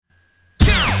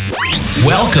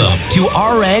Welcome to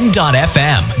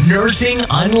RN.FM, Nursing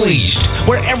Unleashed,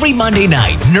 where every Monday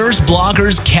night, nurse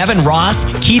bloggers Kevin Ross,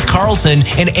 Keith Carlson,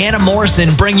 and Anna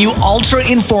Morrison bring you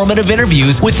ultra-informative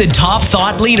interviews with the top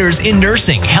thought leaders in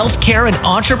nursing, healthcare, and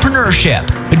entrepreneurship.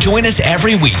 Join us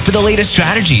every week for the latest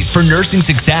strategies for nursing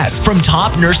success from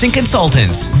top nursing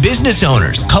consultants, business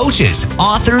owners, coaches,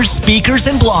 authors, speakers,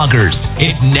 and bloggers.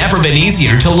 It's never been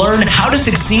easier to learn how to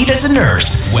succeed as a nurse.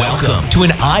 Welcome to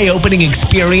an eye-opening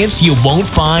experience you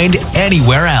won't find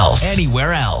anywhere else.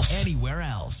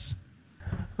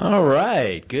 All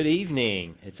right. Good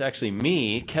evening. It's actually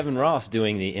me, Kevin Ross,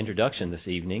 doing the introduction this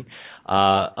evening.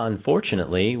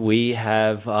 Unfortunately,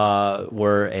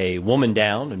 we're a woman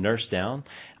down, a nurse down.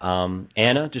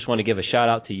 Anna, just want to give a shout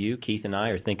out to you. Keith and I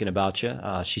are thinking about you.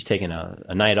 She's taking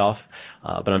a night off,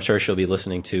 but I'm sure she'll be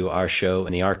listening to our show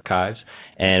in the archives.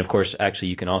 And, of course, actually,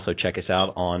 you can also check us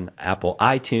out on Apple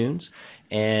iTunes.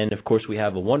 And, of course, we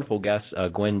have a wonderful guest,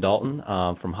 Gwen Dalton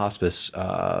from Hospice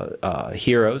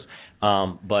Heroes,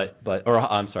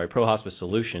 Pro Hospice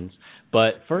Solutions.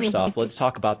 But first off, let's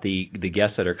talk about the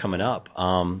guests that are coming up.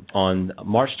 On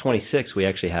March 26th, we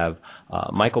actually have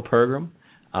Michael Pergram,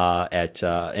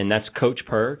 and that's Coach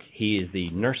Perg. He is the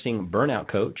nursing burnout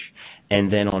coach. And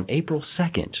then on April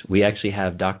 2nd, we actually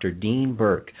have Dr. Dean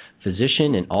Burke,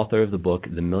 physician and author of the book,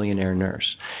 The Millionaire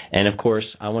Nurse. And, of course,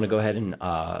 I want to go ahead and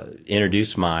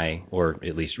introduce or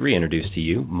at least reintroduce to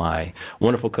you, my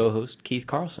wonderful co-host, Keith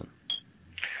Carlson.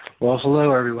 Well,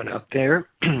 hello, everyone out there,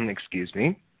 excuse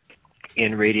me,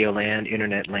 in Radio Land,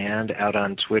 Internet Land, out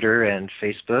on Twitter and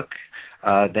Facebook.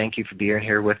 Thank you for being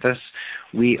here with us.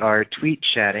 We are tweet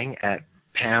chatting at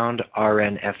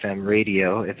 #RNFM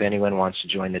Radio if anyone wants to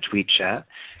join the tweet chat.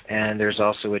 And there's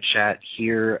also a chat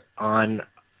here on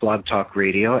Blog Talk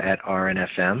Radio at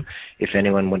RNFM if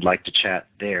anyone would like to chat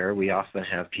there. We often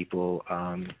have people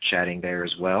chatting there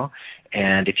as well.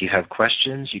 And if you have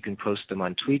questions, you can post them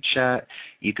on Tweet Chat.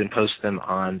 You can post them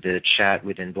on the chat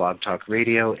within Blog Talk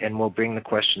Radio, and we'll bring the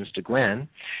questions to Gwen.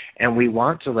 And we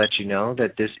want to let you know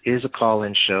that this is a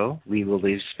call-in show. We will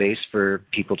leave space for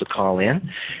people to call in.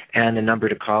 And the number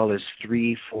to call is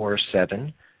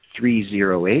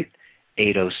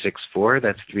 347-308-8064.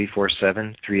 That's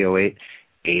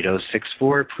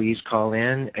 347-308-8064. Please call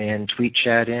in and tweet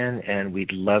chat in, and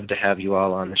we'd love to have you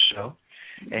all on the show.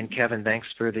 And Kevin, thanks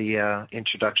for the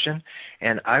introduction.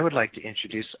 And I would like to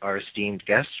introduce our esteemed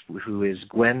guest, who is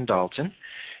Gwen Dalton.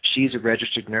 She's a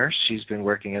registered nurse. She's been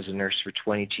working as a nurse for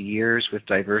 22 years with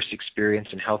diverse experience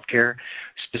in healthcare,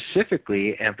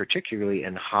 specifically and particularly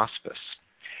in hospice.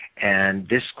 And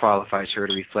this qualifies her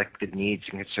to reflect the needs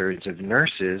and concerns of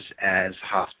nurses as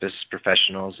hospice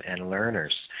professionals and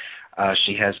learners.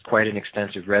 She has quite an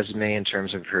extensive resume in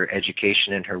terms of her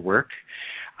education and her work.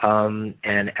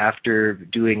 And after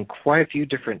doing quite a few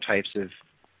different types of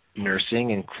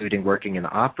nursing, including working in the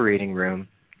operating room,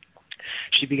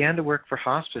 she began to work for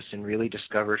hospice and really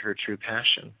discovered her true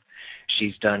passion.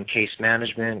 She's done case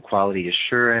management, quality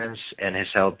assurance, and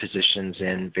has held positions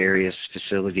in various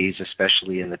facilities,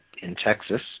 especially in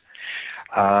Texas.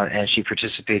 And she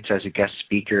participates as a guest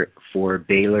speaker for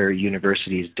Baylor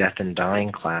University's Death and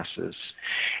Dying classes.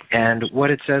 And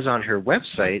what it says on her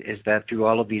website is that through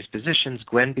all of these positions,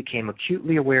 Gwen became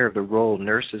acutely aware of the role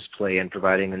nurses play in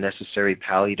providing the necessary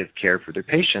palliative care for their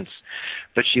patients,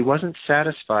 but she wasn't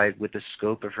satisfied with the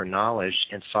scope of her knowledge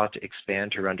and sought to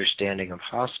expand her understanding of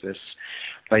hospice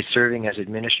by serving as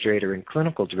administrator and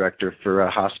clinical director for a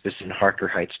hospice in Harker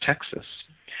Heights, Texas.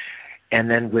 And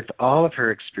then with all of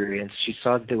her experience, she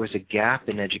saw that there was a gap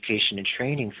in education and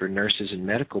training for nurses and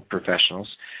medical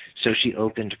professionals, so she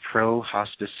opened Pro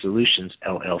Hospice Solutions,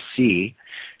 LLC.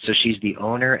 So she's the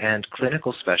owner and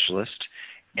clinical specialist,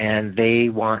 and they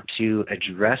want to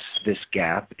address this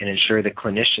gap and ensure that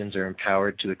clinicians are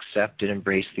empowered to accept and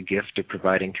embrace the gift of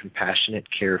providing compassionate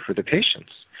care for the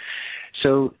patients.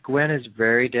 So Gwen is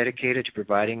very dedicated to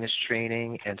providing this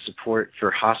training and support for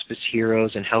hospice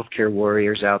heroes and healthcare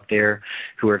warriors out there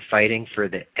who are fighting for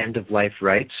the end-of-life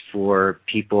rights for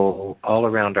people all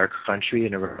around our country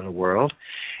and around the world.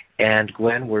 And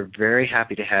Gwen, we're very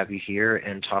happy to have you here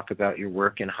and talk about your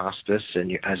work in hospice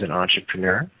and as an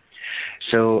entrepreneur.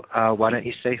 So why don't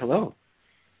you say hello?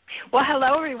 Well,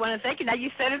 hello, everyone, and thank you. Now you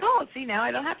said it all. See, now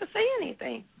I don't have to say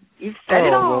anything. You've said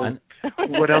it all. Well,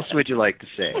 what else would you like to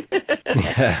say? Well,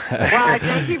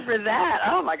 thank you for that.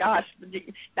 Oh, my gosh.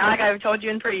 Now, like I've told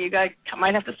you in pre, you guys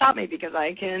might have to stop me because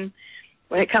I can,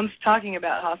 when it comes to talking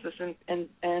about hospice and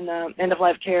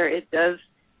end-of-life care, it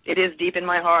is deep in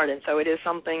my heart, and so it is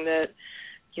something that,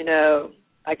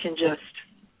 I can just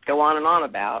go on and on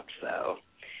about. So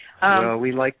Well,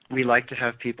 we like to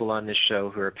have people on this show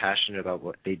who are passionate about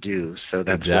what they do, so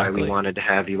that's why we wanted to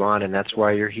have you on, and that's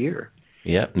why you're here.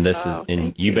 Yep,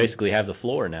 and you basically have the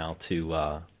floor now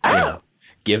to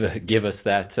give us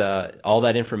that all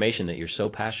that information that you're so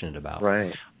passionate about.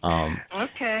 Right.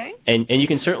 Okay. And you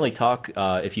can certainly talk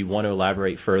if you want to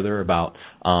elaborate further about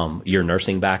your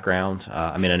nursing background.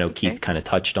 I mean, I know Keith kind of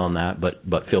touched on that, but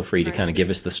feel free to kind of give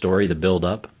us the story, the build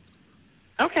up.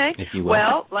 Okay. If you will.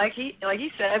 Well, like he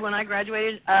said, when I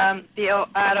graduated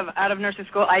out of nursing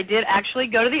school, I did actually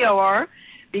go to the OR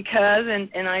because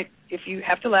if you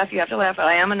have to laugh, you have to laugh. But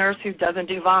I am a nurse who doesn't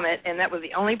do vomit, and that was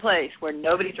the only place where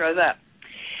nobody throws up.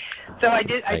 So I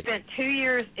spent 2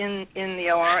 years in the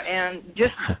OR and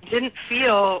just didn't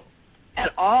feel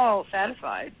at all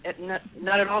satisfied,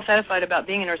 not at all satisfied about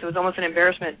being a nurse. It was almost an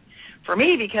embarrassment for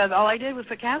me because all I did was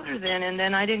put catheters in, and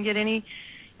then I didn't get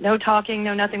no talking,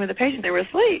 no nothing with the patient. They were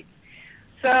asleep.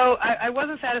 So I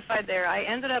wasn't satisfied there. I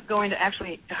ended up going to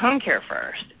actually home care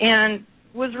first and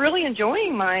was really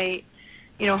enjoying my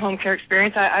home care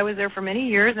experience. I was there for many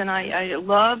years, and I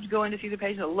loved going to see the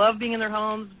patients. I loved being in their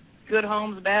homes, good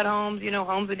homes, bad homes,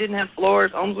 homes that didn't have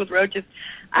floors, homes with roaches.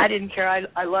 I didn't care.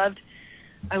 I loved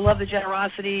the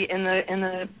generosity and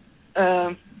the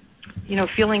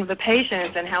feeling of the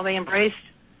patients and how they embraced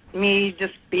me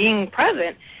just being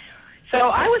present. So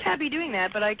I was happy doing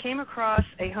that, but I came across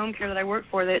a home care that I worked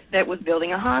for that was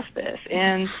building a hospice.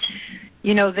 And,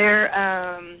 their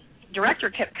director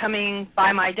kept coming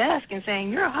by my desk and saying,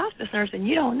 "You're a hospice nurse and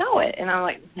you don't know it." And I'm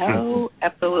like, "No,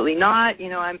 absolutely not.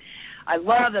 I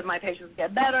love that my patients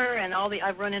get better, and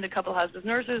I've run into a couple of hospice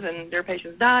nurses and their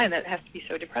patients die, and that has to be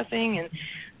so depressing." And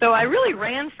so I really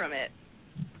ran from it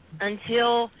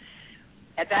until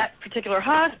at that particular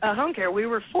home care, we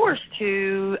were forced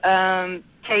to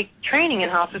take training in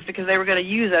hospice because they were going to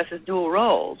use us as dual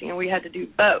roles. We had to do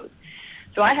both.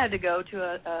 So I had to go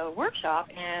to a workshop,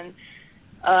 and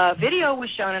video was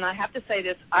shown, and I have to say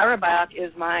this, Ira Bach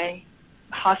is my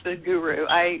hospice guru.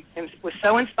 I was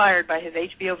so inspired by his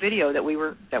HBO video that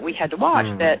we had to watch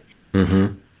that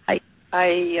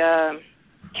I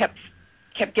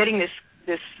kept getting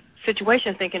this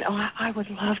situation thinking, "Oh, I would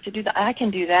love to do that. I can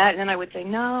do that." And then I would say,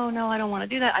 no, I don't want to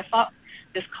do that. I fought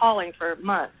this calling for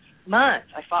months.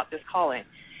 I fought this calling.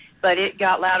 But it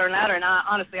got louder and louder. And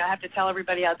honestly, I have to tell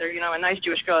everybody out there, a nice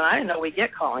Jewish girl, and I didn't know we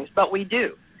get callings, but we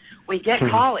do. We get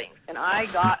callings. And I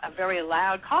got a very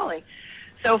loud calling.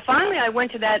 So finally I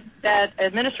went to that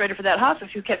administrator for that hospice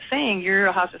who kept saying, "You're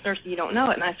a hospice nurse and you don't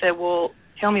know it." And I said, "Well,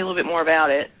 tell me a little bit more about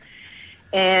it."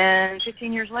 And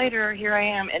 15 years later, here I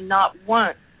am, and not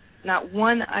one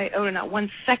iota, not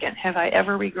 1 second have I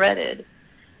ever regretted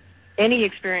any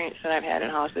experience that I've had in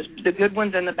hospice, the good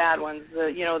ones and the bad ones,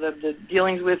 the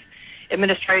dealings with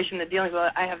administration, the dealings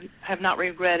with, I have not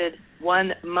regretted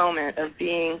one moment of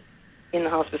being in the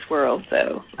hospice world.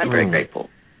 So I'm very grateful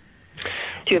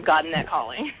to have gotten that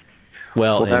calling.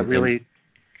 Well, that really...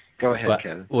 Go ahead,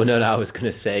 Kevin. Well, no, I was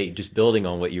going to say, just building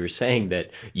on what you were saying,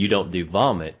 that you don't do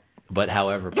vomit, but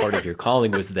however, part of your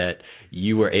calling was that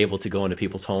you were able to go into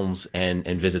people's homes and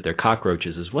visit their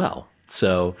cockroaches as well.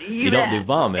 So you don't do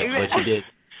vomit, but you did.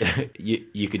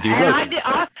 you could do roaches.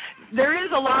 There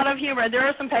is a lot of humor. There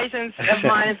are some patients of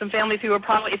mine and some families who are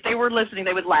probably, if they were listening,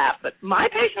 they would laugh. But my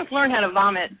patients learned how to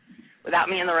vomit without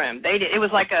me in the room. They did. It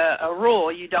was like a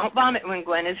rule. You don't vomit when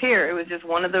Gwen is here. It was just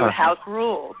one of the house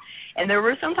rules. And there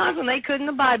were some times when they couldn't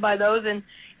abide by those, and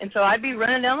so I'd be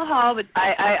running down the hall, but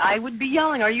I would be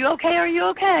yelling, "Are you okay? Are you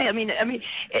okay?" I mean,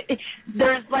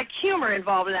 there's like humor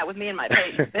involved in that with me and my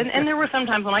patients. And there were some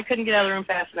times when I couldn't get out of the room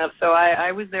fast enough, so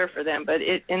I was there for them. But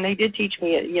and they did teach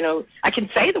me, I can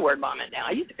say the word vomit now.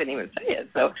 I used to couldn't even say it.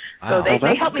 So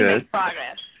they helped me make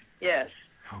progress. Yes.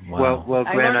 Wow. Well, Gwen,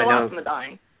 I learned a lot know. from the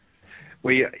dying.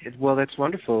 Well, that's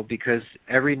wonderful because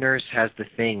every nurse has the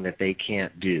thing that they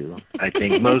can't do. I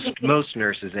think most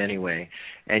nurses anyway.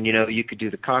 And you could do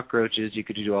the cockroaches, you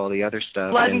could do all the other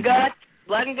stuff. Blood and guts.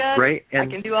 Right. And,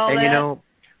 I can do all that. And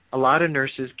a lot of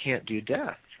nurses can't do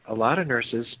death. A lot of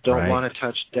nurses don't want to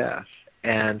touch death.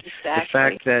 And the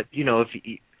fact that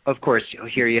of course,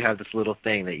 here you have this little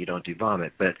thing that you don't do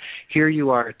vomit, but here you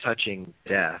are touching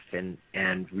death and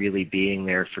really being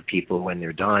there for people when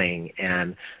they're dying,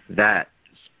 and that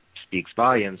speaks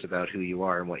volumes about who you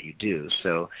are and what you do.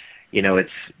 So,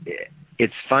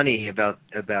 it's funny about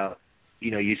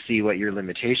you see what your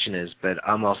limitation is, but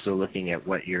I'm also looking at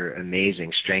what your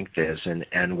amazing strength is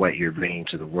and what you're bringing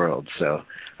to the world. So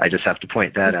I just have to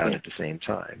point that out at the same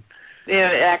time.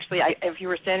 Yeah, actually, if you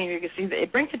were standing here, you could see that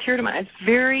it brings a tear to my eye. It's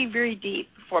very, very deep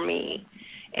for me,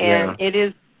 and it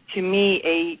is to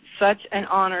me such an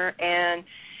honor. And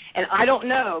I don't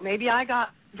know, maybe I got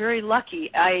very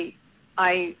lucky.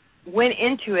 I went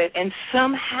into it and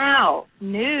somehow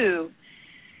knew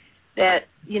that,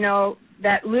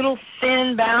 that little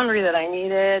thin boundary that I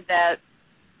needed that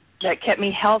kept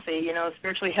me healthy,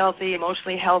 spiritually healthy,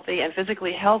 emotionally healthy, and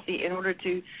physically healthy in order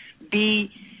to be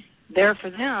there for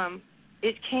them,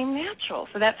 it came natural.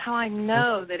 So that's how I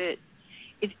know that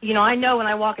I know when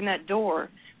I walk in that door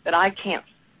that I can't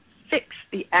fix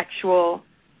the actual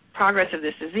progress of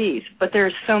this disease, but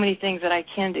there's so many things that I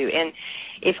can do. And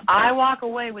if I walk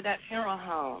away with that funeral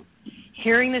home,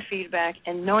 hearing the feedback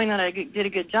and knowing that I did a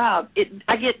good job,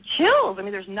 I get chills. I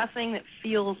mean, there's nothing that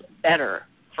feels better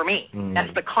for me.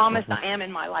 That's the calmest I am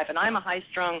in my life. And I'm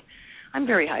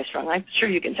very high-strung. I'm sure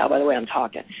you can tell by the way I'm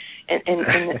talking. And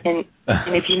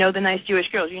if you know the nice Jewish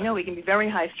girls, we can be very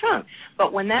high-strung.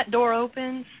 But when that door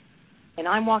opens and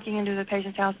I'm walking into the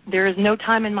patient's house, there is no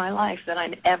time in my life that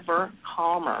I'm ever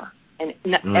calmer. And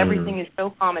everything is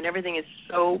so calm and everything is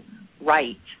so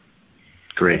right.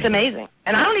 Great. It's amazing.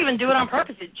 And I don't even do it on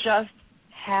purpose. It just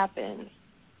happens.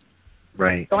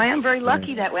 Right. So I am very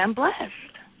lucky that way. I'm blessed.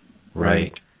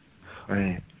 Right.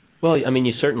 Well, I mean,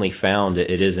 you certainly found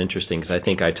it is interesting because I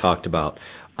think I talked about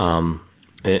on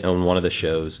one of the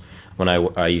shows when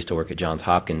I used to work at Johns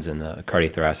Hopkins in the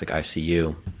cardiothoracic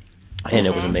ICU, and it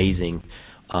was amazing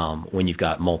when you've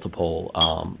got multiple,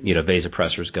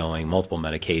 vasopressors going, multiple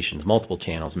medications, multiple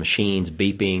channels, machines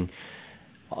beeping,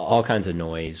 all kinds of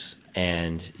noise,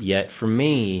 and yet for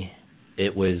me,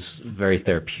 it was very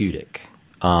therapeutic.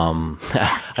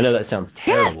 I know that sounds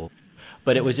terrible.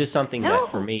 But it was just something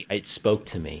that, for me, it spoke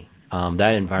to me.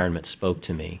 That environment spoke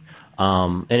to me.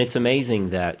 And it's amazing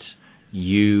that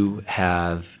you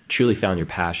have truly found your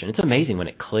passion. It's amazing when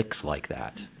it clicks like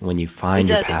that, when you find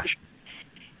your passion.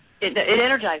 It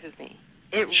energizes me.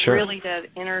 It really does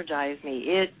energize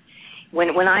me.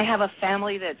 When I have a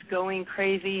family that's going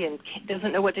crazy and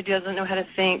doesn't know what to do, doesn't know how to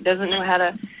think, doesn't know how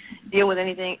to deal with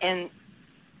anything, and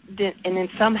then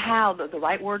somehow the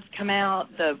right words come out,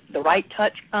 the right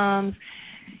touch comes,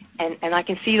 and I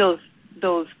can see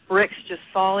those bricks just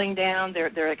falling down.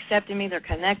 They're accepting me. They're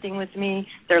connecting with me.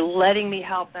 They're letting me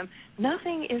help them.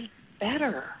 Nothing is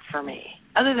better for me,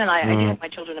 other than I do have my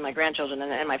children and my grandchildren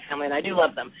and my family, and I do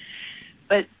love them.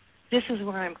 But this is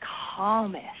where I'm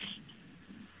calmest,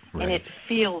 and it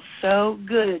feels so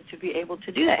good to be able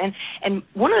to do that. And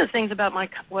one of the things about why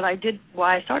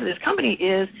I started this company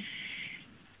is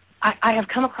I have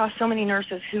come across so many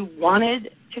nurses who wanted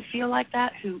to feel like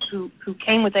that, who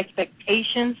came with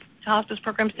expectations to hospice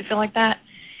programs to feel like that,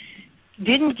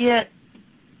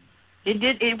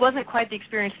 it wasn't quite the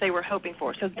experience they were hoping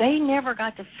for. So they never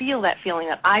got to feel that feeling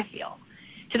that I feel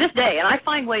to this day. And I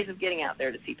find ways of getting out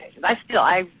there to see patients.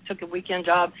 I took a weekend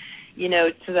job,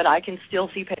 so that I can still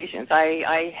see patients.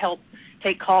 I help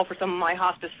take call for some of my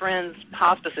hospice friends'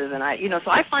 hospices, and so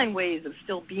I find ways of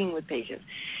still being with patients.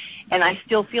 And I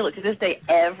still feel it to this day.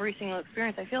 Every single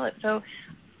experience, I feel it. So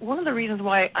one of the reasons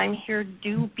why I'm here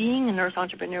being a nurse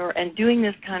entrepreneur and doing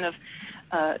this kind of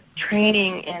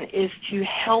training is to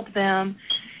help them,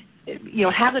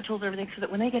 have the tools and everything so that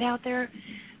when they get out there,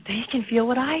 they can feel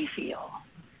what I feel.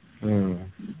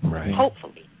 Right.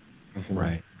 Hopefully.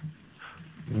 Right.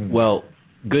 Well,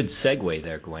 good segue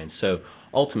there, Gwen. So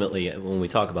ultimately, when we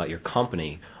talk about your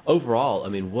company, overall, I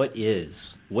mean, what's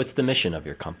the mission of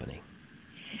your company?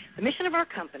 The mission of our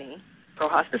company, Pro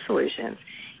Hospice Solutions,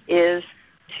 is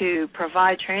to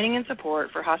provide training and support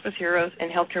for hospice heroes and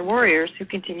healthcare warriors who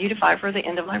continue to fight for the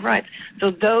end-of-life rights.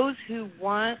 So those who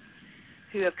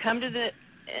have come to the,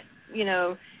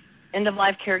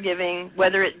 end-of-life caregiving,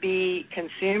 whether it be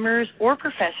consumers or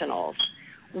professionals,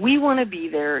 we want to be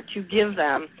there to give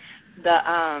them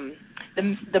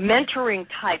the mentoring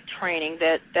type training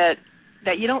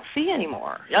that you don't see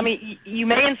anymore. I mean, you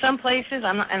may in some places,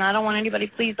 and I don't want anybody,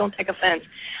 please don't take offense.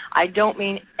 I don't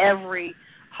mean every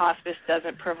hospice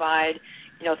doesn't provide,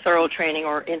 thorough training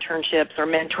or internships or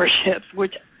mentorships,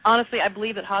 which honestly I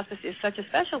believe that hospice is such a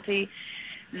specialty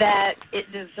that it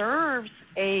deserves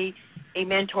a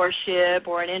mentorship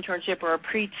or an internship or a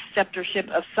preceptorship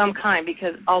of some kind,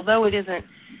 because although it isn't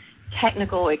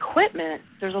technical equipment,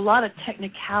 there's a lot of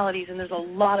technicalities and there's a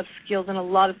lot of skills and a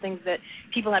lot of things that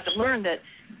people have to learn that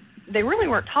they really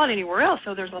weren't taught anywhere else.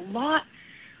 So there's a lot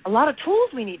of tools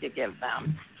we need to give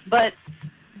them. But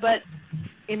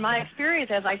in my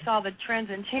experience, as I saw the trends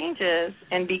and changes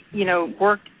and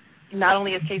worked not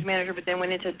only as case manager, but then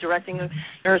went into directing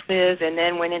nurses and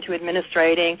then went into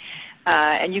administrating,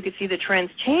 and you could see the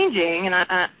trends changing.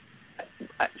 And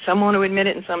some want to admit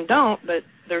it and some don't, but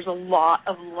there's a lot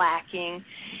of lacking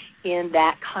in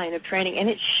that kind of training, and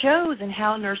it shows in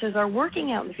how nurses are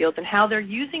working out in the field and how they're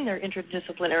using their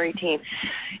interdisciplinary team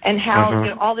and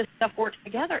how all this stuff works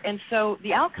together. And so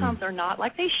the outcomes are not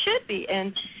like they should be.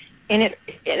 And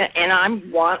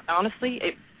honestly,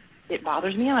 it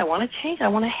bothers me, and I want to change. I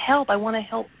want to help. I want to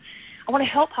help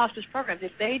hospice programs.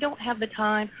 If they don't have the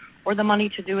time or the money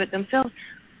to do it themselves,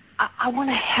 I want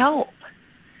to help.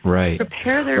 Right.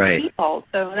 Prepare their people.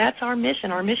 So that's our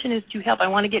mission. Our mission is to help. I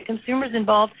want to get consumers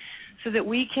involved so that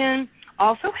we can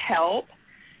also help.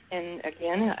 And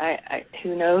again, I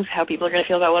who knows how people are going to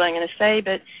feel about what I'm going to say,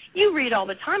 but you read all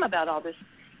the time about all this,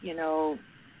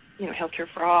 healthcare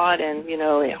fraud and,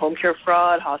 home care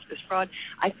fraud, hospice fraud.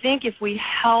 I think if we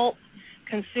help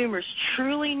consumers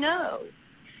truly know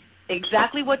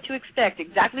exactly what to expect,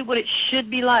 exactly what it should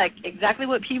be like, exactly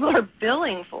what people are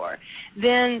billing for,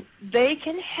 then they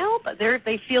can help.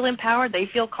 They feel empowered. They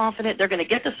feel confident. They're going to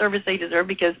get the service they deserve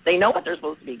because they know what they're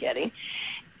supposed to be getting.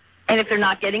 And if they're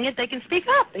not getting it, they can speak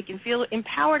up. They can feel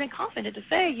empowered and confident to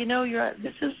say, you're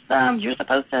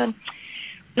supposed to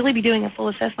really be doing a full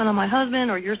assessment on my husband,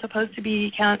 or you're supposed to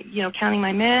be counting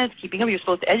my meds, keeping up. You're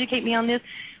supposed to educate me on this.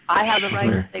 I have the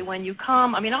right to say when you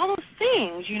come. I mean, all those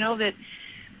things,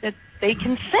 that they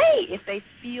can say if they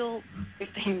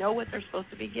know what they're supposed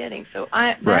to be getting. So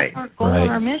that's our goal and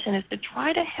our mission is to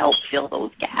try to help fill those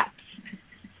gaps.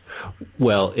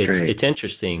 Well, it's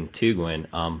interesting too, Gwen.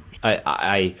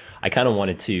 I kind of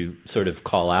wanted to sort of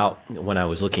call out when I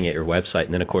was looking at your website,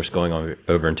 and then of course going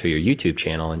over into your YouTube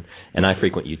channel, and I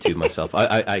frequent YouTube myself.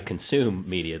 I consume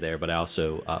media there, but I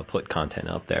also put content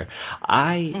up there.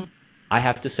 I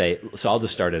have to say, so I'll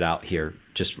just start it out here,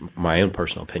 just my own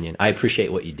personal opinion. I appreciate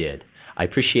what you did. I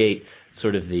appreciate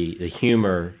sort of the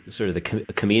humor, sort of the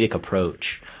comedic approach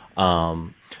to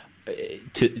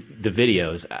the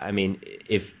videos. I mean,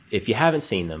 if you haven't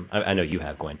seen them, I know you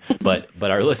have, Gwen, but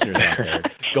our listeners out there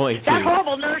going to... That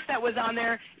horrible nurse that was on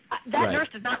there, that nurse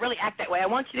does not really act that way. I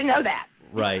want you to know that.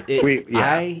 Right.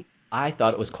 I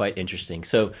thought it was quite interesting.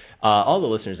 So all the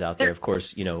listeners out there, of course,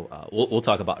 we'll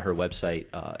talk about her website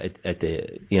at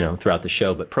the throughout the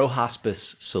show, but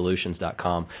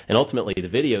prohospicesolutions.com, and ultimately the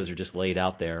videos are just laid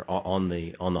out there on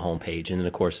the homepage, and then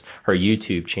of course her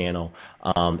YouTube channel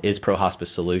is Pro Hospice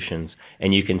Solutions,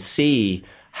 and you can see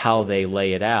how they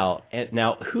lay it out. And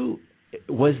now, who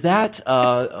was that?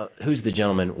 Who's the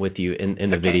gentleman with you in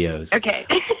the videos? Okay.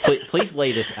 please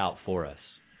lay this out for us.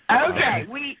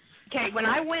 Okay, when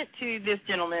I went to this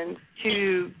gentleman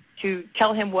to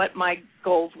tell him what my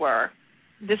goals were,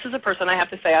 this is a person I have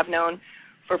to say I've known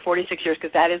for 46 years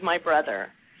because that is my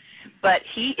brother. But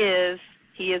he is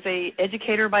a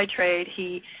educator by trade.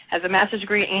 He has a master's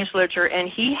degree in English literature, and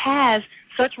he has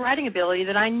such writing ability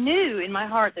that I knew in my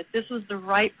heart that this was the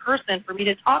right person for me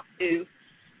to talk to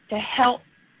help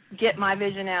get my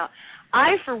vision out.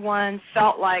 I, for one,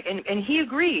 felt like, and he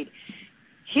agreed,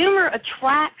 humor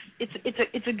attracts.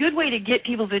 It's a good way to get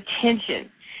people's attention.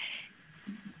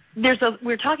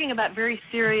 We're talking about very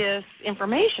serious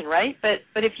information, right?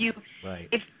 But if you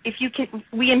can,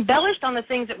 we embellished on the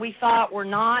things that we thought were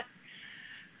not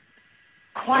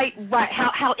quite right,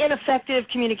 how ineffective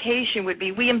communication would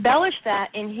be. We embellished that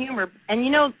in humor, and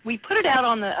we put it out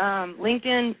on the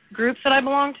LinkedIn groups that I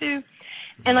belong to.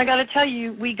 And I got to tell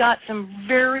you, we got some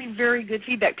very, very good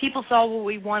feedback. People saw what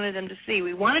we wanted them to see.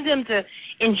 We wanted them to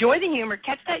enjoy the humor,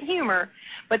 catch that humor,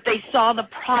 but they saw the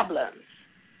problems,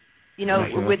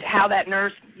 with how that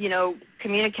nurse,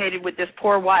 communicated with this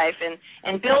poor wife.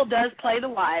 And Bill does play the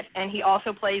wife, and he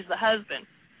also plays the husband.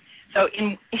 So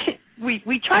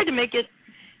we tried to make it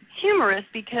humorous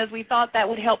because we thought that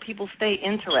would help people stay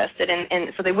interested,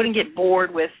 and so they wouldn't get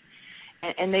bored with,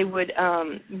 and they would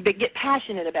get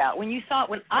passionate about. When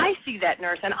I see that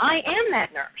nurse, and I am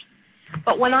that nurse,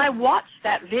 but when I watch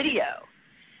that video,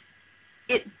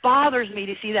 it bothers me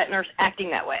to see that nurse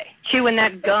acting that way, chewing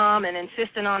that gum and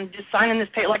insisting on just signing this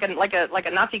paper like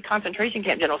a Nazi concentration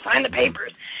camp general, sign the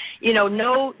papers.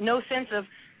 No sense of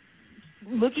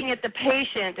looking at the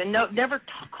patient, and never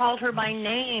called her by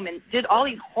name, and did all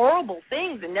these horrible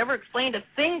things and never explained a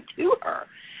thing to her.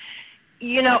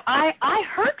 I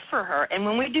hurt for her, and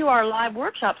when we do our live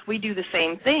workshops, we do the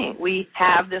same thing. We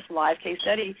have this live case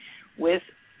study with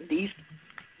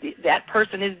that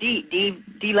person is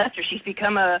Dee Lester. She's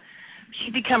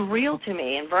become real to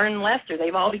me, and Vernon Lester.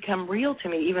 They've all become real to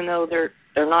me, even though they're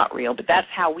not real. But that's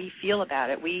how we feel about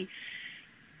it. We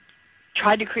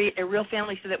tried to create a real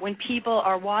family so that when people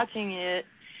are watching it,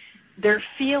 they're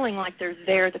feeling like they're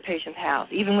there at the patient's house,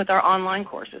 even with our online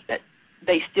courses, that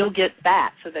they still get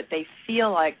that, so that they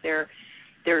feel like they're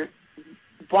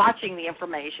watching the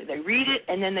information. They read it,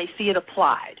 and then they see it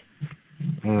applied.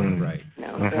 Right.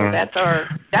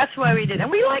 that's why we did, and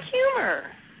we like humor.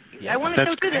 Yeah, I want to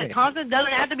show too that hospice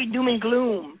doesn't have to be doom and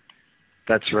gloom.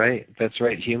 That's right.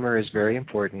 Humor is very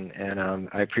important, and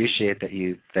I appreciate that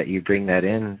you bring that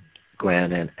in,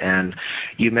 Gwen. And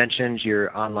you mentioned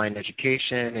your online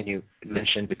education, and you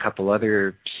mentioned a couple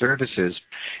other services.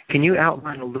 Can you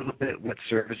outline a little bit what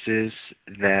services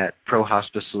that Pro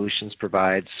Hospice Solutions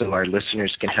provides, so our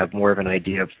listeners can have more of an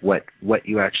idea of what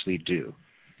you actually do?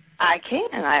 I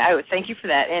can. I would thank you for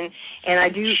that. And I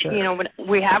do. Sure. You know,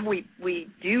 we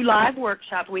do live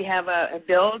workshops. We have a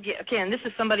Bill. Again, this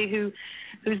is somebody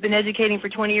who's been educating for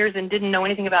 20 years and didn't know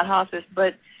anything about hospice,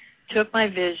 but took my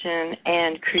vision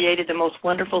and created the most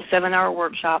wonderful 7-hour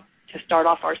workshop to start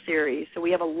off our series. So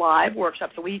we have a live workshop.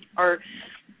 So we are,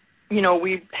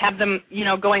 we have them,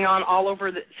 going on all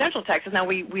over the Central Texas. Now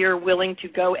we are willing to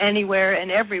go anywhere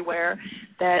and everywhere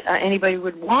that anybody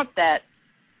would want that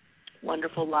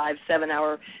wonderful live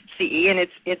 7-hour CE, and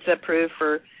it's approved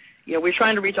for, we're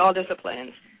trying to reach all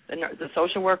disciplines, the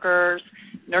social workers,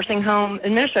 nursing home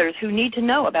administrators who need to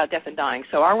know about death and dying.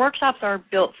 So our workshops are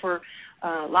built for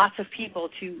lots of people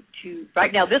to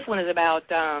right now this one is about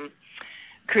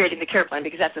creating the care plan,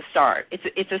 because that's a start.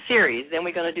 It's a series. Then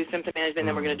we're going to do symptom management,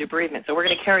 then we're going to do bereavement. So we're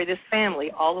going to carry this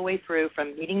family all the way through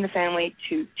from meeting the family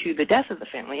to the death of the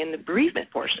family and the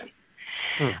bereavement portion.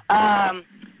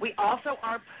 We also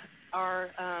are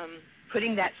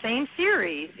putting that same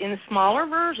series in smaller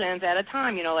versions at a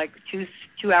time, like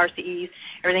 2-hour CEs,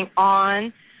 everything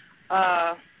on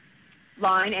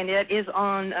line, and it is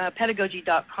on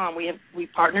pedagogy.com. We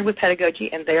partnered with Pedagogy,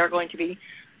 and they are going to be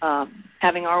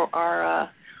having our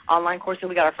online course. So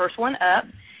we got our first one up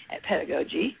at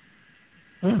Pedagogy.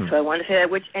 So I wanted to say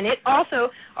that, and it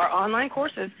also, our online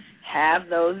courses have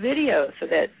those videos so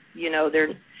that, they're,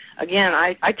 again,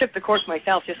 I took the course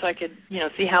myself just so I could,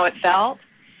 see how it felt.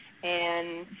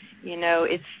 And,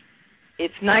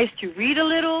 it's nice to read a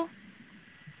little.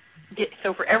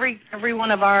 So for every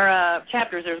one of our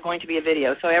chapters, there's going to be a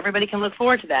video. So everybody can look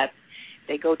forward to that.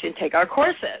 They go to and take our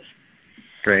courses.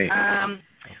 Great.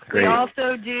 We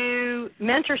also do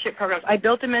mentorship programs. I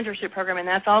built a mentorship program, and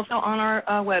that's also on our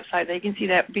website. They can see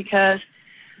that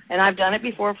and I've done it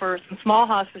before for some small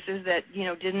hospices that,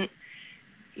 didn't,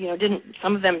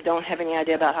 some of them don't have any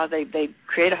idea about how they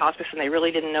create a hospice, and they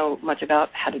really didn't know much about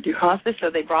how to do hospice. So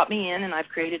they brought me in, and I've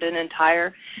created an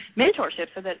entire mentorship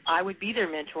so that I would be their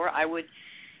mentor.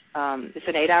 It's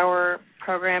an 8-hour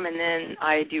program, and then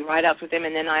I do write-outs with them,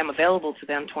 and then I'm available to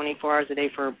them 24 hours a day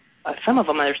for some of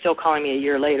them. They're still calling me a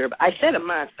year later. But I said a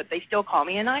month, but they still call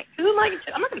me, and who am I going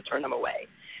to? I'm not going to turn them away.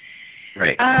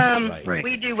 Right. Right.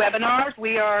 We do webinars.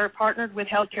 We are partnered with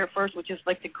Healthcare First, which is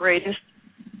like the greatest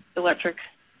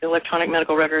electronic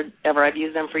medical record ever. I've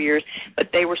used them for years, but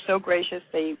they were so gracious.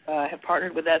 They have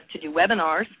partnered with us to do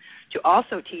webinars to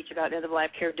also teach about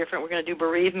end-of-life care different. We're going to do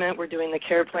bereavement. We're doing the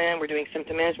care plan. We're doing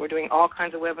symptom management. We're doing all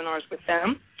kinds of webinars with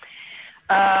them.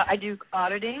 I do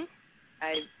auditing.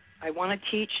 I want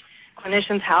to teach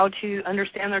clinicians how to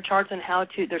understand their charts and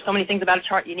there's so many things about a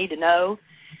chart you need to know.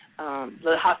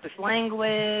 The hospice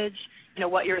language,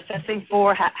 what you're assessing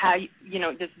for, how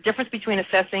there's a difference between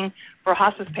assessing for a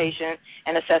hospice patient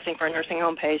and assessing for a nursing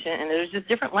home patient, and there's just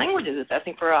different languages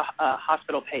assessing for a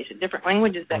hospital patient, different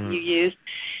languages that you use,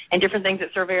 and different things that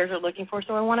surveyors are looking for.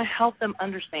 So I want to help them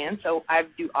understand. So I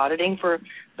do auditing for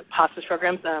the hospice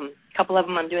programs. A couple of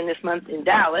them I'm doing this month in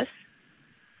Dallas.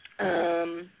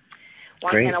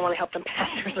 And I want to help them pass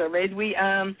their surveys. We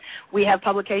have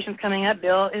publications coming up.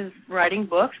 Bill is writing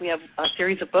books. We have a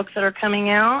series of books that are coming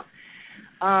out.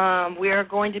 We are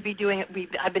going to be doing.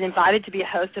 I've been invited to be a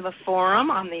host of a forum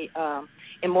on the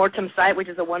Immortum site, which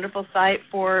is a wonderful site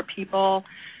for people,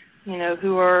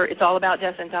 who are. It's all about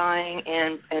death and dying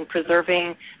and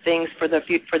preserving things for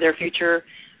their future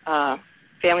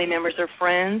family members or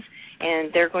friends.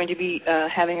 And they're going to be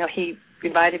having he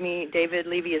invited me. David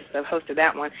Levy is the host of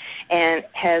that one, and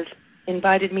has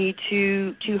invited me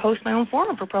to host my own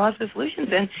forum for Pro Hospice Solutions.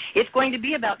 And it's going to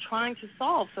be about trying to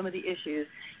solve some of the issues.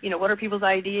 What are people's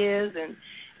ideas,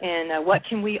 and what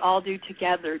can we all do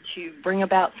together to bring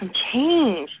about some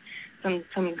change, some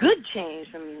good change,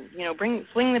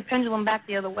 swing the pendulum back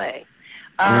the other way.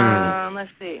 Let's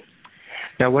see.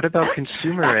 Now, what about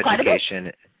consumer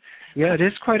education? Yeah, it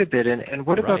is quite a bit. And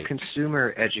what about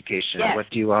consumer education? Yes. What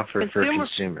do you offer for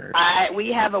consumers?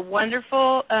 We have a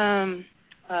wonderful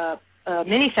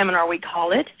mini seminar, we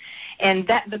call it, and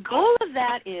the goal of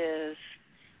that is,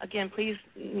 again, please,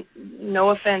 no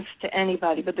offense to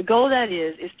anybody, but the goal of that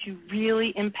is to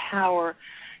really empower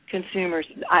consumers.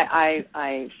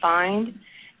 I find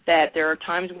that there are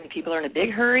times when people are in a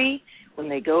big hurry, when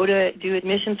they go to do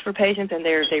admissions for patients, and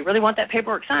they really want that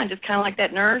paperwork signed, just kind of like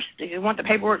that nurse. They just want the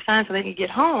paperwork signed so they can get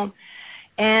home.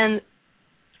 And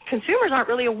consumers aren't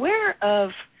really aware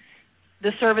of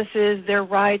the services, their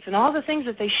rights, and all the things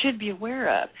that they should be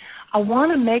aware of. I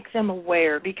want to make them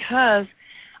aware, because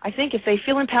I think if they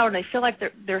feel empowered and they feel like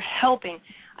they're helping,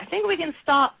 I think we can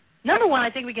stop. Number one,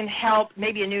 I think we can help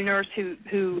maybe a new nurse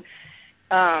who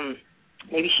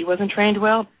maybe she wasn't trained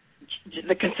well.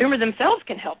 The consumer themselves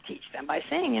can help teach them by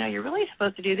saying, you're really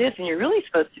supposed to do this and you're really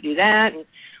supposed to do that, and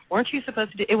weren't you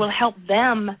supposed to do it? It will help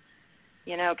them,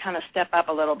 kind of step up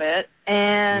a little bit.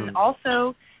 And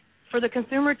also for the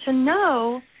consumer to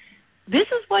know this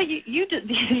is what you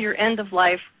do, your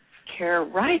end-of-life care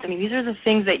rights. I mean, these are the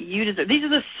things that you deserve. These are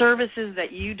the services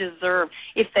that you deserve.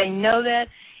 If they know that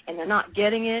and they're not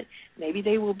getting it, maybe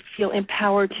they will feel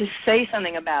empowered to say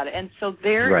something about it. And so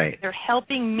they're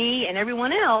helping me and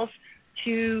everyone else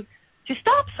to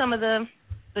stop some of the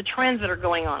trends that are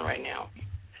going on right now.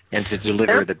 And to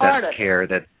deliver the best care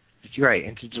that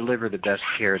and to deliver the best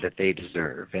care that they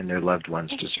deserve and their loved ones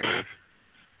deserve.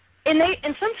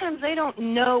 And sometimes they don't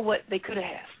know what they could have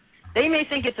had. They may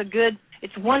think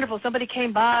it's wonderful. Somebody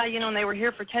came by, and they were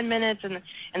here for 10 minutes, and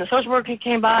the social worker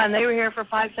came by, and they were here for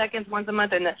 5 seconds once a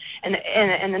month, and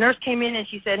the nurse came in and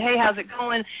she said, "Hey, how's it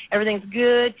going? Everything's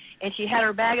good." And she had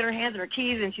her bag in her hands and her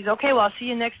keys, and she's okay. Well, I'll see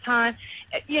you next time.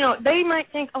 They might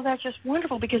think, "Oh, that's just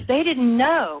wonderful," because they didn't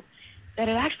know that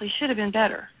it actually should have been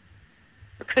better,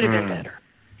 or could have been better.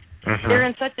 Mm-hmm.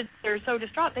 They're so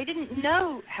distraught. They didn't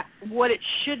know what it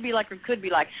should be like or could be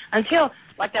like until,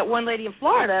 like that one lady in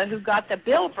Florida who got the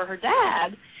bill for her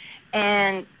dad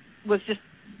and was just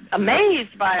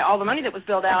amazed by all the money that was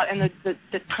billed out and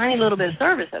the tiny little bit of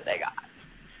service that they got.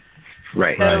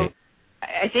 Right. So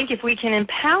I think if we can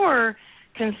empower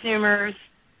consumers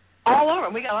all over,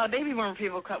 we got a lot of baby boomer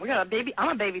people.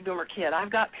 I'm a baby boomer kid.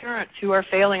 I've got parents who are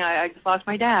failing. I just lost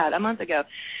my dad a month ago.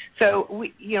 So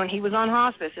and he was on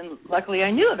hospice, and luckily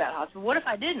I knew about hospice. What if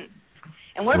I didn't?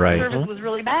 And what if the service was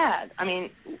really bad? I mean,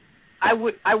 I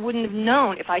wouldn't have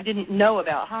known if I didn't know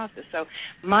about hospice. So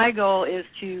my goal is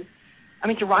to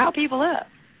rile people up,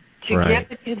 to get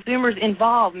the consumers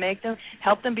involved,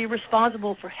 help them be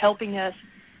responsible for helping us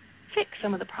fix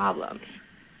some of the problems.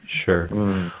 Sure.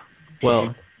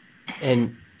 Well,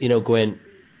 and, Gwen,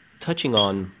 touching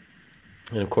on,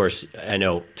 and of course, I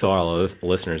know to all the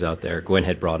listeners out there, Gwen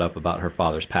had brought up about her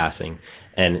father's passing,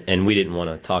 and we didn't want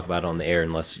to talk about it on the air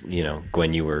unless,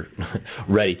 Gwen, you were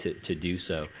ready to do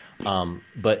so.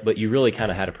 But you really kind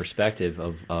of had a perspective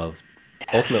of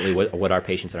ultimately what our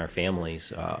patients and our families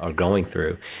are going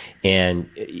through. And,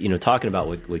 talking about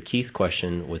what Keith's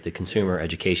question with the consumer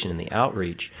education and the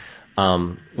outreach,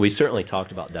 we certainly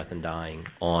talked about death and dying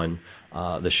on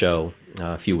the show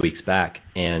a few weeks back,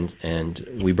 and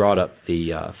we brought up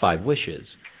the 5 wishes.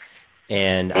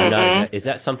 And is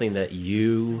that something that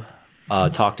you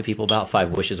talk to people about,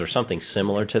 5 wishes, or something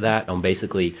similar to that, on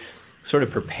basically sort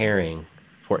of preparing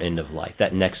for end of life,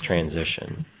 that next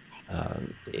transition?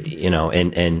 And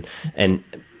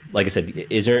like I said,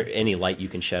 is there any light you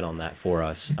can shed on that for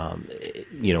us?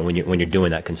 When you're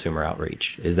doing that consumer outreach,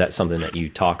 is that something that you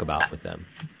talk about with them?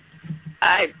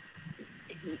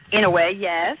 In a way,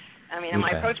 yes. I mean,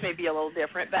 my approach may be a little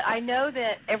different, but I know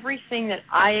that everything that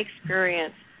I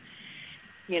experienced,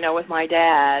 with my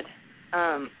dad,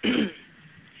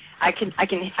 I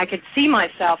could see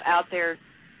myself out there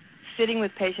sitting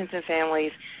with patients and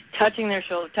families, touching their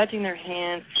shoulders, touching their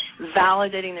hands,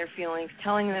 validating their feelings,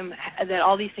 telling them that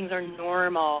all these things are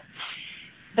normal.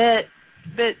 But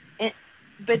then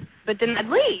I'd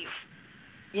leave,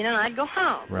 and I'd go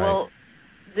home. Right. Well,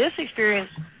 this experience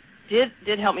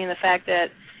did help me in the fact that,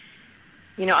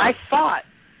 I thought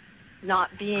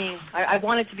I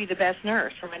wanted to be the best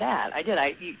nurse for my dad. I did.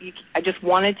 I just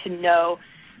wanted to know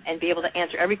and be able to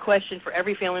answer every question for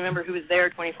every family member who was there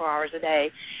 24 hours a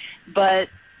day. But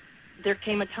there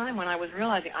came a time when I was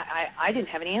realizing I didn't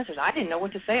have any answers. I didn't know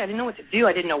what to say. I didn't know what to do.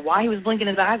 I didn't know why he was blinking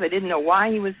his eyes. I didn't know why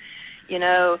he was,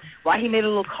 why he made a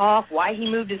little cough, why he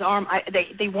moved his arm.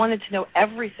 They wanted to know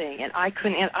everything, and I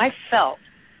couldn't answer. I felt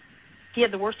he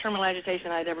had the worst terminal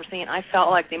agitation I'd ever seen. I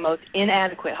felt like the most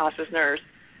inadequate hospice nurse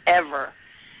ever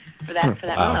for that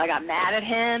moment. I got mad at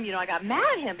him. I got mad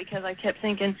at him because I kept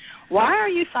thinking, why are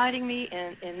you fighting me?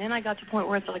 And then I got to a point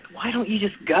where it's like, why don't you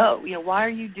just go? Why are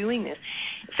you doing this?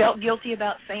 Felt guilty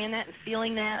about saying that and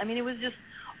feeling that. I mean, it was just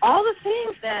all the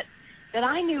things that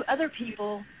I knew other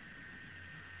people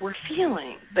were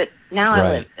feeling, but now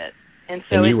I lived it. And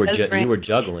so you were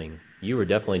juggling. You were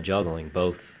definitely juggling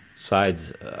both sides,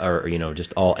 or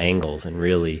just all angles, and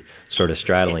really sort of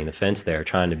straddling the fence there,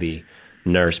 trying to be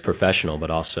nurse professional,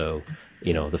 but also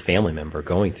the family member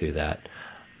going through that.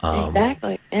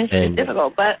 Exactly, and it's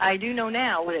difficult. But I do know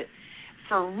now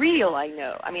for real. I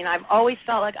know. I mean, I've always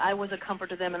felt like I was a comfort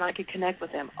to them, and I could connect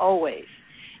with them always.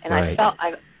 And right. I felt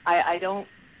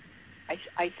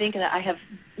I think that I have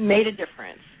made a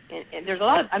difference. And there's a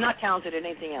lot of, I'm not talented at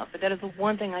anything else, but that is the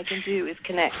one thing I can do is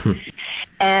connect.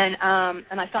 And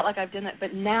I felt like I've done that,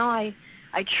 but now I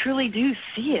truly do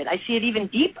see it. I see it even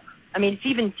deeper. I mean, it's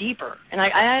even deeper. And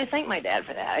I thank my dad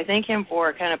for that. I thank him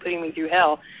for kind of putting me through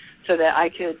hell so that I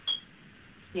could,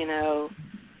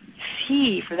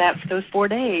 see for those 4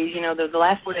 days. The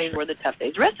last 4 days were the tough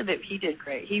days. The rest of it, he did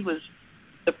great. He was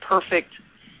the perfect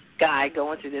guy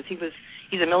going through this.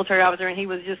 He's a military officer, and he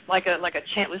was just like an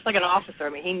officer. I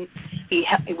mean, he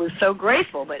was so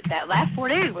graceful, but that last 4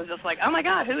 days was just like, oh my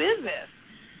God, who is this?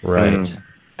 Right.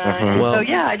 So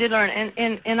yeah, I did learn,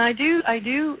 and I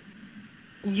do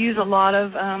use a lot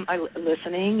of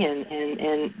listening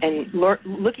and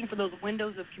looking for those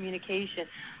windows of communication,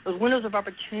 those windows of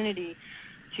opportunity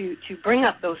to bring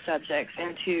up those subjects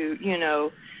and to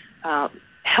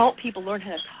help people learn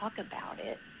how to talk about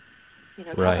it.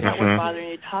 Talk about what's bothering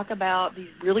you. Talk about these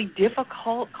really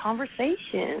difficult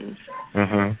conversations.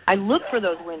 I look for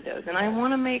those windows, and I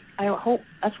hope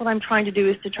that's what I'm trying to do,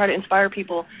 is to try to inspire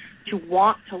people to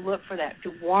want to look for that,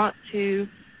 to want to,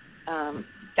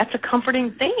 that's a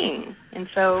comforting thing. And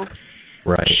so,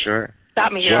 right. Sure.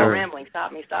 Stop me, I'm rambling.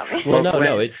 Stop me. Well,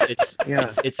 no,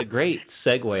 it's a great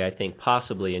segue, I think,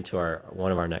 possibly into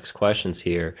one of our next questions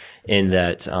here, in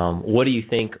that what do you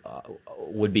think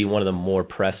would be one of the more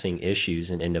pressing issues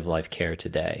in end-of-life care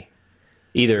today?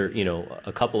 Either,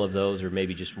 a couple of those, or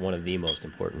maybe just one of the most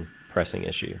important pressing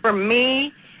issues. For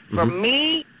me,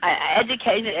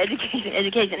 education,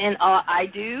 and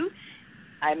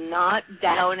I'm not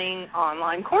doubting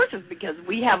online courses, because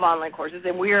we have online courses,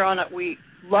 and we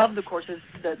love the courses,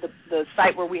 the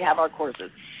site where we have our courses.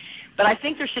 But I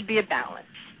think there should be a balance.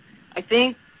 I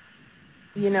think,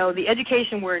 the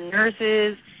education where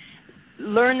nurses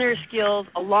learn their skills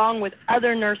along with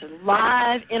other nurses,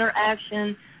 live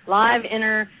interaction,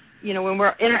 when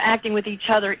we're interacting with each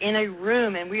other in a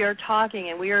room, and we are talking,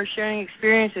 and we are sharing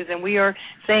experiences, and we are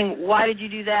saying, why did you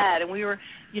do that? And we were,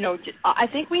 I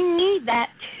think we need that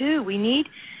too. We need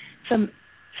some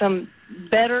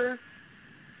better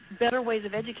ways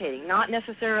of educating, not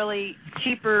necessarily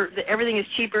cheaper. Everything is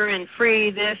cheaper and free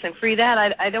this and free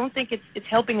that. I don't think it's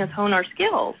helping us hone our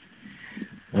skills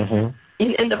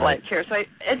in end-of-life care. So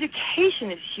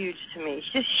education is huge to me.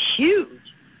 It's just huge.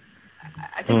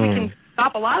 I think we can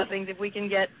stop a lot of things if we can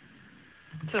get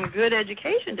some good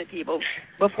education to people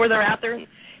before they're out there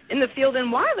in the field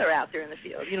and while they're out there in the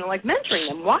field, like mentoring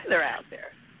them while they're out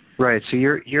there. Right. So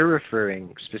you're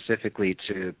referring specifically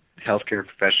to healthcare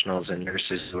professionals and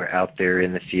nurses who are out there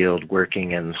in the field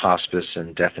working in hospice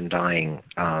and death and dying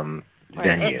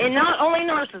venues. And not only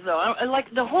nurses, though. I like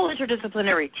the whole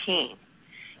interdisciplinary team.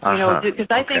 Because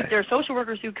I think there are social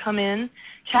workers who come in,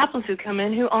 chaplains who come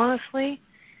in, who honestly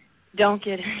don't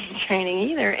get any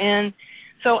training either. And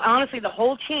so honestly, the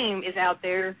whole team is out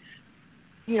there,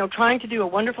 trying to do a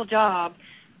wonderful job,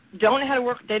 don't know how to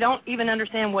work. They don't even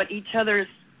understand what each other's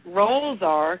roles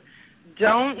are,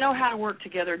 don't know how to work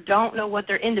together, don't know what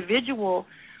their individual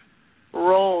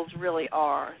roles really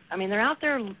are. I mean, they're out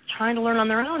there trying to learn on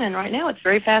their own, and right now it's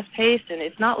very fast-paced, and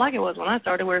it's not like it was when I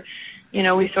started, where,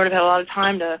 we sort of had a lot of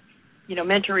time to,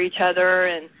 mentor each other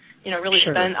and, really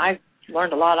spend. I've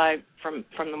learned a lot from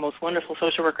the most wonderful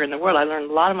social worker in the world. I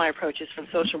learned a lot of my approaches from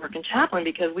social work and chaplain,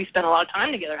 because we spend a lot of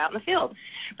time together out in the field.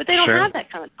 But they don't have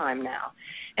that kind of time now.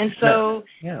 And so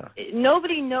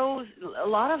nobody knows, a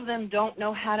lot of them don't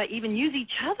know how to even use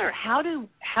each other. How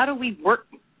do we work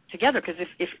together? Because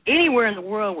if anywhere in the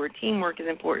world where teamwork is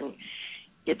important,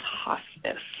 it's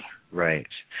hospice. Right.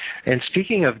 And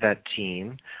speaking of that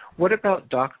team, what about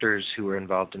doctors who are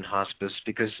involved in hospice?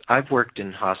 Because I've worked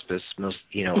in hospice, most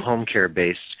home care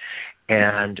based,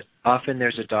 and often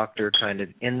there's a doctor kind of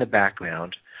in the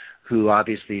background who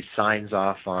obviously signs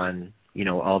off on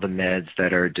all the meds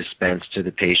that are dispensed to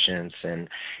the patients, and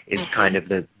is kind of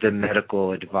the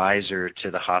medical advisor to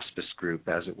the hospice group,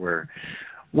 as it were.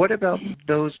 What about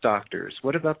those doctors?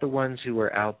 What about the ones who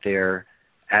are out there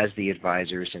as the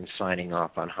advisors and signing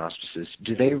off on hospices?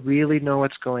 Do they really know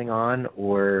what's going on,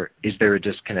 or is there a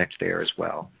disconnect there as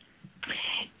well?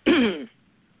 Good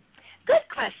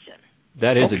question.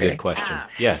 That is a good question.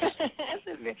 Yes.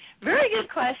 That's a very good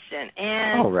question.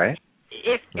 And all right.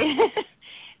 If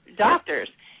doctors,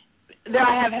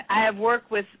 I have worked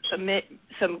with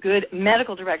some good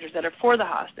medical directors that are for the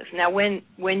hospice. Now, when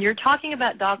you're talking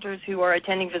about doctors who are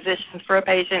attending physicians for a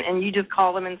patient, and you just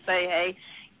call them and say, "Hey,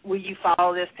 will you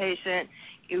follow this patient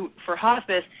for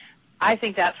hospice?" I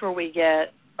think that's where we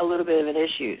get a little bit of an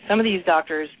issue. Some of these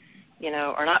doctors,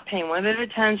 are not paying one bit of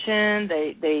attention.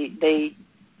 They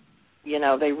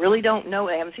really don't know.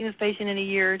 They haven't seen this patient in a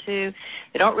year or two.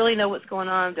 They don't really know what's going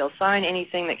on. They'll sign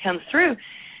anything that comes through.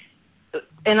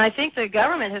 And I think the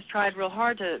government has tried real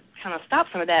hard to kind of stop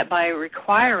some of that by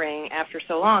requiring, after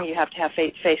so long, you have to have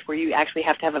face-to-face, where you actually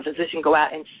have to have a physician go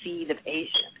out and see the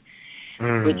patient,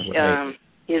 which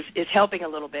is helping a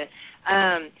little bit.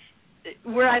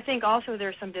 Where I think also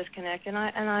there's some disconnect, and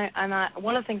I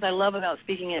one of the things I love about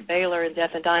speaking at Baylor and Death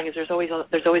and Dying is there's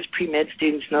always pre-med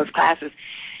students in those classes,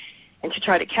 and to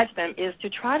try to catch them is to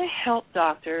try to help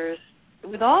doctors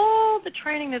with all the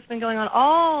training that's been going on,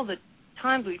 all the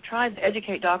times we've tried to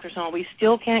educate doctors on, we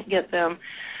still can't get them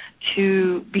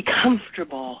to be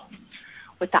comfortable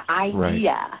with the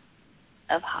idea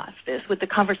of hospice, with the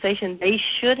conversation they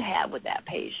should have with that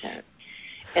patient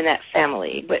and that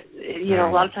family. But, a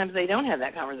lot of times they don't have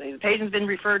that conversation. The patient's been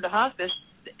referred to hospice.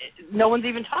 No one's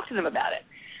even talked to them about it.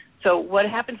 So what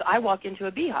happens, I walk into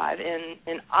a beehive,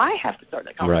 and I have to start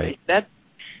that conversation. Right.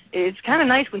 It's kind of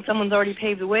nice when someone's already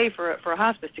paved the way for a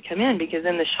hospice to come in, because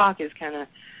then the shock is kind of,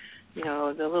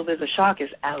 the little bit of the shock is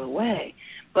out of the way.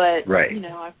 But,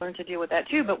 I've learned to deal with that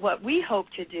too. But what we hope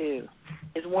to do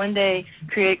is one day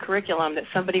create curriculum that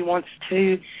somebody wants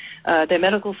to, that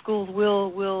medical schools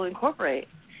will incorporate,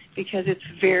 because it's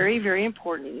very, very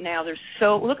important. Now,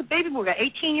 look at baby boomers. We've got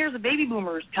 18 years of baby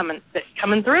boomers coming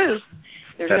through.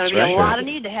 There's going to be a lot of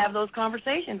need to have those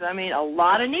conversations. I mean, a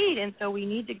lot of need. And so we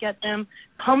need to get them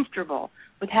comfortable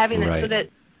with having that,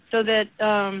 so that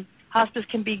hospice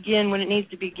can begin when it needs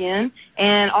to begin,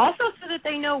 and also so that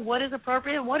they know what is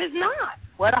appropriate and what is not.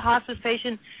 What a hospice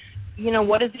patient,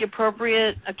 what is the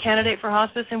appropriate candidate for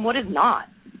hospice and what is not.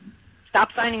 Stop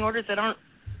signing orders that aren't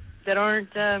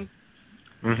the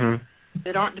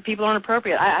people aren't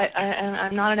appropriate.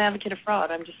 I'm not an advocate of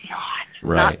fraud. I'm just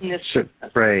not in this.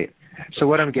 So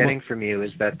what I'm getting from you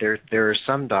is that there are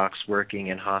some docs working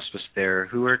in hospice there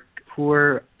who are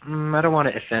I don't want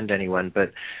to offend anyone,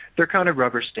 but they're kind of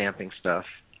rubber stamping stuff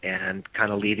and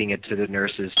kind of leaving it to the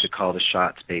nurses to call the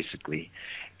shots, basically.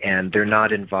 And they're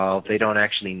not involved. They don't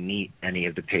actually meet any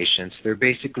of the patients. They're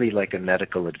basically like a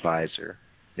medical advisor.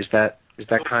 Is that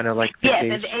kind of like the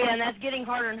case? Yes, and that's getting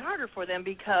harder and harder for them,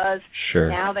 because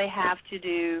now they have to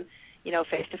do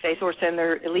face-to-face, or send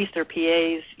at least their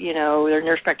PAs, their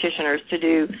nurse practitioners, to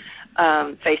do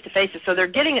face-to-faces. So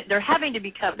they're having to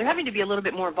be a little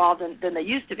bit more involved than they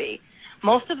used to be.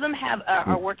 Most of them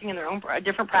are working in their own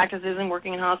different practices and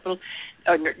working in hospitals,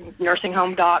 nursing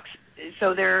home docs.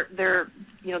 So they're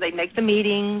they make the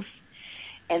meetings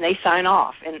and they sign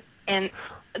off. And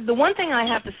the one thing I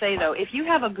have to say, though, if you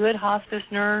have a good hospice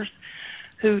nurse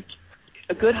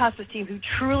a good hospice team who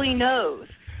truly knows.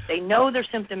 They know their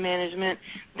symptom management.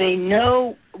 They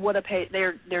know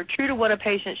they're true to what a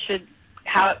patient should,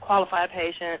 how to qualify a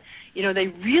patient. They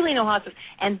really know hospice,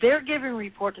 and they're giving a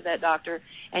report to that doctor,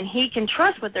 and he can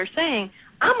trust what they're saying.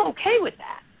 I'm okay with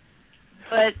that.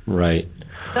 But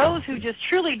those who just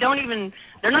truly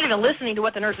they're not even listening to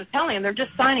what the nurse is telling them. They're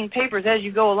just signing papers as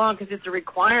you go along because it's a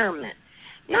requirement.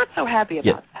 Not so happy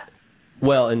about that.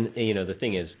 Well, and the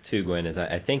thing is too, Gwen, is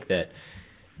I think that.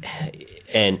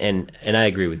 And I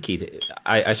agree with Keith.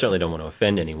 I certainly don't want to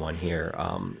offend anyone here,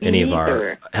 any of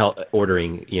our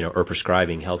ordering, or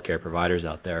prescribing healthcare providers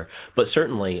out there. But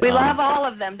certainly we love all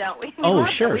of them, don't we?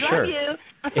 Sure. Love you.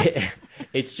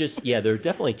 It's just there are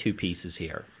definitely two pieces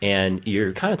here, and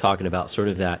you're kind of talking about sort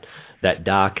of that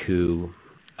doc who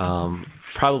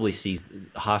probably sees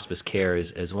hospice care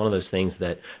as one of those things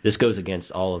that this goes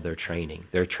against all of their training.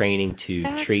 They're training to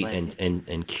treat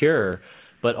and cure.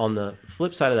 But on the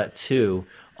flip side of that, too,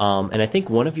 and I think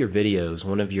one of your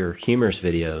humorous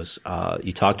videos,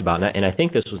 you talked about, and I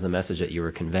think this was the message that you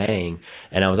were conveying,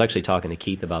 and I was actually talking to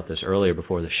Keith about this earlier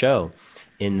before the show,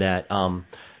 in that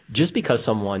just because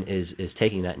someone is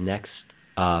taking that next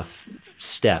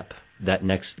step,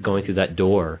 going through that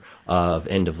door of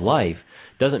end of life,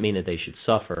 doesn't mean that they should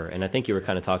suffer. And I think you were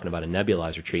kind of talking about a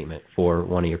nebulizer treatment for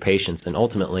one of your patients, and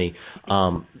ultimately,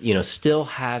 still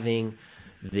having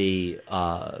the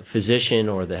physician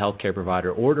or the healthcare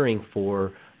provider ordering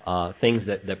for things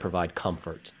that provide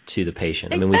comfort to the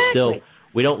patient. I mean,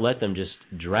 we don't let them just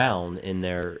drown in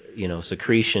their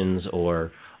secretions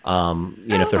or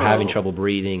if they're having trouble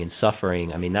breathing and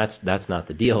suffering. I mean, that's not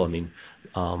the deal. I mean,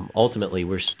 ultimately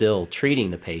we're still treating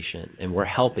the patient and we're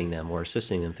helping them, we're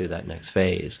assisting them through that next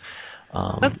phase.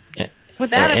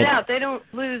 Without a doubt, they don't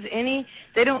lose any.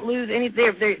 They don't lose any.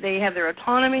 They have their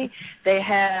autonomy. They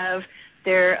have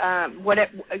their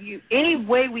any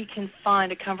way we can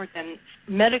find to comfort them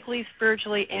medically,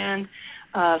 spiritually, and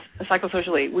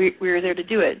psychosocially. We're there to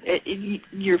do it.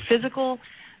 Your physical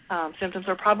symptoms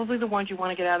are probably the ones you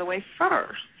want to get out of the way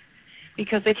first,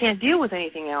 because they can't deal with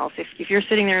anything else. If you're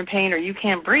sitting there in pain or you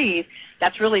can't breathe,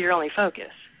 that's really your only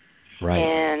focus. Right.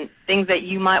 And things that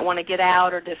you might want to get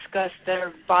out or discuss that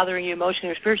are bothering you emotionally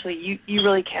or spiritually, you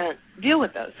really can't deal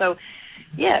with those. So,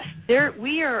 yes,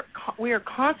 we are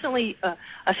constantly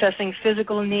assessing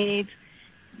physical needs,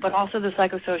 but also the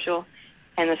psychosocial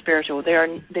and the spiritual.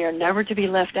 They are never to be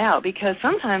left out, because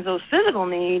sometimes those physical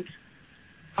needs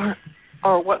are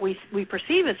what we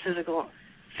perceive as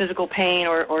physical pain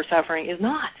or suffering is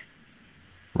not.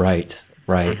 Right.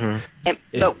 Right.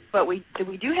 Mm-hmm. But we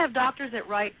do have doctors that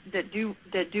do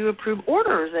approve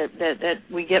orders that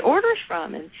we get orders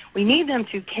from, and we need them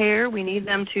to care. We need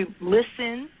them to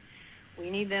listen.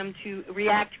 We need them to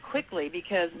react quickly,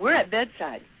 because we're at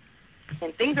bedside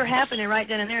and things are happening right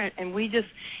then and there, and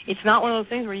it's not one of those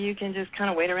things where you can just kind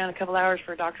of wait around a couple hours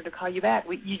for a doctor to call you back.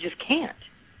 You just can't.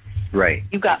 Right.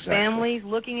 You've got families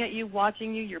looking at you,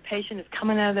 watching you. Your patient is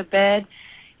coming out of the bed,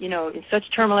 in such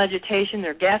terminal agitation.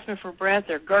 They're gasping for breath.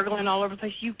 They're gurgling all over the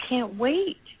place. You can't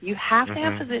wait. You have to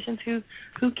have physicians who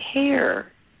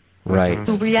care, right,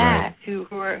 who react, who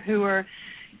are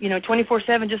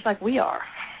 24/7, just like we are.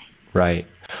 Right.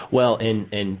 Well,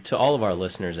 and to all of our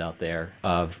listeners out there,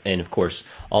 and of course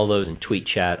all those in tweet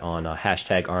chat on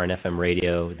hashtag RNFM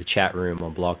Radio, the chat room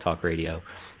on Blog Talk Radio,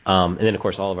 and then of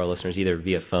course all of our listeners either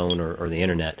via phone or the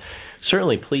internet.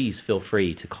 Certainly, please feel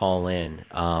free to call in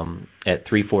at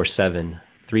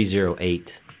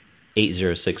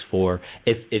 347-308-8064.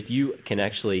 If you can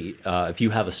actually, if you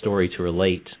have a story to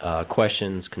relate,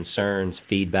 questions, concerns,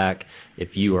 feedback,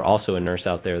 if you are also a nurse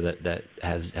out there that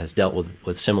has dealt with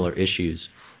similar issues,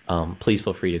 please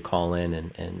feel free to call in,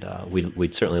 and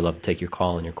we'd certainly love to take your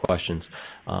call and your questions,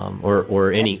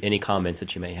 or any comments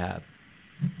that you may have.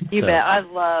 You bet. I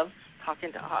love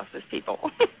talking to hospice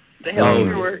people. The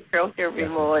healthcare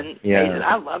people, and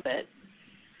I love it.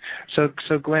 So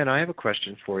Gwen, I have a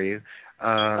question for you.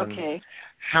 Okay.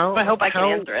 I hope I can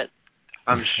answer it.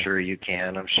 I'm sure you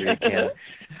can.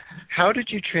 How did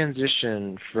you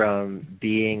transition from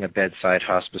being a bedside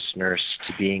hospice nurse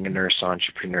to being a nurse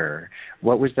entrepreneur?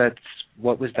 What was that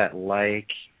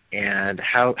like, and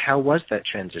how was that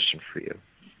transition for you?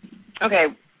 Okay.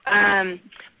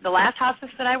 The last hospice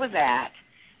that I was at,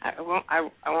 I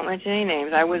won't mention any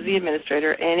names. I was the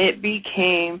administrator, and it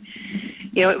became,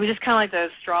 it was just kind of like the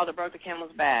straw that broke the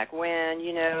camel's back when,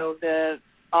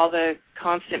 all the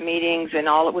constant meetings, and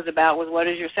all it was about was, what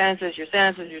is your census?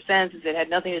 It had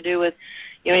nothing to do with,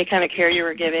 any kind of care you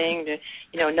were giving.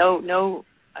 Not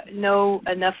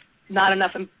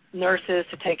enough nurses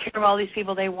to take care of all these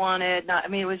people they wanted.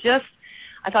 It was just,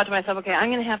 I thought to myself, okay,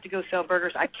 I'm going to have to go sell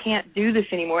burgers. I can't do this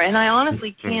anymore, and I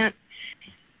honestly can't.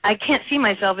 I can't see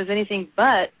myself as anything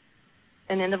but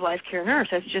an end-of-life care nurse.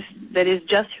 That is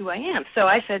just who I am. So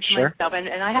I said to myself,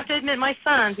 and I have to admit, my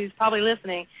son, who's probably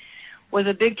listening, was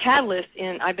a big catalyst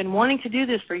in. I've been wanting to do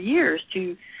this for years,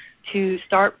 to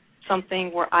start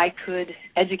something where I could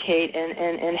educate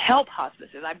and help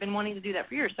hospices. I've been wanting to do that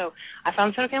for years. So I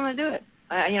found, okay, I'm going to do it.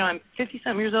 I'm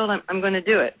 50-something years old. I'm going to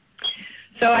do it.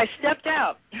 So I stepped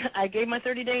out. I gave my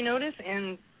 30-day notice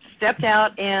and stepped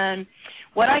out, and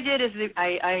what I did is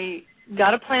I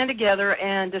got a plan together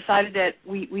and decided that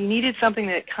we needed something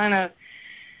that kind of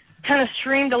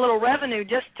streamed a little revenue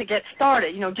just to get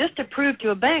started, just to prove to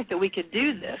a bank that we could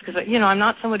do this, because, I'm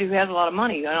not somebody who has a lot of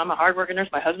money. I'm a hard-working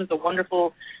nurse. My husband's a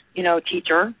wonderful,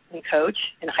 teacher and coach,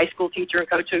 and a high school teacher and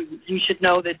coach, who you should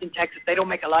know that in Texas they don't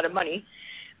make a lot of money.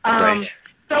 Right.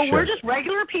 So we're just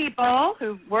regular people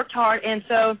who worked hard, and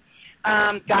so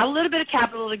got a little bit of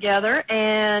capital together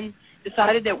and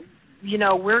decided that,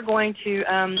 we're going to,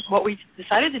 what we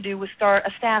decided to do was start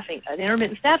an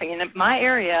intermittent staffing. And in my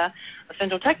area of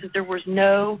Central Texas, there was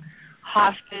no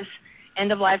hospice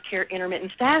end-of-life care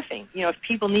intermittent staffing. If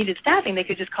people needed staffing, they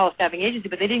could just call a staffing agency,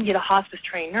 but they didn't get a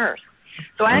hospice-trained nurse.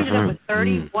 So I ended up with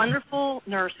 30 wonderful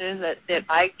nurses that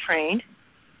I trained,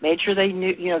 made sure they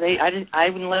knew, I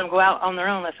wouldn't let them go out on their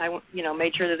own unless I,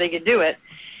 made sure that they could do it.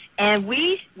 And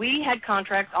we had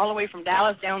contracts all the way from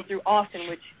Dallas down through Austin,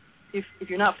 which, if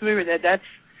you're not familiar with that, that's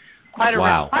quite a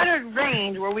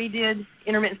range where we did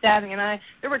intermittent staffing. And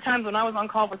there were times when I was on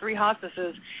call for 3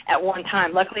 hospices at one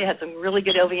time. Luckily, I had some really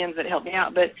good LVNs that helped me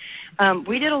out. But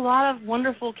we did a lot of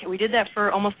wonderful – we did that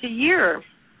for almost a year.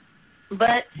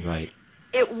 But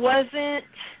it wasn't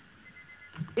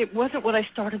what I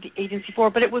started the agency for,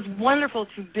 but it was wonderful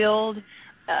to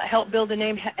help build a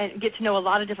name and get to know a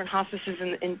lot of different hospices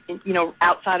in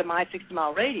outside of my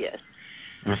 60-mile radius.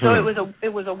 Mm-hmm. So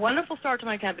it was a wonderful start to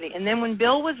my company. And then when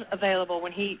Bill was available,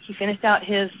 when he finished out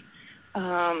his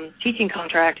teaching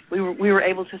contract, we were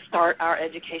able to start our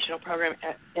educational program,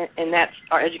 and that's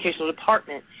our educational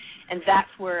department. And that's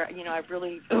where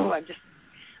I'm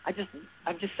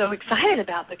just so excited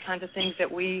about the kinds of things that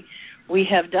we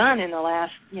have done in the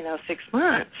last 6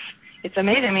 months. It's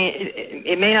amazing. I mean,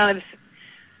 it may not have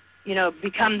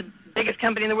become the biggest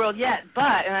company in the world yet,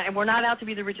 and we're not out to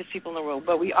be the richest people in the world,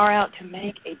 but we are out to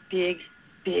make a big,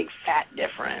 big fat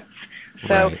difference.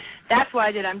 So that's what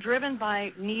I did. I'm driven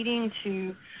by needing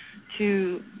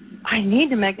I need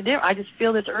to make a difference. I just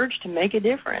feel this urge to make a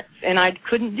difference, and I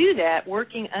couldn't do that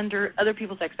working under other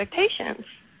people's expectations.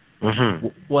 Mm-hmm.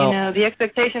 Well, the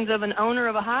expectations of an owner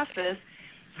of a hospice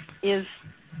is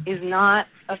not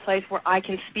a place where I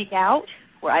can speak out,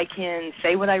 where I can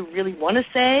say what I really want to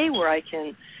say, where I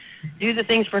can do the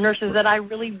things for nurses that I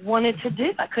really wanted to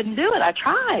do. I couldn't do it. I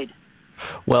tried.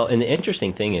 Well, and the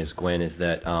interesting thing is, Gwen, is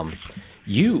that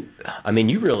you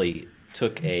really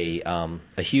took a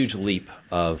huge leap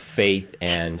of faith,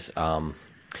 and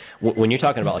when you're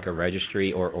talking about like a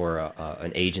registry or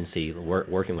an agency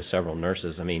working with several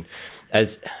nurses, I mean, as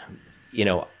you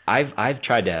know, I've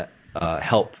tried to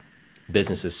help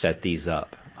businesses set these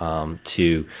up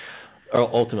to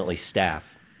ultimately staff,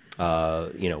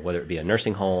 whether it be a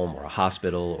nursing home or a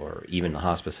hospital or even a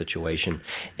hospice situation,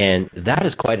 and that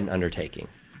is quite an undertaking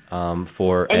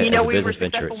for a business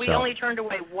venture itself. We only turned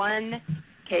away one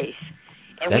case.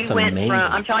 And That's we went amazing. from,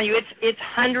 I'm telling you, it's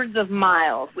hundreds of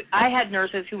miles. I had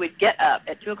nurses who would get up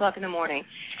at 2 o'clock in the morning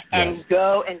and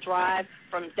go and drive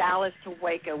from Dallas to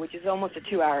Waco, which is almost a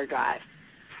 2-hour drive,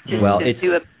 to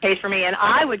do a case for me. And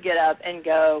I would get up and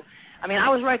go. I mean, I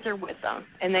was right there with them,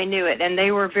 and they knew it. And they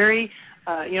were very,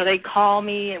 they'd call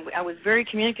me, and I was very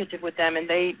communicative with them, and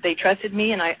they trusted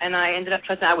me, and I ended up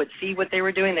trusting. I would see what they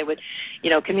were doing. They would,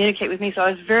 communicate with me. So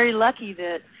I was very lucky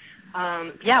that,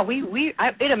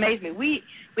 it amazed me. We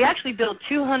actually billed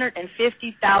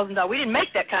 $250,000. We didn't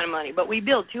make that kind of money, but we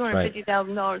billed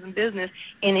 $250,000 in business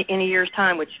in a year's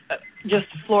time, which just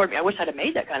floored me. I wish I'd have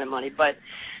made that kind of money, but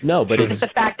it's the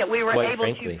fact that we were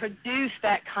able to produce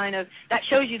that kind of, that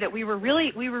shows you that we were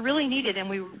really needed, and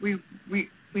we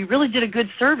really did a good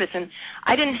service. And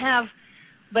I didn't have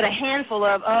but a handful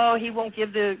of, he won't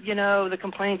give the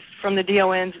complaints from the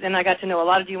DONs. And I got to know a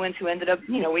lot of DONs who ended up,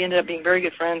 we ended up being very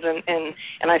good friends,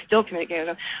 and I still communicate with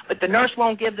them. But the nurse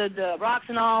won't give the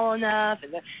Roxanol enough.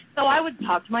 So I would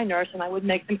talk to my nurse, and I would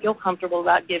make them feel comfortable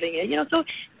about giving it. So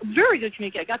very good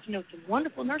communication. I got to know some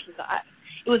wonderful nurses.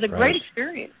 It was a great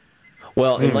experience.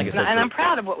 Well, and like I said, and I'm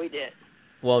proud of what we did.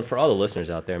 Well, and for all the listeners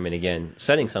out there, I mean, again,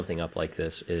 setting something up like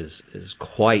this is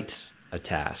quite a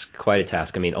task.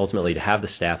 I mean, ultimately to have the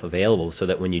staff available so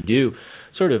that when you do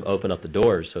sort of open up the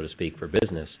doors, so to speak, for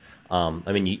business,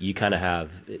 you kind of have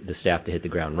the staff to hit the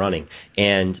ground running.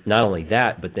 And not only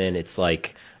that, but then it's like,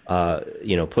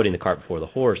 putting the cart before the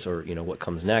horse, or, what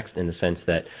comes next, in the sense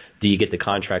that, do you get the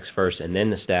contracts first and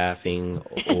then the staffing,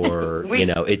 or,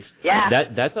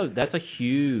 that's a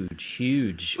huge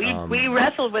we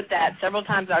wrestled with that several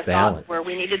times ourselves, where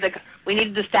we needed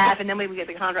the staff, and then we would get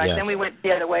the contracts, then we went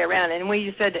the other way around, and we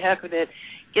just said, to heck with it,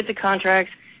 get the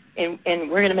contracts, and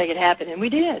we're going to make it happen, and we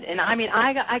did. And I mean,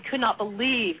 I could not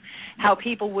believe how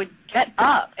people would get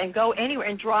up and go anywhere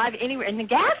and drive anywhere, and the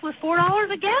gas was $4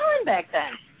 a gallon back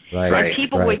then. And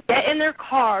people would get in their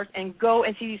cars and go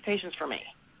and see these patients for me.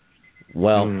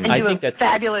 Well, and I think that's a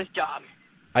fabulous job.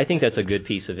 I think that's a good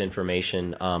piece of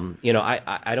information.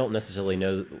 I don't necessarily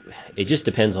know. It just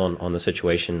depends on the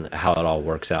situation, how it all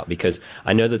works out, because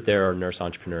I know that there are nurse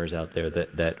entrepreneurs out there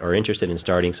that are interested in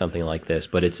starting something like this,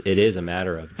 but it is a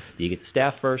matter of, do you get the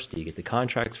staff first? Do you get the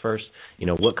contracts first?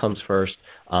 What comes first?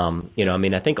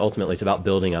 I think ultimately it's about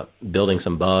building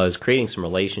some buzz, creating some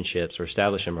relationships, or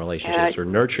establishing relationships, or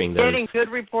nurturing those. Getting good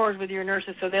rapport with your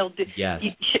nurses, so they'll get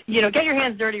your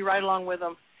hands dirty right along with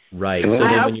them. Right. There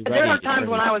were times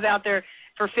when I was out there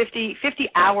for 50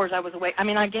 hours I was awake. I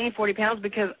mean, I gained 40 pounds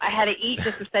because I had to eat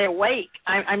just to stay awake.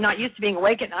 I'm not used to being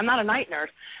awake. I'm not a night nurse,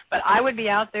 but I would be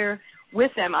out there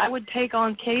with them. I would take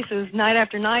on cases night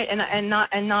after night and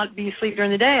not be asleep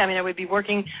during the day. I mean, I would be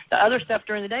working the other stuff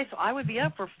during the day, so I would be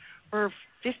up for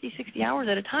 50, 60 hours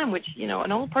at a time, which,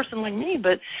 an old person like me,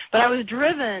 but I was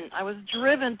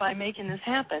driven by making this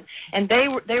happen. And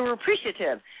they were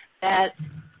appreciative that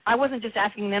I wasn't just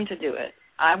asking them to do it.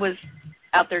 I was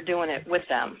out there doing it with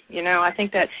them. You know, I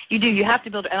think that you do. You have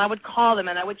to build it. And I would call them,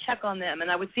 and I would check on them, and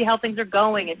I would see how things are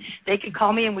going. And they could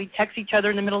call me, and we'd text each other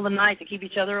in the middle of the night to keep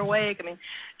each other awake. I mean,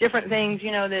 different things,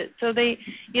 you know. So they,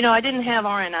 you know, I didn't have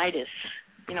RNitis.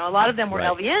 You know, a lot of them were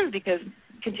LVNs because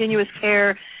continuous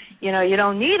care, you know, you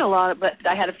don't need a lot, but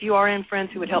I had a few RN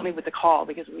friends who would help me with the call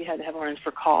because we had to have RNs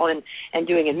for call and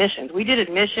doing admissions. We did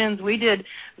admissions. We did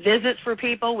visits for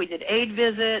people. We did aid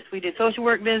visits. We did social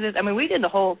work visits. I mean, we did the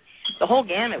whole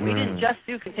gamut. We didn't just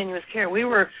do continuous care. We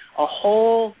were a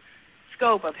whole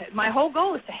scope of it. My whole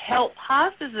goal is to help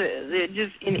hospices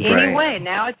just in any way.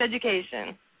 Now it's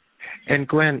education. And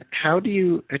Gwen, how do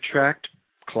you attract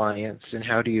clients, and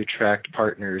how do you attract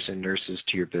partners and nurses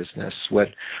to your business?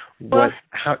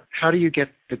 How do you get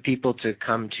the people to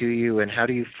come to you, and how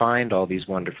do you find all these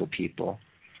wonderful people?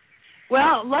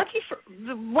 Well,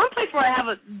 the one place where I have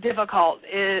a difficulty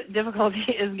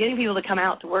is getting people to come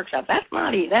out to workshops. That's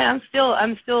not easy. I'm still,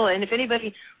 and if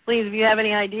anybody, please, if you have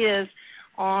any ideas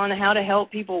on how to help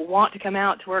people want to come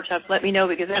out to workshops, let me know,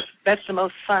 because that's the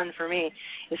most fun for me,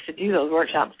 is to do those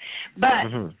workshops. But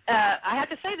I have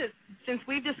to say that since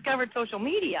we've discovered social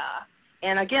media,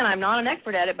 and again, I'm not an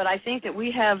expert at it, but I think that we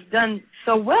have done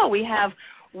so well. We have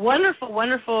wonderful,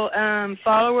 wonderful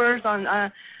followers on.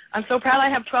 I'm so proud. I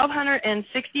have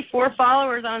 1,264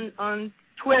 followers on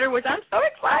Twitter, which I'm so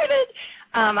excited.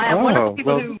 I have wonderful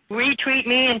people who retweet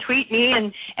me and tweet me,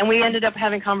 and we ended up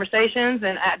having conversations,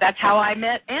 and that's how I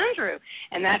met Andrew,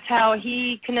 and that's how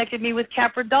he connected me with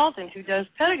Dalton, who does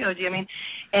pedagogy. I mean,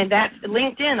 and that's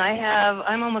LinkedIn.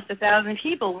 I'm almost 1,000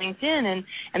 people LinkedIn,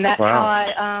 and that's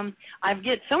how I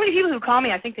get so many people who call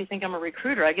me. I think they think I'm a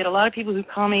recruiter. I get a lot of people who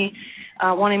call me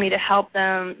wanting me to help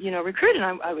them, you know, recruit,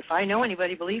 and if I know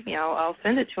anybody, believe me, I'll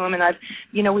send it to them. And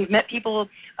we've met people.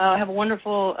 I have a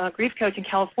wonderful grief coach in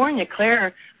California, Claire,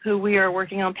 who we are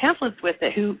working on pamphlets with,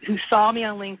 who saw me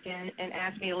on LinkedIn and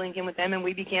asked me to link in with them, and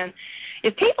we began.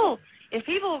 If people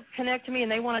connect to me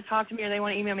and they want to talk to me or they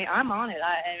want to email me, I'm on it.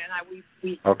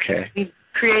 We've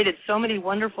created so many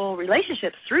wonderful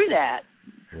relationships through that.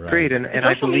 Right. Great, and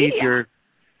I believe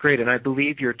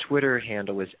your Twitter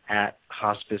handle is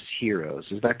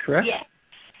 @HospiceHeroes. Is that correct? Yes.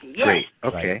 Great.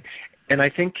 Okay. Right. And I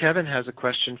think Kevin has a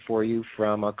question for you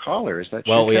from a caller. Is that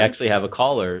true? Well, we actually have a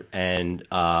caller, and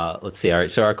let's see. All right,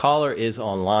 so our caller is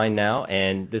online now,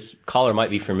 and this caller might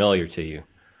be familiar to you.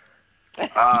 Gwen,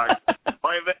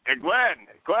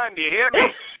 do you hear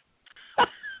me?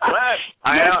 Gwen,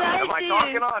 am I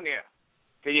talking on you?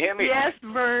 Can you hear me? Yes,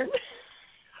 Vern.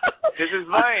 This is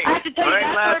Vern. I have to tell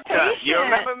you that for a patient. You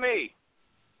remember me?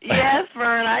 Yes,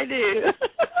 Vern, I do.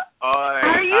 How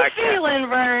are you feeling,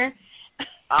 Vern?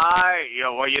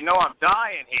 Well, you know I'm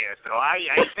dying here, so I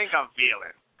think I'm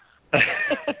feeling.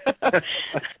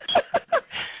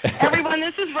 Everyone,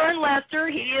 this is Vern Lester.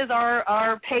 He is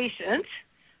our patient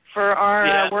for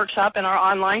our workshop and our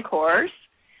online course.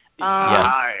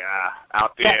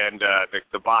 Out there in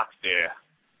the box there.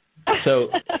 So,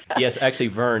 yes, actually,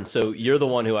 Vern, so you're the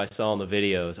one who I saw in the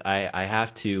videos. I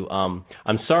have to, I'm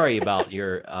sorry about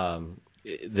your,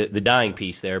 the dying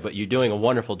piece there, but you're doing a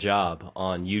wonderful job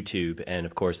on YouTube and,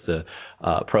 of course, the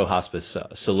Pro Hospice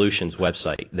Solutions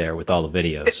website there with all the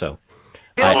videos. So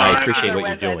I appreciate what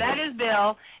you're doing. That is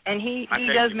Bill, and he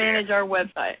does manage our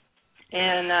website.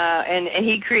 And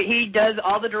he does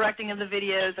all the directing of the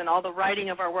videos and all the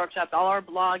writing of our workshops, all our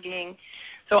blogging.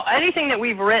 So anything that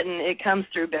we've written, it comes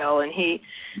through Bill, and he,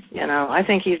 I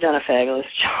think he's done a fabulous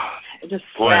job. I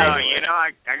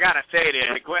gotta say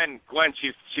that Gwen,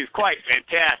 she's quite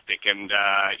fantastic, and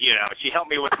she helped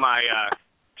me with my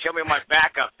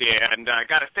backup there, and I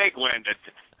gotta say, Gwen,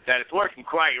 that it's working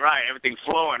quite right. Everything's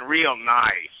flowing real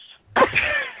nice.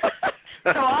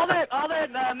 So all that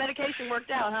medication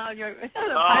worked out, huh? Your pipes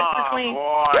are clean.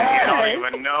 Boy, you don't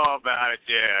even know about it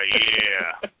there.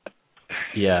 Yeah.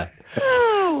 Yeah.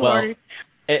 Oh, well,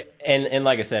 and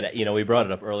like I said, we brought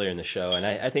it up earlier in the show, and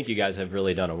I think you guys have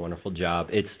really done a wonderful job.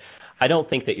 I don't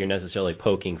think that you're necessarily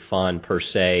poking fun per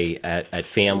se at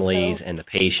families and the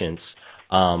patients,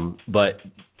 but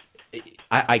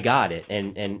I got it,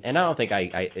 and I don't think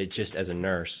it's just as a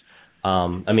nurse.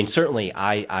 Certainly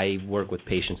I work with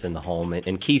patients in the home,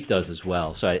 and Keith does as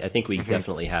well. So I think we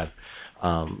definitely have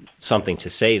something to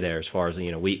say there as far as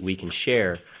we can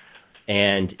share.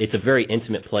 And it's a very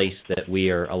intimate place that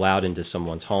we are allowed into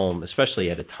someone's home,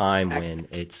 especially at a time when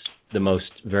it's the most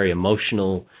very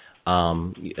emotionally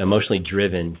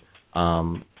driven,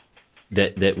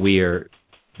 that we are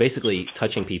basically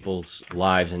touching people's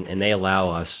lives, and they allow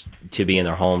us to be in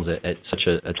their homes at such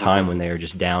a time when they are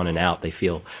just down and out. They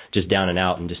feel just down and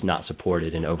out and just not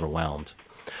supported and overwhelmed.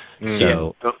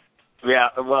 So Yeah,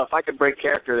 well, if I could break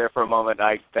character there for a moment,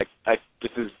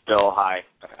 this is Bill. Hi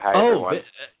everyone.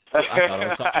 I thought I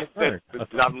was talking to Vern.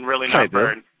 I'm really not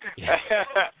Vern. Yeah.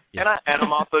 And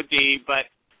I'm also D, but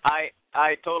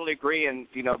I totally agree. And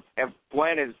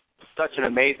Gwen is such an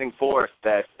amazing force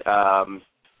that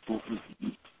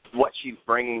what she's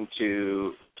bringing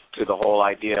to the whole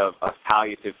idea of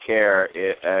palliative care,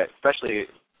 especially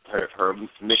her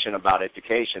mission about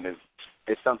education,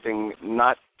 is something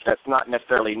that's not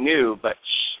necessarily new, but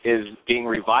is being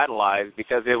revitalized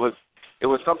because it was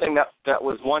something that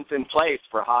was once in place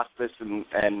for hospice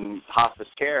and hospice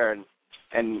care,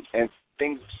 and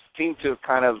things seem to have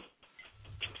kind of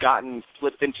gotten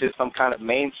flipped into some kind of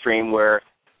mainstream where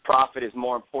profit is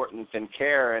more important than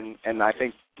care, and I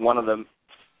think one of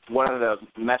the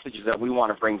messages that we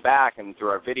want to bring back, and through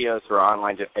our videos, through our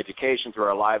online education, through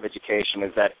our live education,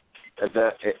 is that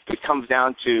it comes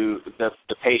down to the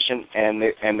patient and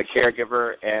the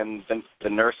caregiver and the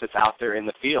nurse that's out there in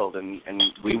the field, and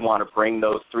we want to bring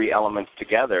those three elements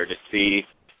together to see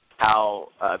how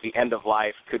the end of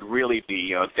life could really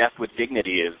be. Death with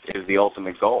dignity is the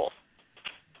ultimate goal.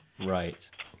 Right.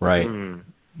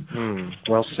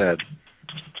 Well said.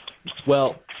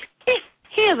 Well,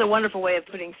 he has a wonderful way of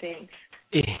putting things.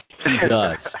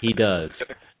 He does.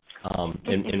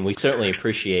 And we certainly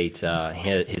appreciate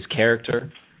his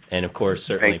character, and of course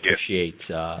certainly appreciate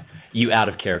you out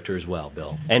of character as well,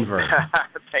 Bill and Vern.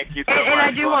 Thank you so much. And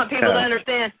I do want people to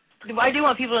understand. I do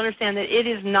want people to understand that it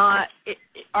is not.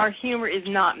 Our humor is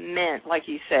not meant, like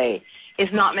you say,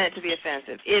 it's not meant to be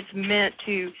offensive. It's meant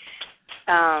to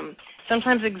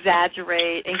sometimes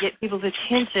exaggerate and get people's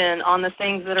attention on the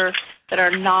things that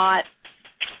are not.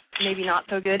 Maybe not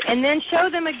so good, and then show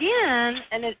them again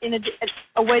in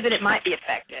a way that it might be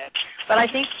effective. But I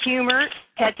think humor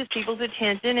catches people's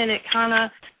attention, and it kind of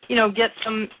gets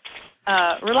them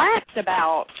relaxed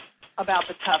about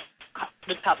the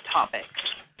tough topics.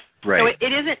 Right. So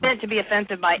it isn't meant to be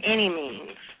offensive by any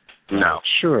means. No.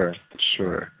 Sure.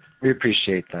 We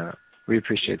appreciate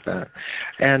that.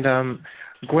 And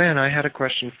Gwen, I had a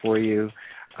question for you.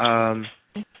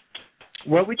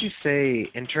 What would you say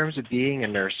in terms of being a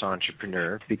nurse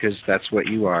entrepreneur, because that's what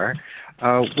you are?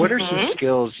 What are some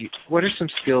skills? What are some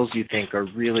skills you think are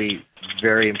really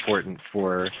very important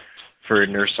for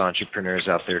nurse entrepreneurs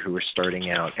out there who are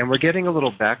starting out? And we're getting a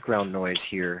little background noise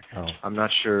here. Oh. I'm not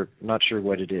sure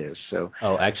what it is. So.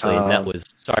 Oh, actually, that was.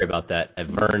 Sorry about that.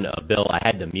 Vern, Bill, I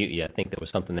had to mute you. I think there was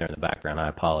something there in the background. I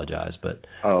apologize, but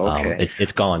okay.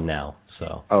 It's gone now.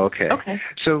 So. Oh, okay. Okay.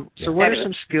 So what are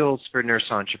some skills for nurse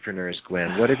entrepreneurs,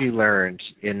 Gwen? What have you learned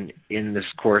in this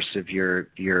course of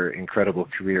your incredible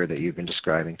career that you've been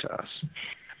describing to us?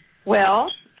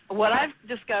 Well, what I've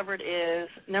discovered is,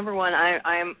 number one,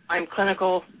 I'm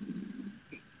clinical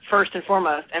first and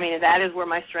foremost. I mean, that is where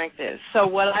my strength is. So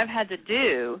what I've had to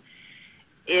do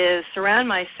is surround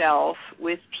myself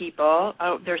with people.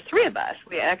 Oh, there's three of us.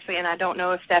 We actually, and I don't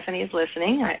know if Stephanie is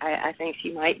listening. I think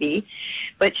she might be,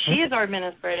 but she is our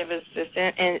administrative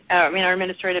assistant and our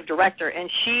administrative director, and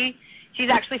she's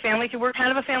actually family too. We're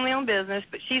kind of a family-owned business,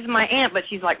 but she's my aunt, but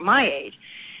she's like my age.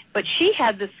 But she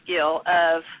had the skill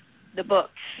of the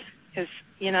books, because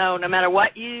no matter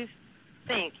what you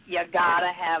think, you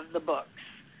gotta have the books.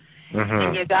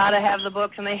 And you got to have the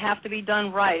books, and they have to be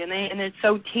done right, and it's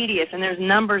so tedious, and there's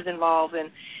numbers involved,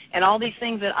 and all these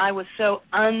things that I was so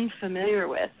unfamiliar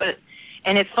with.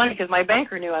 And it's funny because my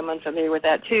banker knew I'm unfamiliar with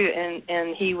that too,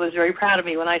 and he was very proud of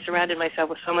me when I surrounded myself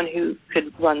with someone who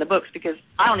could run the books, because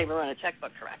I don't even run a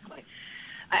checkbook correctly.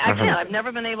 I can't. I've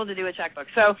never been able to do a checkbook.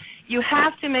 So you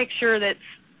have to make sure that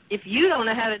if you don't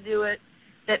know how to do it,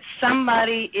 that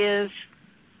somebody is,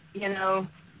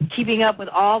 keeping up with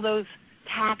all those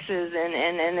taxes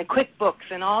and the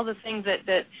QuickBooks and all the things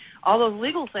that all those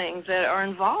legal things that are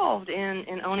involved in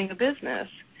owning a business.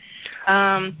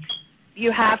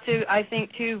 You have to, I think,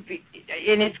 too,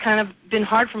 and it's kind of been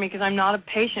hard for me because I'm not a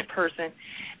patient person,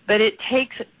 but it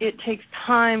takes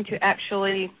time to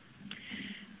actually,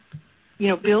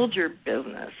 build your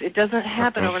business. It doesn't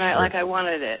happen overnight like I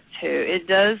wanted it to. It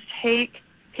does take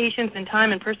patience and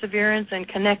time and perseverance and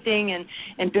connecting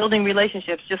and building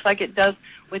relationships, just like it does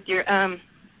when you're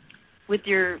with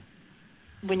your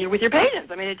patients.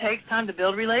 I mean, it takes time to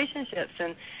build relationships,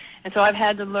 and so I've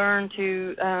had to learn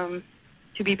to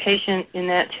be patient in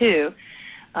that too.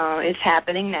 It's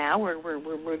happening now. We're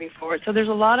moving forward. So there's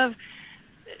a lot of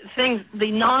things,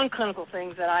 the non-clinical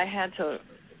things that I'm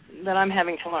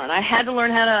having to learn. I had to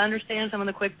learn how to understand some of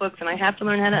the QuickBooks, and I have to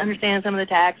learn how to understand some of the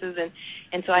taxes,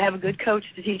 and so I have a good coach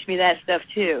to teach me that stuff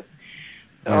too.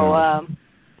 So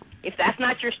if that's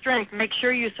not your strength, make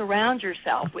sure you surround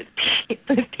yourself with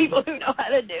people who know how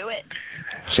to do it.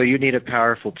 So you need a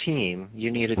powerful team.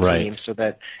 You need a team so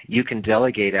that you can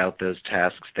delegate out those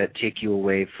tasks that take you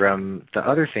away from the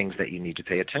other things that you need to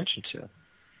pay attention to.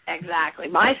 Exactly.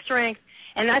 My strength,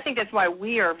 and I think that's why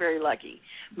we are very lucky.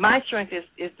 My strength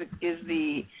is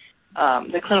the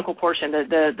clinical portion,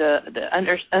 the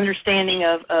understanding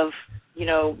of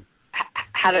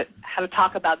how to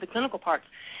talk about the clinical parts.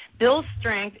 Bill's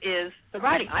strength is the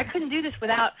writing. I couldn't do this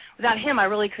without him. I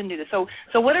really couldn't do this.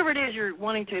 So whatever it is you're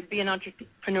wanting to be an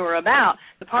entrepreneur about,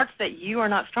 the parts that you are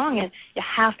not strong in, you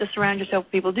have to surround yourself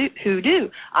with people who do.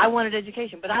 I wanted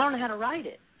education, but I don't know how to write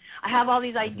it. I have all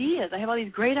these ideas. I have all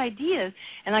these great ideas,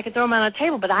 and I could throw them on a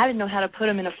table, but I didn't know how to put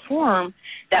them in a form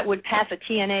that would pass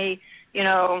a TNA,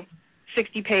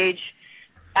 60-page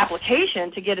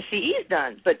application to get a CEs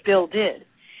done, but Bill did.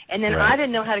 And then I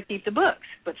didn't know how to keep the books,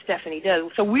 but Stephanie does.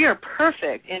 So we are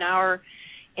perfect in our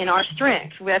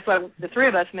strengths. That's why the three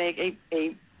of us make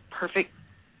a perfect,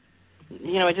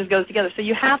 it just goes together. So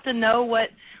you have to know what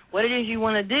it is you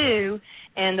want to do,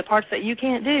 and the parts that you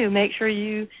can't do, make sure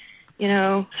you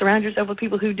surround yourself with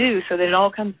people who do, so that it all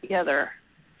comes together.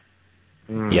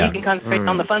 Yeah. You can concentrate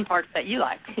on the fun parts that you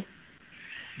like.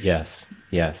 Yes.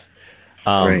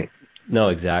 Right. No,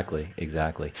 exactly.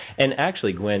 And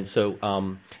actually, Gwen, so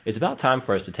it's about time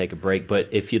for us to take a break, but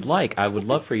if you'd like, I would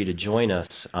love for you to join us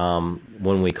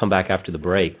when we come back after the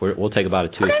break. We'll take about a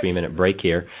 2 or 3 minute break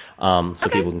here so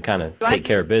people can kind of take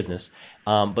care of business.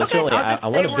 But certainly I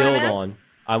want to build on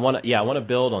I want to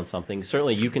build on something.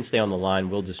 Certainly you can stay on the line.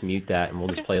 We'll just mute that and we'll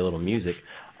just play a little music.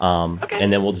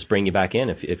 And then we'll just bring you back in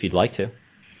if you'd like to.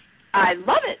 I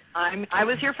love it. I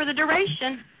was here for the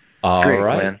duration. All Great,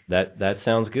 right. Gwen. That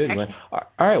sounds good, Gwen. All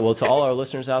right. Well, to all our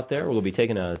listeners out there, we'll be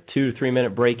taking a 2 to 3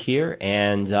 minute break here,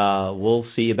 and we'll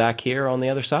see you back here on the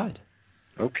other side.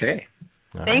 Okay.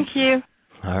 Thank you.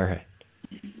 All right.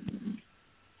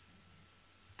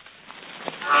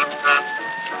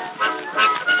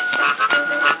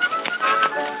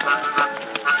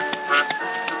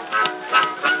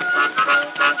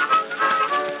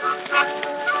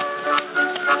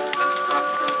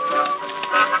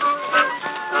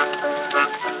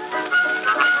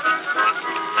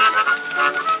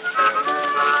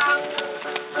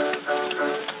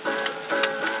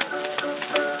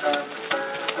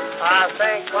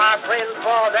 My friends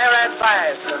for their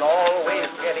advice and always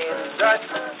get in touch.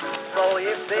 So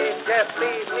if they just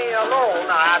leave me alone,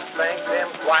 I'd thank them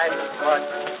quite as much.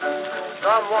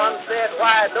 Someone said,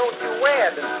 why don't you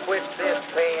wed and quit this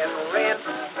paying rent?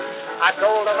 I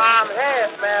told them I'm half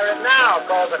married now,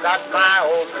 'cause I got my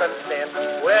own consent.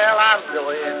 Well, I'm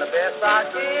doing the best I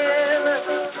can,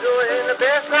 doing the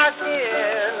best I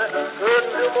can.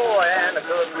 Couldn't do more and I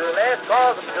couldn't do less,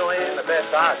 'cause I'm doing the best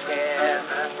I can.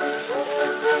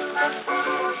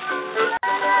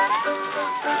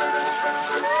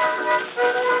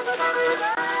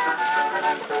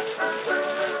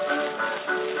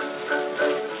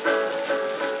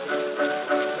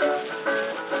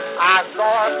 I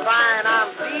saw a sign, I'm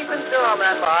deep and dumb,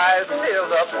 and my eyes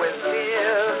filled up with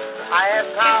tears. I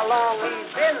asked how long he'd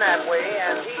been that way,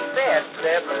 and he said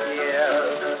 7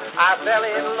 years. I fell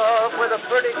in love with a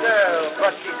pretty girl,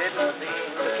 but she didn't seem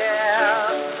to care.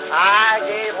 I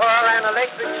gave her an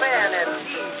electric fan, and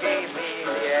she gave me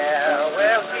the air.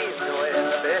 Well, she's doing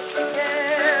the best she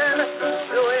can,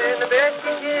 doing the best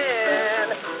she can.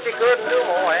 She couldn't do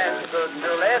more, and she couldn't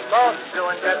do less, 'cause she's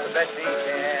doing just the best she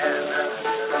can.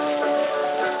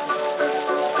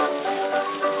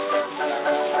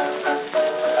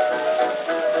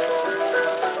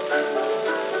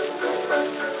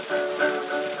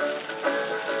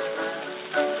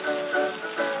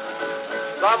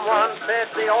 Someone said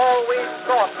they always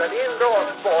thought that indoor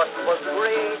sports was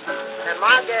great, and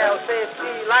my gal said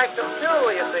she liked them too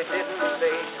if they didn't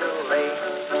stay too late.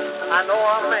 I know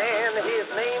a man, his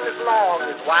name is Long,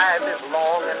 his wife is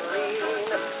long and lean.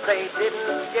 They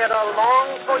didn't get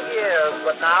along for years,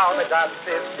 but now they got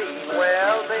 15.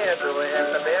 Well, they're doing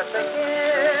the best they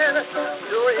can,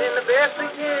 doing the best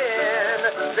they can.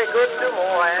 They couldn't do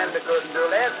more and they couldn't do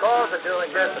less, 'cause they're doing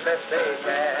just the best they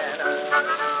can.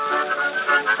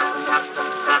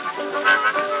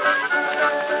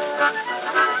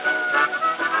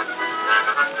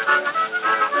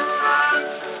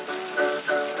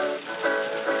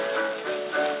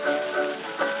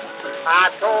 I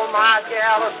told my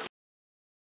gal.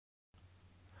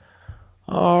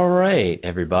 All right,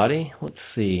 everybody. Let's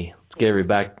see. Let's get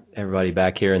everybody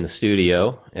back here in the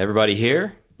studio. Everybody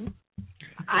here?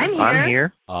 I'm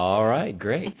here. All right,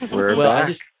 great. We're well,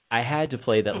 back. I had to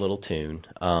play that little tune.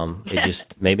 It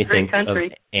just made me think of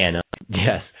Anna.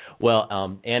 Yes.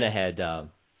 Well, Anna had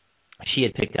she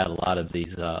had picked out a lot of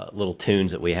these little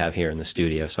tunes that we have here in the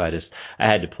studio, so I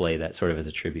had to play that sort of as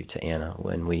a tribute to Anna.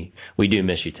 When we do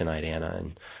miss you tonight, Anna.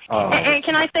 And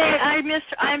can I say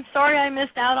I'm sorry I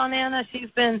missed out on Anna.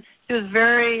 She's been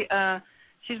very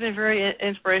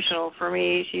inspirational for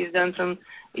me. She's done some,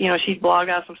 she's blogged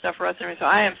out some stuff for us and everything. So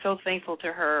I am so thankful to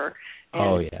her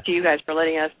and to you guys for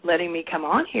letting me come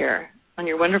on here on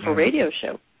your wonderful radio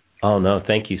show. Oh no,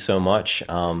 thank you so much.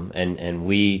 And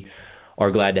we are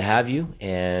glad to have you.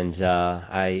 And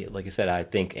like I said, I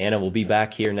think Anna will be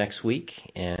back here next week,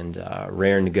 and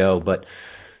raring to go. But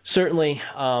certainly,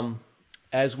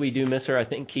 as we do miss her, I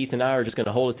think Keith and I are just going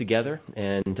to hold it together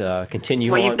and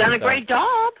continue on. Well, you've done a great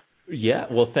job. Yeah,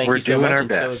 well, thank you so much. We're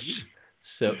doing our best.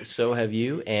 So have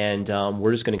you, and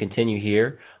we're just going to continue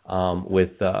here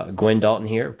with Gwen Dalton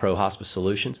here at Pro Hospice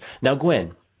Solutions. Now,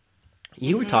 Gwen,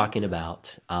 you were talking about,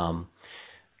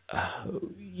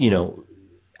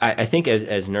 I think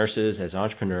as nurses, as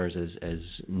entrepreneurs, as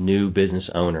new business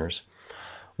owners,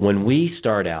 when we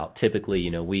start out, typically,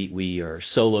 we are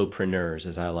solopreneurs,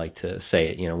 as I like to say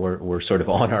it. We're sort of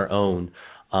on our own.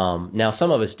 Now, some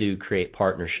of us do create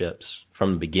partnerships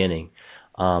from the beginning,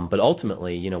 but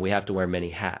ultimately, we have to wear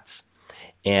many hats.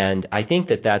 And I think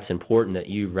that that's important that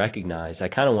you recognize. I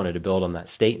kind of wanted to build on that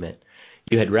statement.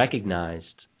 You had recognized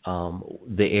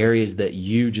the areas that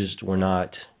you just were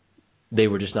not, they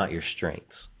were just not your strengths.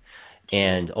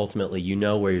 And ultimately,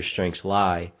 where your strengths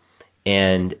lie.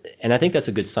 And I think that's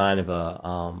a good sign of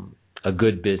a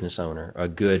good business owner, a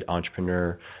good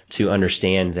entrepreneur, to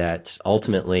understand that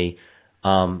ultimately,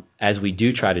 as we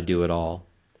do try to do it all,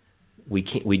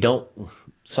 we don't.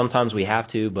 Sometimes we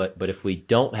have to, but if we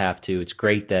don't have to, it's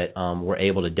great that we're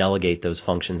able to delegate those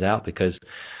functions out, because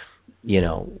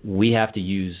we have to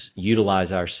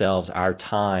utilize ourselves, our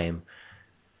time,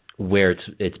 where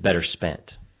it's better spent.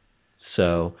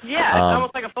 So yeah, it's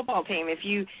almost like a football team. If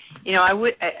you're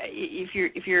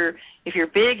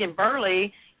big and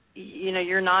burly,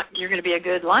 you're going to be a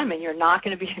good lineman. You're not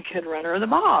going to be a good runner of the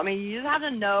ball. I mean, you just have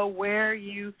to know where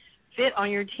you fit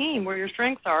on your team, where your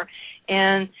strengths are,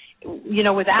 and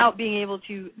without being able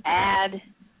to add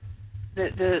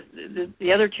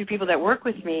the other two people that work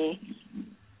with me,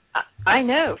 I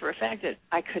know for a fact that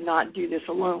I could not do this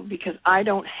alone, because I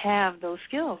don't have those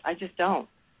skills. I just don't.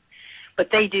 But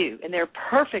they do, and they're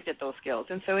perfect at those skills.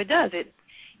 And so it does.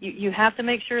 You have to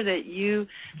make sure that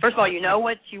first of all, you know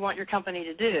what you want your company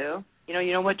to do.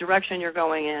 You know what direction you're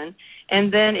going in.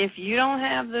 And then if you don't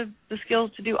have the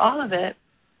skills to do all of it,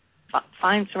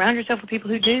 surround yourself with people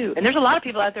who do. And there's a lot of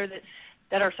people out there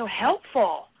that are so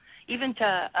helpful, even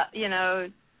to,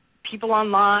 people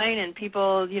online and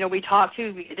people, we talk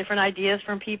to, we get different ideas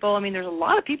from people. I mean, there's a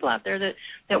lot of people out there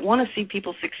that want to see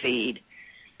people succeed.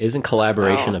 Isn't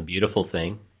collaboration a beautiful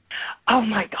thing? Oh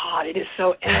my God, it is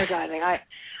so energizing.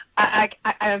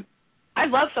 I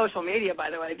love social media, by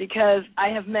the way, because I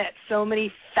have met so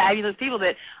many fabulous people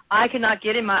that I could not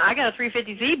get in I got a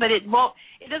 350Z, but it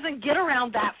doesn't get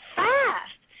around that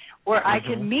fast, where I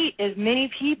could meet as many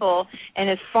people and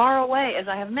as far away as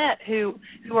I have met who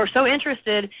are so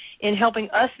interested in helping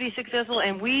us be successful,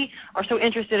 and we are so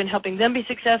interested in helping them be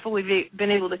successful. We've been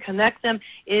able to connect them.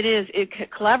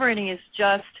 Collaborating is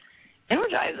just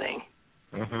energizing.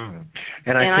 Mm-hmm.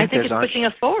 And I think it's pushing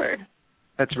us forward.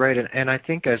 That's right, and I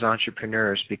think as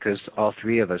entrepreneurs, because all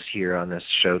three of us here on this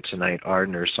show tonight are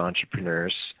nurse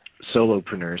entrepreneurs,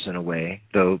 solopreneurs in a way,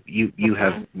 though you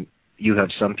have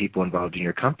some people involved in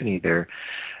your company there,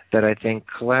 that I think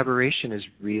collaboration is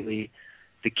really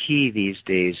the key these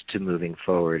days to moving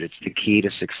forward. It's the key to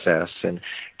success. And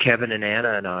Kevin and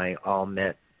Anna and I all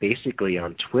met basically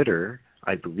on Twitter,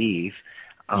 I believe.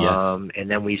 And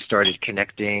then we started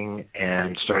connecting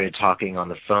and started talking on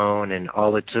the phone, and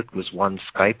all it took was one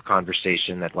Skype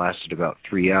conversation that lasted about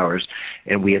 3 hours,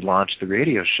 and we had launched the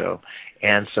radio show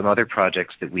and some other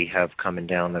projects that we have coming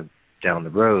down the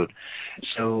road.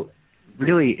 So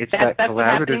really, it's that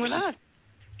collaborative. With us.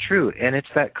 True, and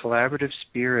it's that collaborative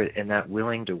spirit and that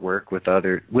willingness to work with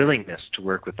others,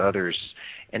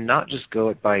 and not just go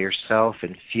it by yourself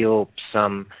and feel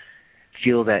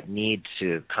that need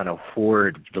to kind of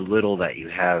hoard the little that you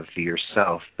have for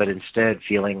yourself, but instead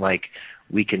feeling like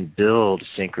we can build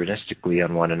synchronistically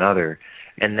on one another.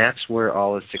 And that's where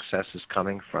all the success is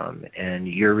coming from. And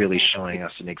you're really showing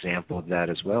us an example of that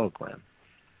as well, Gwen.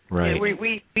 Right. Yeah,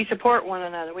 we support one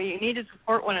another. We need to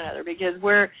support one another, because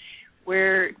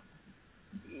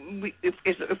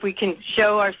if we can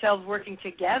show ourselves working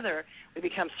together, we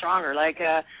become stronger. Like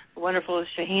the wonderful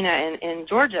Shahina in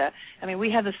Georgia. I mean,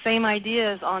 we have the same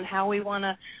ideas on how we want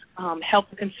to help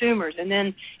the consumers. And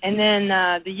then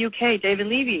the UK, David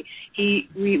Levy,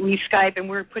 we Skype, and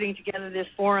we're putting together this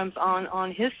forums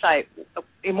on his site,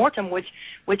 Immortum,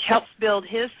 which helps build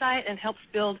his site and helps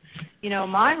build,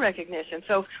 my recognition.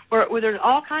 So there's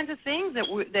all kinds of things that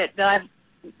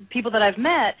people that I've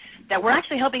met that we're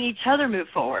actually helping each other move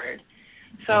forward.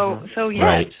 So yes,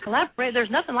 right. Collaborate.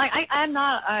 There's nothing like I'm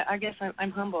not. I guess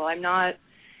I'm humble. I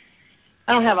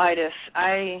don't have itis.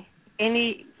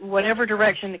 Whatever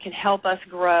direction that can help us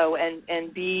grow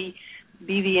and be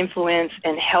the influence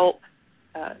and help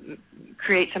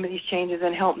create some of these changes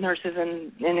and help nurses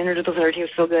and interdisciplinary teams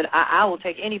feel good. I will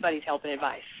take anybody's help and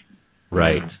advice.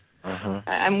 Right.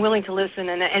 I'm willing to listen,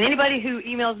 and anybody who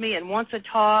emails me and wants to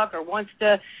talk or wants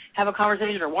to have a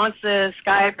conversation or wants to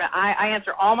Skype, I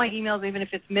answer all my emails even if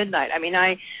it's midnight. I mean,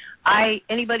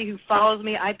 anybody who follows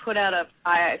me, I put out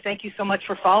I thank you so much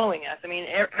for following us. I mean,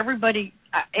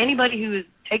 anybody who is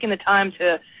taking the time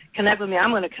to connect with me, I'm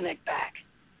going to connect back.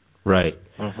 Right.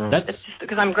 That's just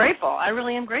because I'm grateful. I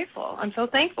really am grateful. I'm so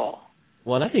thankful.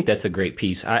 Well, and I think that's a great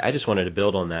piece. I just wanted to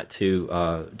build on that too,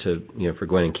 for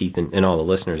Gwen and Keith and all the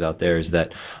listeners out there, is that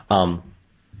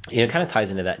it kind of ties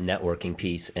into that networking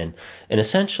piece, and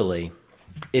essentially,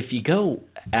 if you go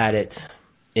at it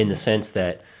in the sense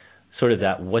that sort of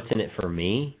that what's in it for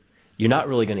me, you're not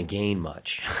really going to gain much.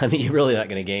 I mean, you're really not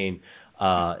going to gain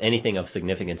anything of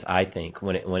significance, I think,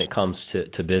 when it comes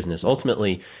to business.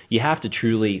 Ultimately, you have to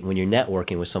truly, when you're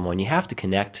networking with someone, you have to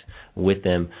connect with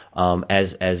them as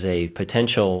a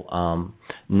potential,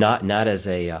 not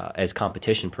as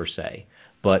competition per se,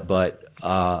 but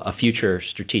a future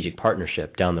strategic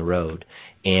partnership down the road,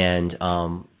 and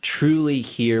truly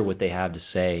hear what they have to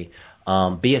say,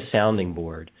 be a sounding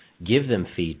board. Give them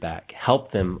feedback.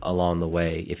 Help them along the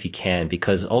way if you can,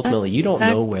 because ultimately you don't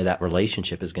know where that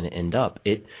relationship is going to end up.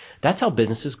 That's how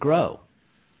businesses grow.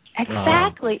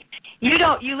 Exactly. You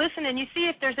listen and you see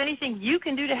if there's anything you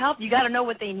can do to help. You got to know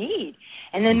what they need,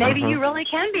 and then maybe you really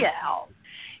can be a help.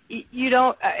 You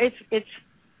don't. It's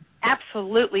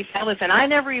absolutely fabulous. And I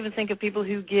never even think of people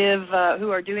who who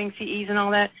are doing CEs and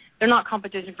all that. They're not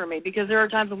competition for me, because there are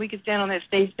times when we could stand on that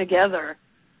stage together.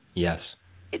 Yes.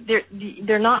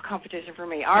 They're not competition for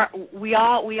me. We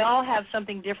all have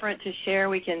something different to share.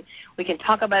 We can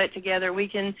talk about it together. We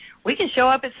can show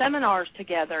up at seminars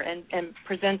together and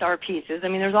present our pieces. I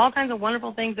mean, there's all kinds of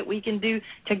wonderful things that we can do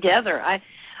together.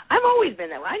 I've always been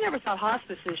that way. I never thought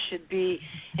hospices should be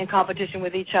in competition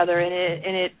with each other, and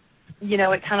it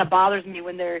kind of bothers me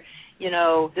when they're,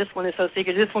 this one is so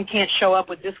secret, this one can't show up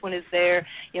with this one is there,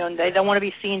 and they don't want to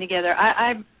be seen together.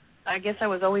 I guess I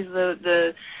was always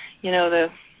the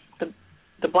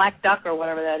black duck or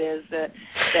whatever that is. That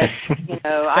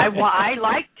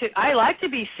I like to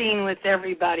be seen with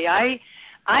everybody.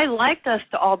 I liked us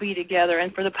to all be together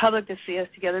and for the public to see us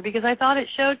together, because I thought it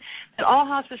showed that all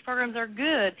hospice programs are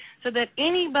good, so that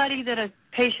anybody that a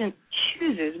patient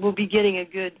chooses will be getting a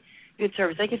good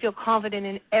service. They can feel confident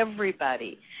in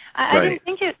everybody. I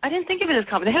didn't think of it as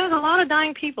confident. There's a lot of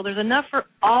dying people. There's enough for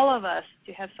all of us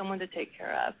to have someone to take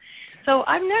care of. So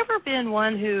I've never been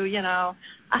one who, I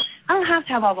don't have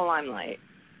to have all the limelight.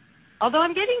 Although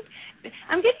I'm getting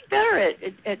better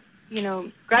at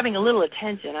grabbing a little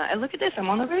attention. I look at this. I'm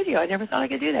on the radio. I never thought I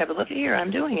could do that, but look at here.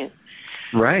 I'm doing it.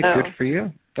 Right. So, good for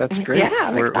you. That's great. Yeah,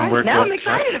 I'm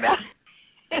excited about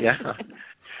it. Yeah.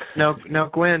 Now,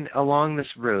 Gwen, along this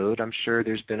road, I'm sure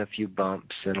there's been a few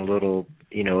bumps and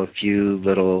a few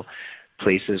little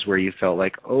places where you felt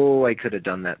like, oh, I could have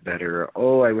done that better, or,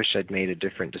 oh, I wish I'd made a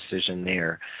different decision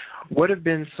there. What have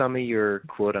been some of your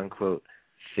quote-unquote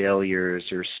failures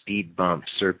or speed bumps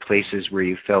or places where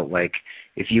you felt like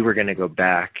if you were going to go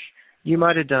back, you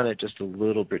might have done it just a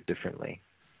little bit differently?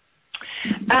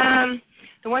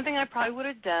 The one thing I probably would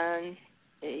have done,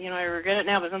 I regret it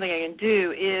now, but something I can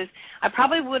do, is I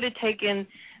probably would have taken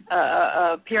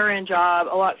a PRN job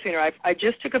a lot sooner. I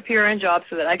just took a PRN job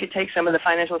so that I could take some of the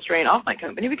financial strain off my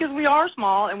company, because we are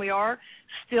small and we are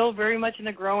still very much in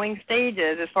the growing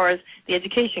stages as far as the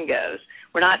education goes.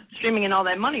 We're not streaming in all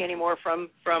that money anymore from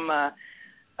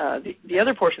the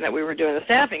other portion that we were doing, the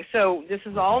staffing. So this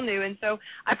is all new, and so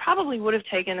I probably would have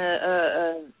taken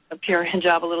a PRN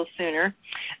job a little sooner.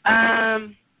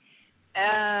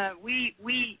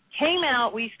 We came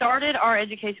out, we started our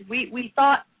education. We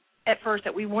thought at first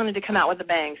that we wanted to come out with a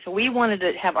bang, so we wanted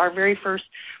to have our very first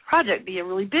project be a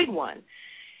really big one.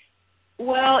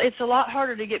 Well, it's a lot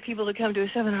harder to get people to come to a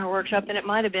 7-hour workshop than it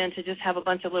might have been to just have a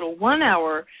bunch of little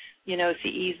 1-hour,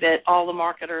 CEs that all the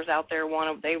marketers out there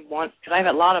want. Because I have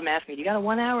a lot of them ask me, do you got a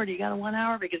 1 hour? Do you got a 1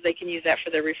 hour? Because they can use that for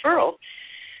their referrals.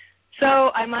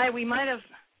 So we might have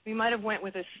we might have went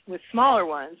with smaller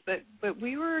ones, but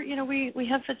we were, we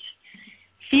have such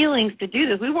feelings to do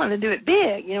this. We wanted to do it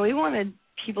big. We wanted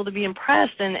people to be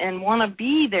impressed and want to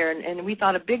be there, and we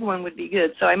thought a big one would be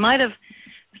good. So I might have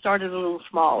started a little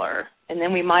smaller, and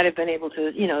then we might have been able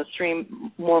to,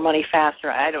 stream more money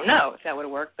faster. I don't know if that would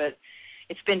have worked, but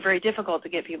it's been very difficult to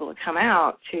get people to come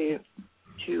out to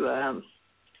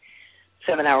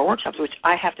 7-hour workshops, which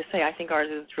I have to say, I think ours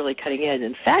is really cutting edge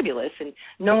and fabulous, and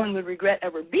no one would regret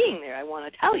ever being there, I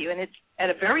want to tell you, and it's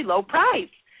at a very low price.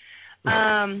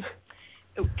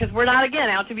 Because we're not, again,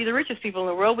 out to be the richest people in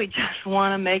the world. We just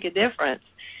want to make a difference.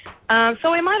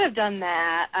 So we might have done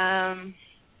that.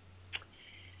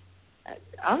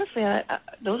 Honestly,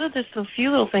 those are just a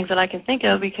few little things that I can think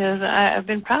of, because I've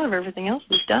been proud of everything else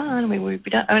we've done.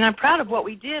 I'm proud of what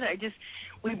we did.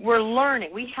 We're learning.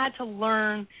 We had to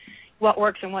learn what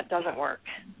works and what doesn't work.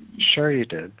 Sure you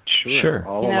did. Sure.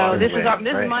 All along this the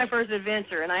way. is my first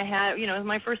adventure, and I had, it was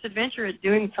my first adventure at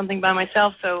doing something by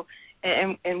myself. So,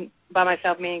 and by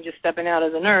myself meaning just stepping out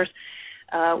as a nurse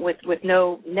with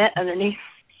no net underneath.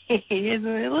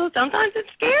 Sometimes it's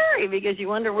scary because you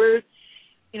wonder where's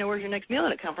your next meal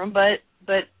going to come from. But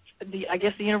I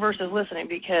guess the universe is listening,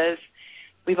 because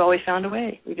we've always found a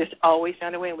way. We just always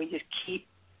found a way, and we just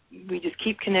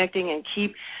keep connecting, and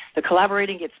the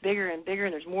collaborating gets bigger and bigger,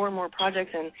 and there's more and more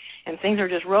projects, and things are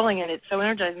just rolling, and it's so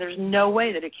energizing. There's no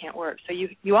way that it can't work. So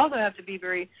you also have to be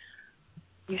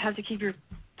you have to keep your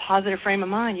positive frame of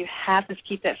mind. You have to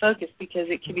keep that focus, because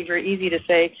it can be very easy to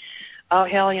say, oh,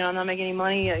 hell, I'm not making any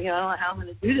money, I don't know how I'm going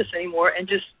to do this anymore, and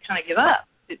just kind of give up.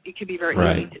 It could be very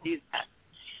easy to do that.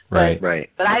 Right.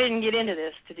 But I didn't get into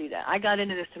this to do that. I got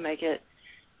into this to make it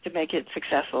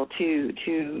successful, to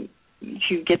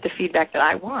get the feedback that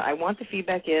I want. I want the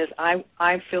feedback is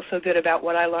I feel so good about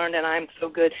what I learned, and I'm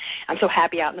so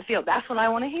happy out in the field. That's what I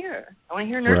want to hear. I want to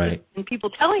hear nurses and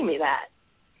people telling me that.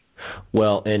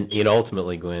 Well, and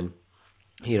ultimately, Gwen,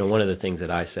 one of the things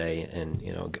that I say, and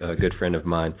a good friend of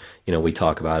mine, we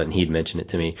talk about it, and he'd mentioned it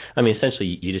to me. I mean,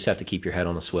 essentially, you just have to keep your head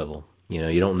on a swivel.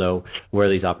 You don't know where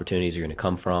these opportunities are going to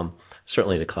come from.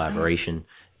 Certainly, the collaboration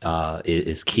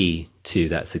is key to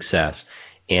that success.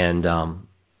 And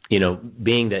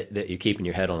being that you're keeping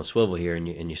your head on a swivel here, and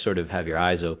you sort of have your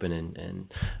eyes open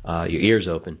and your ears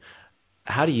open,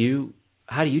 how do you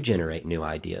generate new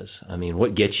ideas? I mean,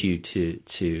 what gets you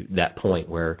to that point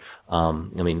where,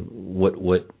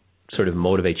 what sort of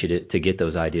motivates you to get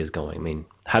those ideas going? I mean,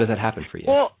 how does that happen for you?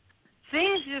 Well,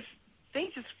 things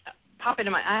just pop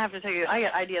into I have to tell you, I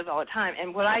get ideas all the time,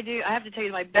 and what I do, I have to tell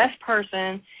you, my best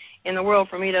person in the world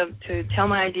for me to tell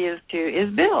my ideas to is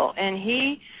Bill, and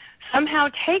he somehow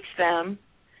takes them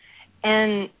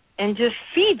and just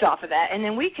feeds off of that, and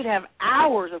then we could have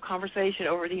hours of conversation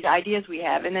over these ideas we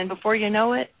have, and then before you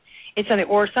know it, it's something,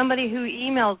 or somebody who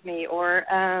emails me, or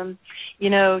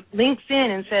links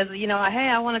in and says, hey,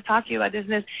 I want to talk to you about this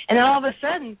and this, and then all of a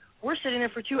sudden we're sitting there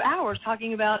for 2 hours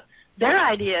talking about their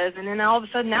ideas, and then all of a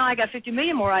sudden now I got 50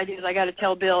 million more ideas I got to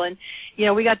tell Bill, and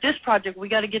we got this project, we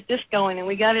got to get this going, and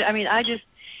we got it. I mean,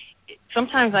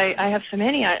 sometimes I have so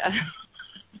many.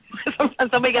 Sometimes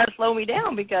somebody got to slow me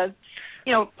down, because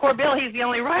poor Bill, he's the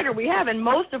only writer we have, and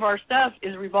most of our stuff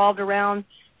is revolved around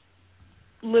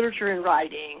literature and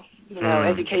writing,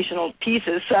 educational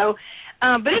pieces. So,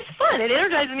 but it's fun. It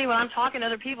energizes me when I'm talking to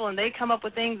other people and they come up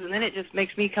with things, and then it just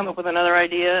makes me come up with another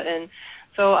idea. And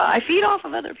so I feed off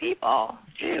of other people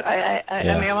too. I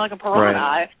mean, I'm like a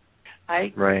piranha.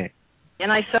 Right.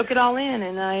 And I soak it all in,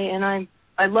 and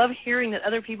I love hearing that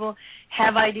other people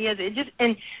have ideas. It just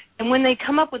and when they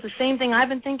come up with the same thing I've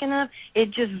been thinking of, it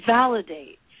just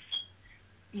validates,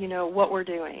 what we're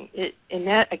doing. And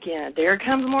that, again, there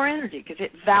comes more energy, because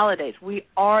it validates. We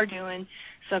are doing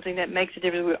something that makes a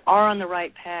difference. We are on the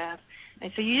right path.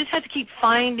 And so you just have to keep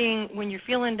finding when you're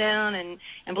feeling down, and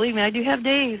believe me, I do have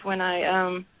days when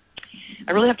I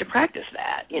really have to practice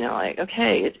that.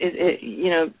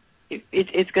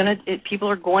 People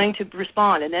are going to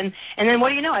respond, and then what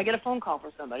do you know? I get a phone call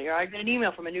from somebody, or I get an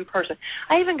email from a new person.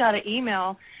 I even got an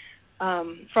email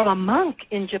from a monk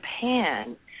in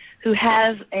Japan who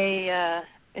has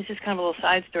it's just kind of a little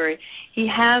side story. He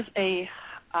has a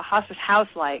hospice house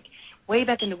way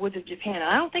back in the woods of Japan. And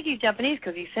I don't think he's Japanese,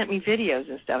 because he sent me videos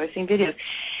and stuff. I've seen videos.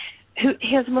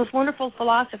 He has the most wonderful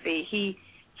philosophy. He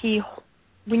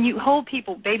when you hold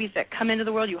people, babies that come into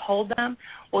the world, you hold them.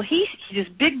 Well, he's this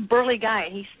big burly guy,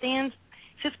 and he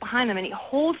sits behind them, and he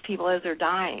holds people as they're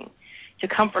dying to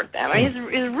comfort them. I mean, he's a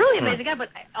really amazing guy, but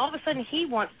all of a sudden he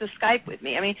wants to Skype with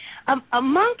me. I mean, a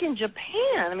monk in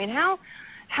Japan. I mean, how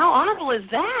honorable is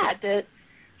that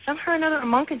somehow or another, a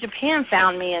monk in Japan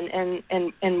found me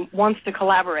and wants to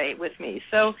collaborate with me.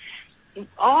 So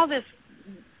all this,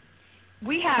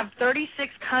 we have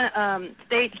 36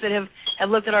 states that have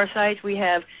looked at our sites. We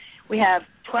have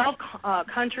 12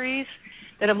 countries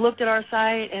that have looked at our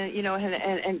site,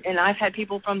 and I've had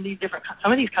people from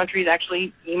some of these countries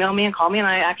actually email me and call me, and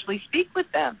I actually speak with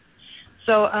them.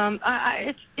 So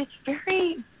it's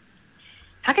very.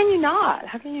 How can you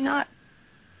not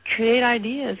create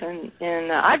ideas?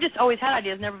 And I've just always had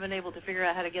ideas, never been able to figure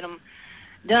out how to get them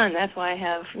done. That's why I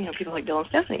have people like Bill and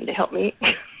Stephanie to help me.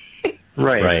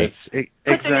 Right.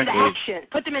 Put them into action.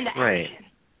 Right.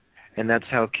 And that's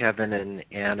how Kevin and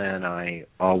Anna and I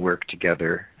all work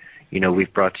together.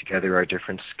 We've brought together our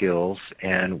different skills,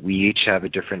 and we each have a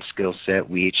different skill set.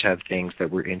 We each have things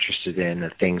that we're interested in, the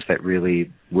things that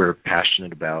really we're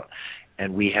passionate about.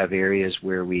 And we have areas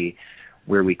where we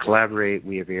collaborate.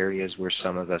 We have areas where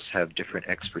some of us have different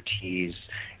expertise,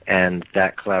 and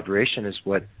that collaboration is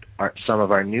what some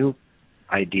of our new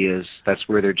ideas, that's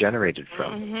where they're generated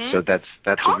from. Mm-hmm. So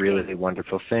that's a really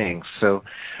wonderful thing. So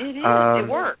it is. It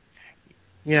works.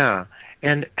 Yeah.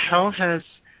 And how has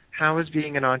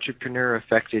being an entrepreneur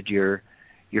affected your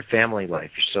family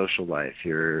life, your social life,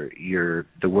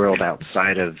 the world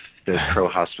outside of the Pro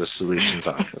Hospice Solutions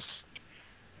office?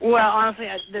 Well, honestly,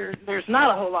 there's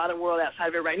not a whole lot of world outside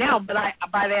of it right now, but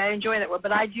I enjoy that world.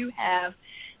 But I do have.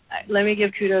 Let me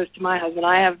give kudos to my husband.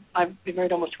 I've been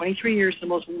married almost 23 years to the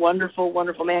most wonderful,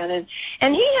 wonderful man,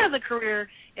 and he has a career.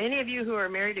 Any of you who are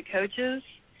married to coaches,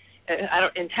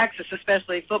 in Texas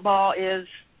especially, football is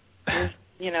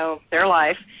their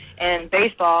life, and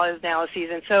baseball is now a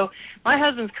season. So my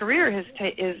husband's career has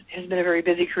been a very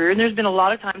busy career, and there's been a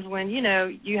lot of times when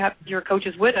you're a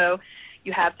coach's widow,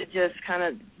 you have to just kind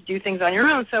of do things on your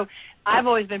own. So I've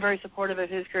always been very supportive of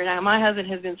his career. Now my husband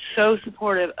has been so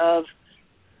supportive of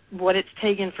what it's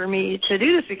taken for me to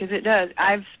do this, because it does.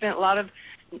 I've spent a lot of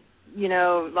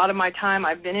my time.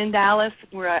 I've been in Dallas,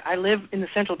 where I live in the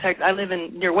central Texas. I live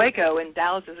near Waco, and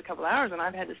Dallas is a couple hours, and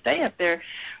I've had to stay up there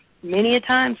many a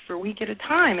times for a week at a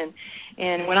time.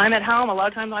 And when I'm at home, a lot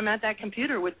of times I'm at that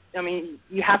computer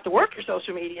you have to work your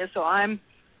social media, so I'm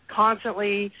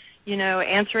constantly,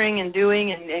 answering and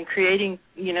doing and creating,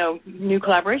 new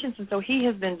collaborations. And so he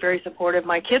has been very supportive.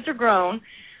 My kids are grown.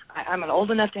 I'm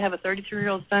old enough to have a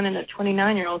 33-year-old son and a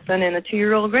 29-year-old son and a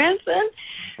 2-year-old grandson.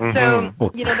 Mm-hmm. So,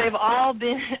 they've all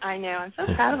been, I know, I'm so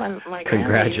proud of my grandson.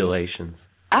 Congratulations.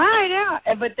 I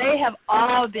know, but they have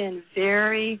all been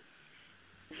very,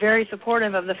 very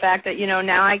supportive of the fact that,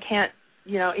 now I can't,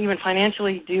 even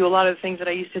financially do a lot of the things that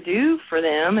I used to do for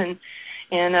them. And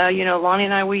Lonnie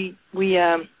and I, we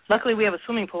luckily we have a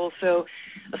swimming pool,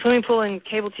 and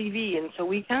cable TV. And so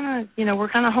we kind of, we're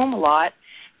kind of home a lot.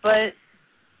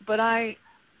 But I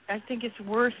think it's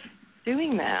worth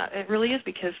doing that. It really is,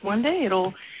 because one day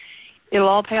it'll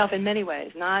all pay off in many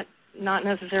ways. Not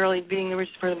necessarily being the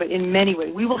richest person, but in many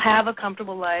ways. We will have a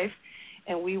comfortable life,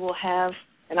 and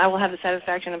I will have the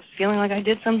satisfaction of feeling like I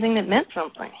did something that meant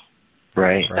something.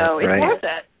 Right. So it's worth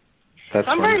it. That's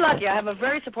so I'm wonderful. very lucky. I have a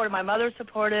very supportive. My mother's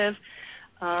supportive.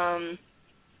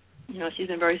 She's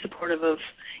been very supportive of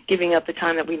giving up the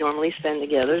time that we normally spend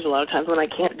together. There's a lot of times when I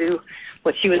can't do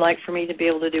what she would like for me to be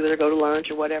able to do, or go to lunch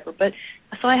or whatever. But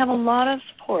so I have a lot of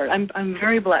support. I'm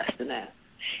very blessed in that.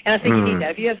 And I think you need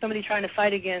that. If you have somebody trying to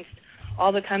fight against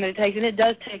all the time that it takes, and it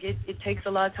does take it takes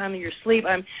a lot of time of your sleep.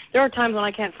 There are times when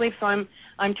I can't sleep, so I'm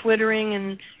twittering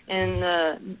and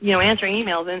answering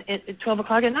emails at 12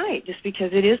 o'clock at night, just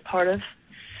because it is part of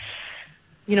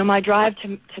my drive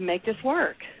to make this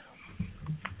work.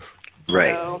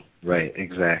 Right. So, right.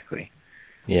 Exactly.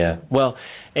 Yeah. Well,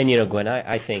 and Gwen,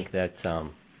 I think that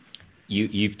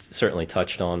you've certainly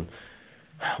touched on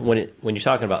when you're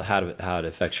talking about how it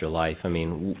affects your life. I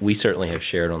mean, we certainly have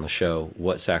shared on the show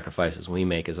what sacrifices we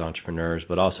make as entrepreneurs,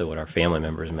 but also what our family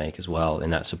members make as well in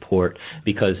that support.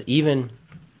 Because even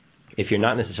if you're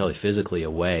not necessarily physically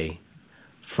away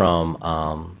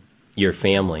from your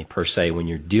family per se, when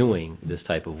you're doing this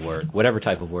type of work, whatever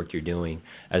type of work you're doing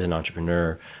as an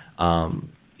entrepreneur,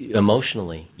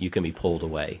 emotionally you can be pulled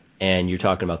away. And you're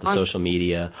talking about the social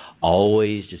media,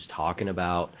 always just talking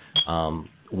about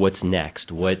what's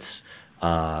next, what's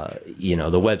the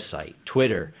website,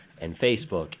 Twitter and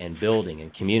Facebook, and building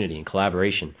and community and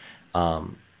collaboration.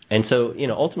 And so,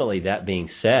 ultimately, that being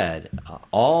said,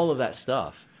 all of that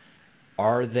stuff,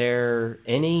 are there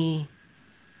any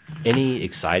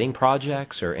exciting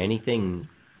projects or anything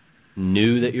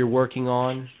new that you're working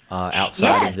on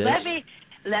outside of this?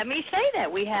 Let me say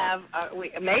that we have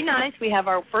May 9th. We have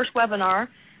our first webinar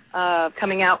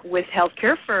coming out with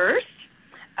Healthcare First.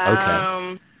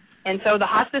 Okay. And so the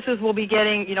hospices will be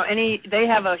getting, they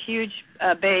have a huge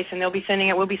base, and we'll be sending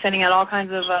out all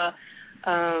kinds of,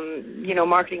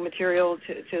 marketing material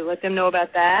to let them know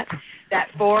about that. That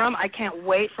forum, I can't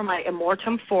wait for my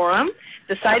Immortum forum.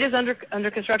 The site is under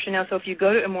construction now, so if you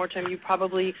go to Immortum, you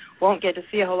probably won't get to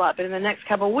see a whole lot. But in the next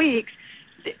couple of weeks,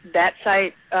 that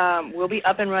site will be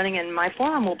up and running, and my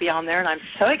forum will be on there, and I'm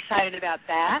so excited about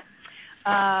that.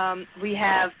 We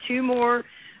have 2 more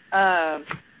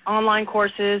online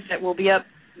courses that will be up,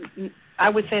 I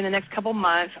would say, in the next couple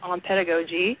months on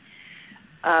pedagogy.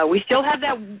 We still have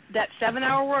that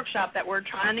 7-hour workshop that we're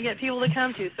trying to get people to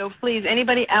come to. So please,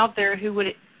 anybody out there who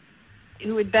would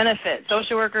benefit,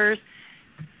 social workers,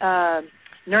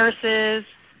 nurses,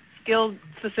 skilled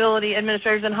facility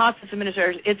administrators, and hospice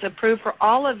administrators, it's approved for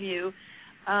all of you.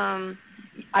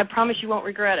 I promise you won't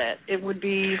regret it. It would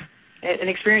be an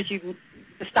experience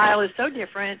the style is so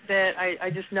different that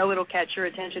I just know it'll catch your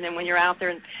attention, and when you're out there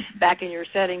and back in your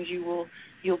settings, you'll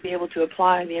be able to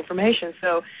apply the information.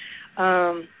 So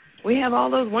we have all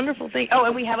those wonderful things. Oh,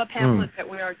 and we have a pamphlet that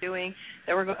we are doing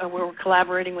that we're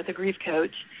collaborating with a grief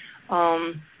coach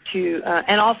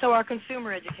and also our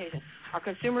consumer education. Our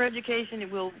consumer education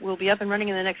will be up and running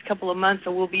in the next couple of months,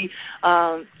 so we'll be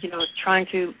trying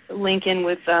to link in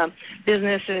with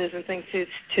businesses and things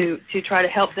to try to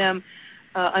help them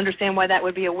understand why that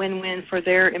would be a win-win for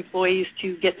their employees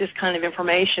to get this kind of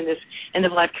information, this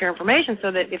end-of-life care information,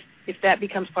 so that if that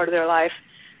becomes part of their life,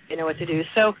 they know what to do.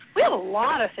 So we have a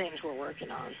lot of things we're working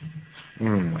on.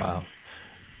 Wow.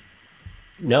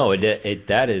 No,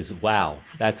 that is wow.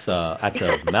 That's a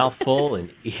mouthful and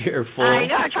earful. I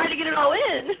know. I tried to get it all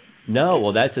in. No,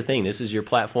 well, that's the thing. This is your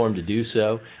platform to do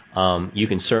so. You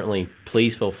can certainly,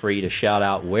 please feel free to shout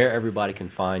out where everybody can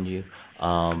find you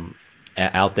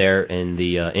out there in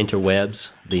the interwebs,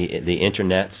 the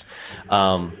internets,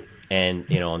 and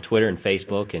on Twitter and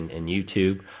Facebook and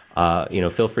YouTube.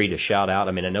 Feel free to shout out.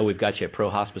 I mean, I know we've got you at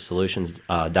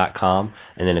prohospicesolutions.com,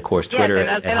 and then of course Twitter.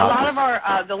 Yes, and a lot of our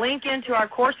the link into our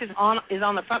course is on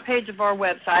the front page of our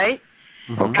website.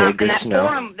 Okay, good and that to know.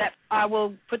 forum, that I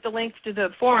will put the links to the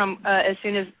forum as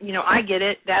soon as I get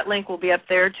it. That link will be up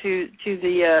there to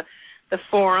the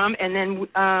forum, and then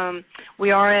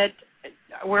we're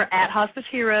at Hospice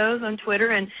Heroes on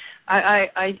Twitter, and I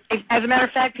as a matter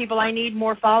of fact, people, I need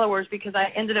more followers because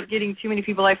I ended up getting too many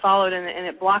people I followed, and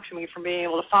it blocks me from being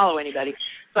able to follow anybody.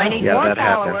 So I need more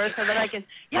followers so that I can.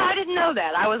 Yeah, I didn't know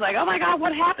that. I was like, oh my God,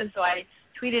 what happened? So I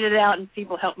tweeted it out, and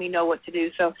people helped me know what to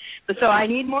do. So I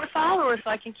need more followers so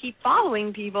I can keep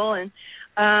following people, and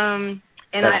I've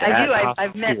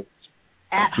met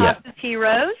at Hospice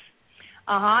Heroes.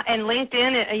 And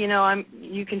LinkedIn,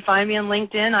 you can find me on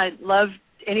LinkedIn. I love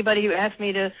anybody who asks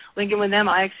me to link in with them.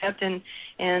 I accept and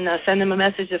send them a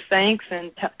message of thanks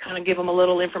and kind of give them a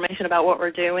little information about what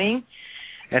we're doing.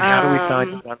 And how do we find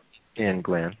you on LinkedIn,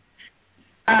 Gwen?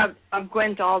 I'm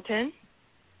Gwen Dalton.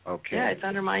 Okay. Yeah, it's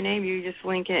under my name. You just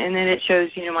link it, and then it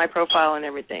shows my profile and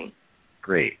everything.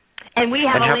 Great. And we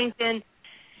have a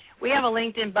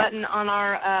LinkedIn button on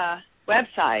our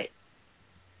website.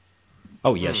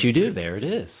 Oh, yes, you do. There it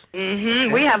is.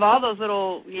 Mm-hmm. We have all those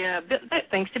little,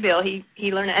 thanks to Bill. He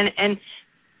learned, and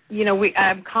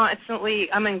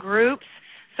I'm in groups,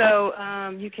 so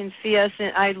you can see us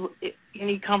in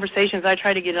any conversations I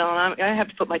try to get on. I have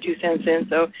to put my 2 cents in,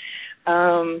 so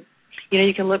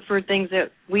you can look for things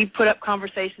that we put up,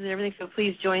 conversations and everything. So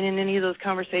please join in any of those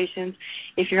conversations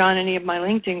if you're on any of my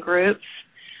LinkedIn groups.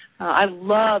 I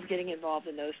love getting involved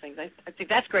in those things. I think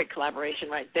that's great collaboration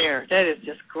right there. That is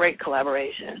just great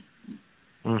collaboration.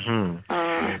 Mm-hmm.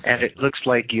 And it looks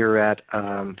like you're at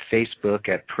Facebook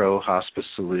at Pro Hospice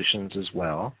Solutions as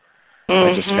well.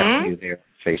 I just found you there on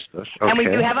Facebook. Okay. And we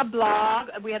do have a blog.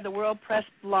 We have the World Press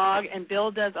blog, and Bill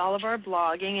does all of our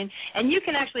blogging. And you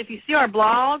can actually, if you see our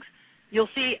blogs, you'll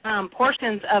see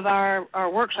portions of our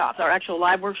workshops, our actual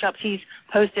live workshops. He's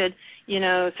posted,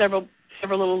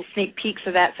 several little sneak peeks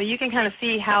of that, so you can kind of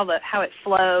see how it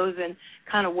flows and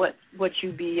kind of what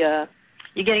you're getting.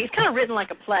 It's kind of written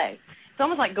like a play. It's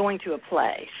almost like going to a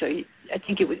play. So I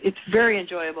think it's very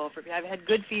enjoyable for me. I've had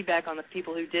good feedback on the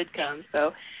people who did come.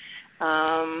 So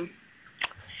so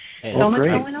much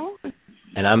going on.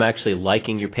 And I'm actually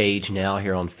liking your page now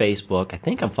here on Facebook. I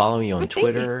think I'm following you on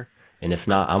Twitter, and if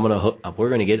not, we're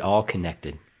gonna get all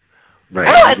connected.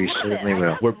 Right, we certainly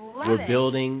will. We're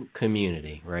building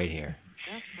community right here.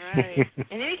 That's right.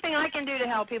 And anything I can do to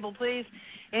help people, please.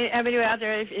 Everybody out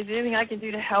there, if there's anything I can do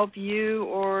to help you,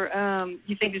 or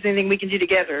you think there's anything we can do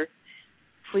together,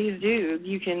 please do.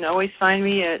 You can always find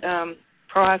me at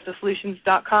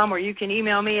prohospicesolutions.com, or you can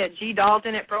email me at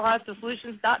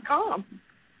gdalton@prohospicesolutions.com.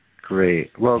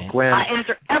 Great. Well, Gwen, I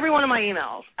answer every one of my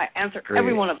emails. I answer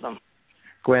every one of them.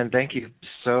 Gwen, thank you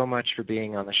so much for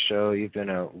being on the show. You've been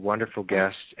a wonderful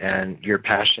guest, and your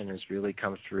passion has really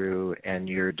come through, and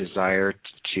your desire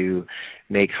to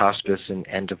make hospice and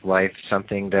end of life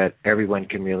something that everyone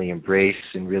can really embrace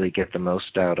and really get the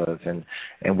most out of. And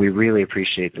we really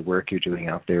appreciate the work you're doing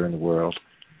out there in the world.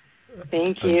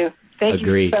 Thank you. Thank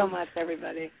Agreed. you so much,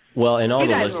 everybody. Well, and all you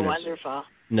the guys listeners. were wonderful.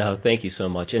 No, thank you so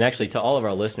much. And actually, to all of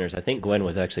our listeners, I think Gwen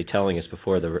was actually telling us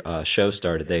before the show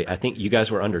started. I think you guys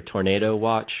were under tornado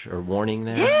watch or warning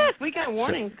there. Yes, we got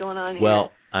warnings going on here.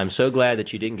 Well, I'm so glad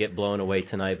that you didn't get blown away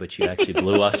tonight, but you actually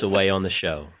blew us away on the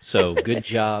show. So good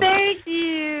job. Thank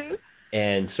you.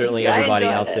 And certainly everybody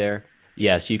out there,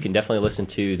 yes, you can definitely listen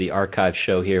to the archive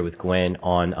show here with Gwen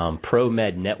on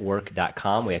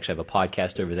promednetwork.com. We actually have a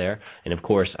podcast over there. And, of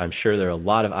course, I'm sure there are a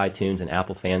lot of iTunes and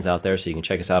Apple fans out there, so you can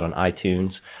check us out on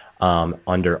iTunes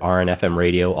under RNFM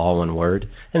Radio, all one word.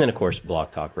 And then, of course,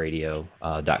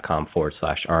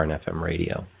 blogtalkradio.com/RNFM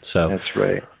Radio. So that's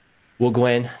right. Well,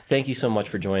 Gwen, thank you so much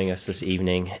for joining us this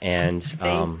evening. And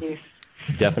thank you.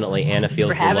 Definitely Anna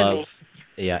feels the love. Me.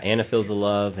 Yeah, Anna feels the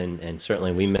love, and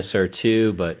certainly we miss her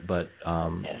too. But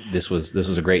this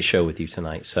was a great show with you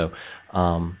tonight. So,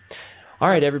 all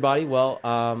right, everybody. Well,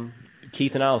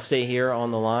 Keith and I will stay here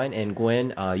on the line, and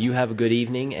Gwen, you have a good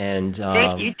evening. And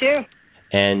thank you too.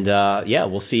 And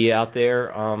we'll see you out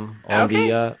there on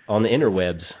the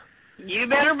interwebs. You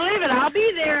better believe it. I'll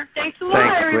be there. Thanks a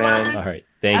lot, everyone. Gwen. All right.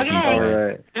 Thank you. All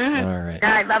right. Mm-hmm. All right. All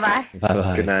right. Bye-bye.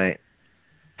 Bye-bye. Good night.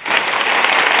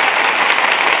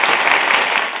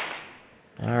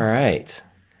 All right.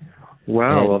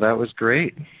 Wow, well, that was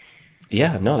great.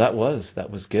 Yeah, no, that was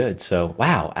good. So,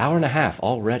 wow, hour and a half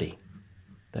already.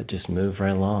 That just moved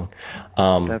right along.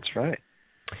 That's right.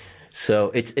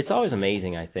 So it's always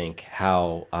amazing, I think,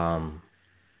 how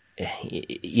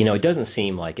it doesn't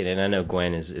seem like it, and I know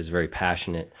Gwen is very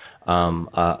passionate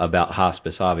about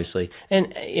hospice, obviously,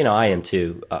 and I am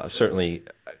too. Certainly,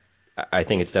 I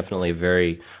think it's definitely a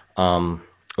very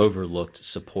overlooked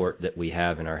support that we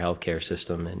have in our healthcare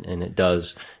system, and it does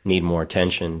need more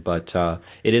attention. But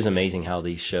it is amazing how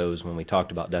these shows, when we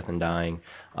talked about death and dying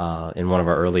in one of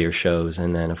our earlier shows,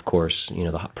 and then of course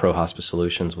the Pro Hospice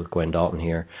Solutions with Gwen Dalton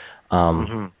here,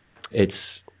 it's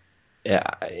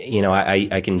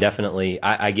I can definitely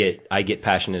I get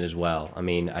passionate as well. I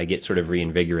mean, I get sort of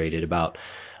reinvigorated about.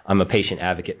 I'm a patient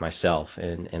advocate myself,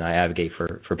 and I advocate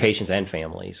for patients and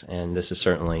families, and this is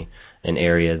certainly an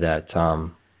area that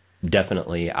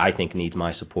definitely I think needs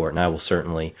my support, and I will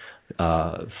certainly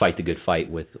fight the good fight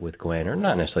with Gwen, or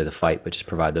not necessarily the fight, but just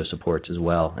provide those supports as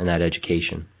well, and that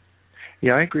education.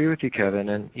 Yeah, I agree with you, Kevin,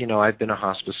 and I've been a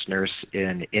hospice nurse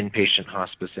in inpatient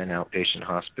hospice and outpatient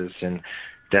hospice, and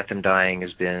death and dying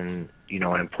has been,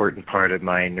 an important part of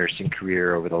my nursing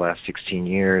career over the last 16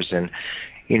 years, and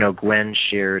Gwen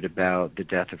shared about the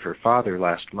death of her father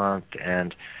last month,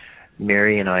 and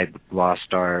Mary and I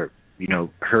lost our,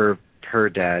 her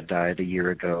dad died a year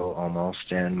ago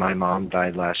almost, and my mom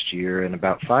died last year, and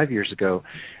about 5 years ago,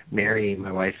 Mary,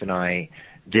 my wife, and I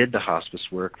did the hospice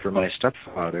work for my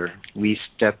stepfather. We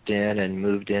stepped in and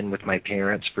moved in with my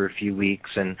parents for a few weeks,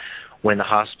 and when the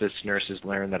hospice nurses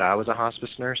learned that I was a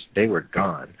hospice nurse, they were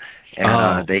gone,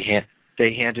 and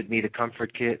they handed me the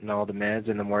comfort kit and all the meds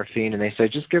and the morphine, and they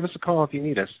said, just give us a call if you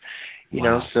need us.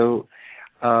 So,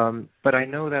 but I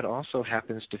know that also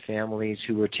happens to families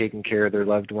who are taking care of their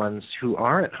loved ones who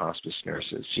aren't hospice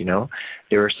nurses.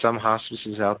 There are some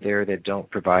hospices out there that don't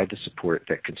provide the support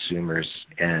that consumers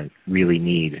really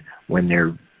need when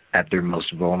they're at their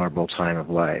most vulnerable time of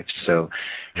life. So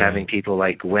having people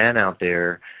like Gwen out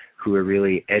there who are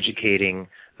really educating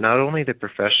not only the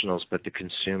professionals but the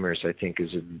consumers, I think,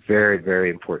 is a very,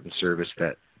 very important service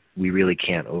that we really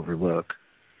can't overlook.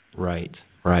 Right.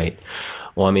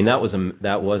 Well, I mean, that was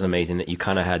amazing that you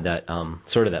kind of had that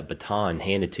sort of that baton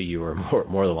handed to you, or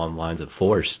more along the lines of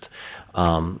forced,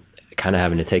 kind of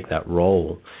having to take that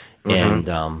role. Mm-hmm.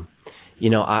 And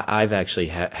I've actually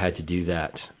had to do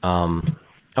that.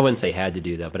 I wouldn't say had to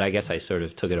do that, but I guess I sort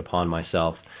of took it upon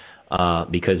myself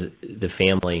because the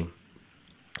family.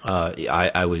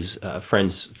 I was a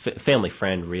family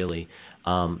friend, really.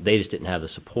 They just didn't have the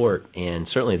support, and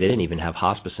certainly they didn't even have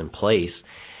hospice in place.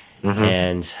 Mm-hmm.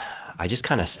 And I just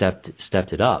kind of stepped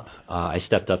it up. I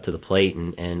stepped up to the plate,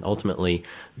 and ultimately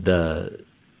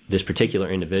this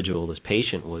particular individual, this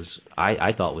patient,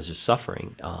 I thought was just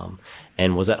suffering,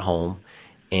 and was at home,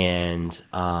 and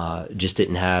just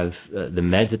didn't have the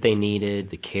meds that they needed.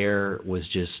 The care was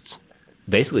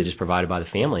basically just provided by the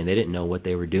family, and they didn't know what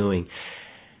they were doing.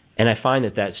 And I find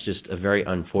that that's just a very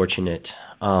unfortunate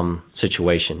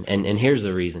situation, and here's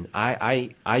the reason.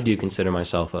 I do consider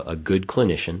myself a good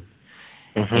clinician,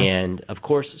 and of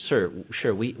course,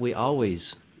 sure, we always,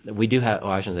 we do have,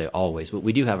 well, I shouldn't say always, but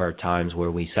we do have our times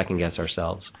where we second guess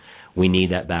ourselves. We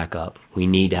need that backup. We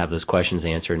need to have those questions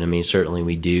answered. And I mean, certainly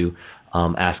we do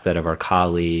ask that of our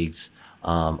colleagues,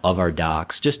 of our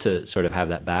docs, just to sort of have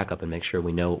that backup and make sure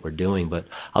we know what we're doing. But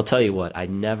I'll tell you what, I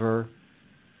never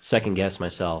second guess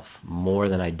myself more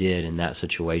than I did in that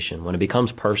situation. When it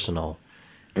becomes personal,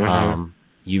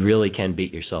 you really can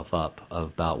beat yourself up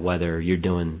about whether you're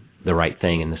doing the right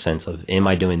thing, in the sense of, am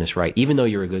I doing this right? Even though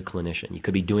you're a good clinician, you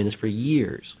could be doing this for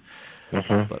years.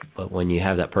 But when you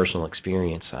have that personal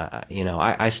experience,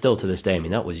 I still, to this day, I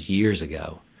mean, that was years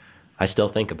ago, I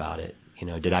still think about it.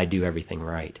 Did I do everything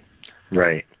right?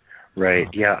 Right.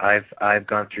 Yeah, I've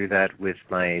gone through that with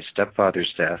my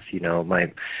stepfather's death.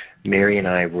 Mary and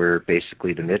I were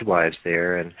basically the midwives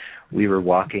there, and we were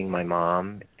walking my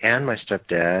mom and my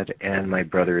stepdad and my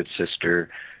brother and sister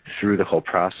through the whole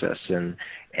process.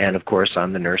 And of course,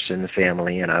 I'm the nurse in the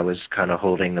family, and I was kind of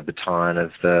holding the baton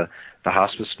of the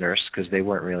hospice nurse, because they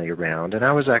weren't really around, and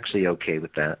I was actually okay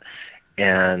with that.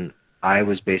 And I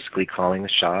was basically calling the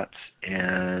shots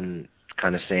and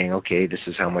kind of saying, okay, this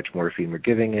is how much morphine we're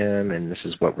giving him, and this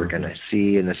is what we're going to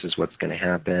see, and this is what's going to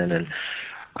happen. And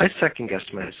I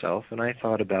second-guessed myself, and I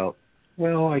thought about,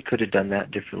 well, I could have done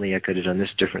that differently, I could have done this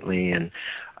differently, and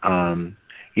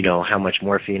how much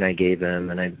morphine I gave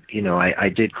him. And I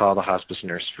did call the hospice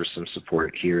nurse for some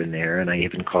support here and there, and I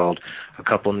even called a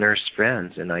couple nurse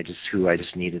friends, and who I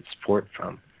just needed support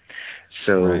from.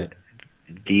 So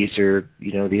these are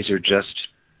just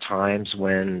times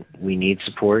when we need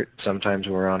support. Sometimes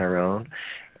we're on our own,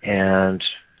 and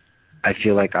I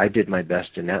feel like I did my best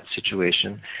in that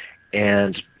situation.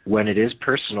 And when it is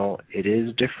personal, it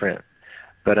is different.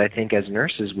 But I think as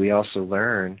nurses, we also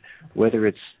learn, whether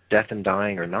it's death and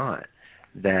dying or not,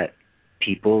 that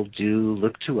people do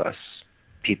look to us.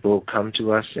 People come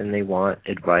to us and they want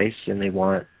advice, and they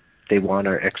want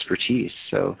our expertise.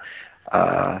 So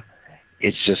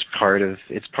it's just part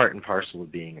and parcel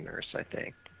of being a nurse, I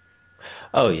think.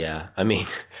 Oh yeah, I mean,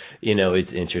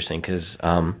 it's interesting because,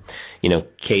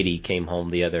 Katie came home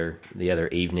the other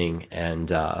evening, and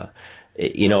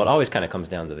it always kind of comes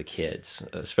down to the kids,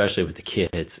 especially with the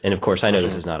kids. And of course, I know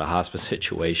this is not a hospice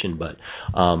situation, but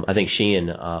I think she and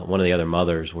one of the other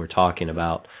mothers were talking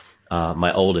about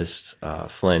my oldest,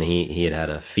 Flynn. He had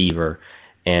a fever,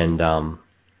 and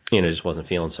just wasn't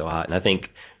feeling so hot. And I think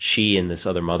she and this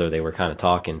other mother, they were kind of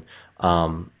talking.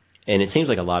 And it seems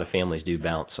like a lot of families do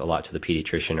bounce a lot to the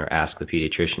pediatrician or ask the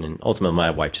pediatrician. And ultimately, my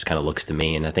wife just kind of looks to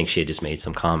me, and I think she had just made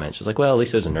some comments. She's like, well, at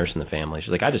least there's a nurse in the family.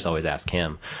 She's like, I just always ask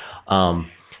him. And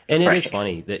it is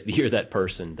funny that you're that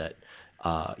person that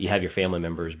you have your family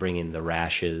members bring in the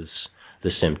rashes, the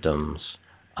symptoms,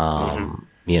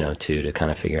 to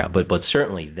kind of figure out. But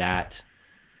certainly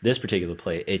this particular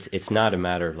play, it's not a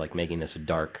matter of like making this a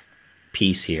dark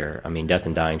piece here. I mean, death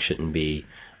and dying shouldn't be,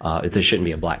 there shouldn't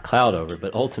be a black cloud over it,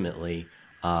 but ultimately,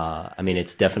 it's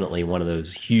definitely one of those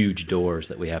huge doors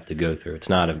that we have to go through. It's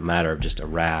not a matter of just a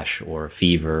rash or a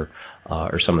fever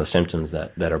or some of the symptoms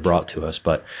that are brought to us,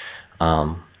 but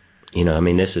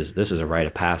this is a rite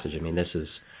of passage. I mean, this is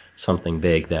something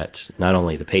big that not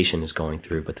only the patient is going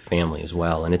through, but the family as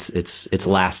well, and it's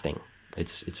lasting.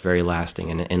 It's very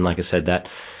lasting, and like I said,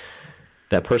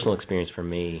 that personal experience for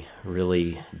me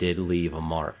really did leave a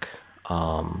mark.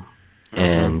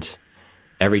 And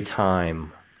every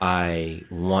time I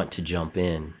want to jump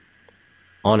in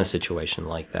on a situation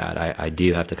like that, I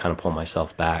do have to kind of pull myself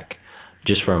back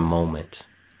just for a moment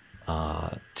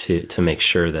to make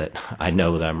sure that I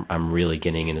know that I'm really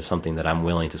getting into something that I'm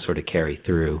willing to sort of carry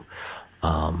through.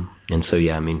 And so,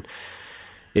 yeah, I mean,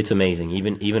 it's amazing.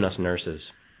 Even us nurses,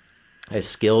 as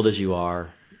skilled as you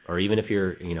are, or even if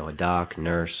you're, a doc,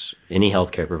 nurse, any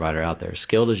healthcare provider out there,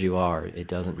 skilled as you are, it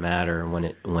doesn't matter when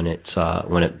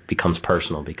it becomes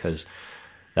personal, because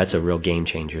that's a real game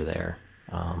changer there.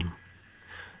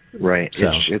 Right.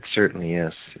 So, it certainly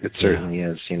is. It certainly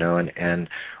is. And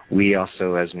we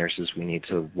also, as nurses, we need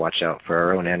to watch out for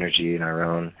our own energy and our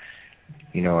own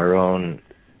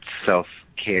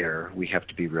self-care. We have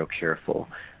to be real careful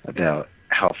about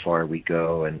how far we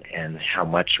go and how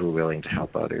much we're willing to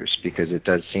help others, because it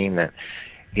does seem that,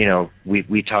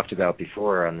 we talked about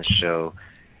before on the show,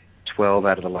 12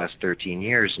 out of the last 13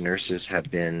 years, nurses have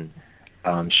been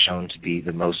shown to be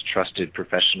the most trusted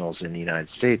professionals in the United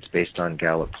States based on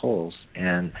Gallup polls.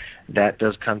 And that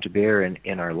does come to bear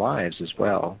in our lives as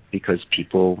well, because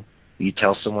you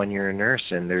tell someone you're a nurse,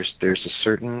 and there's a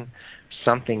certain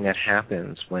something that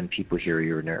happens when people hear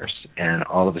you're a nurse, and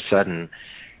all of a sudden,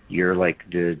 you're like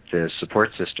the support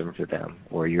system for them,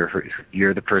 or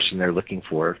you're the person they're looking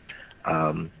to for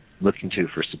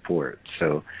support.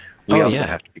 So we also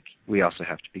have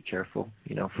to be careful,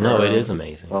 for it is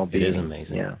amazing. well-being. It is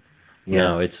amazing. Yeah.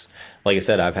 No, it's like I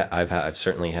said. I've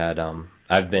certainly had.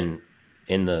 I've been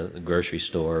in the grocery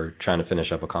store trying to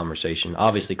finish up a conversation.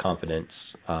 Obviously,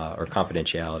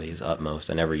 confidentiality is utmost.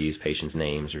 I never use patients'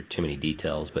 names or too many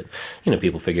details, but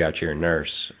people figure out you're a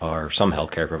nurse or some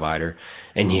healthcare provider,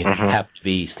 and you have to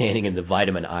be standing in the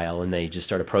vitamin aisle, and they just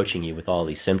start approaching you with all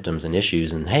these symptoms and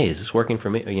issues. And hey, is this working for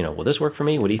me? Will this work for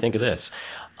me? What do you think of this?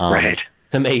 Right.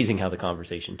 It's amazing how the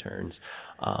conversation turns.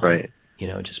 Right.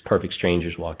 Just perfect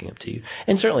strangers walking up to you.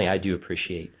 And certainly I do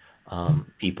appreciate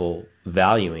people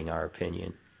valuing our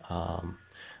opinion.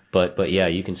 But yeah,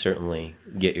 you can certainly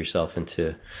get yourself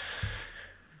into,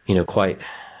 quite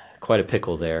a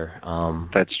pickle there.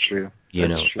 That's true.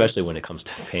 Especially when it comes to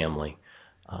family.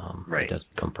 Right. It does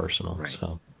become personal. Right.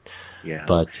 So. Yeah.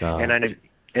 But and I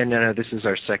know this is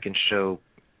our second show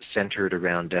centered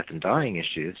around death and dying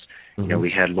issues.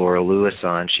 We had Laura Lewis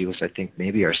on. She was, I think,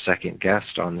 maybe our second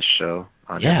guest on the show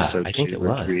on episode 2 I think it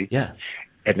was. 3. Yeah.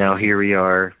 And now here we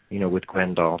are, with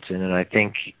Gwen Dalton, and I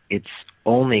think it's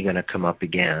only going to come up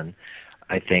again.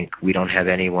 I think we don't have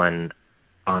anyone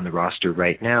on the roster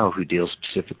right now who deals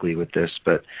specifically with this,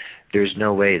 but there's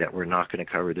no way that we're not going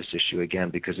to cover this issue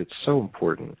again, because it's so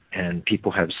important, and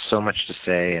people have so much to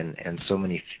say and so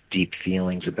many deep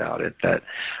feelings about it that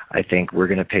I think we're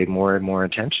going to pay more and more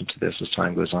attention to this as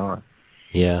time goes on.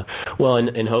 Yeah. Well,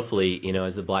 and hopefully,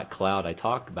 as the black cloud I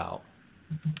talked about,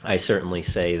 I certainly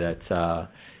say that,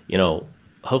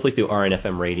 hopefully through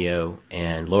RNFM radio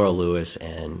and Laura Lewis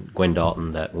and Gwen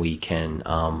Dalton, that we can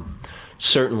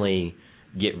certainly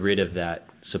get rid of that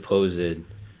supposed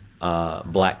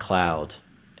black cloud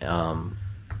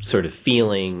sort of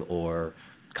feeling or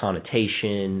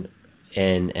connotation,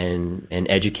 and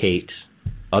educate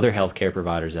other healthcare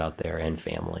providers out there and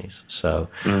families. So,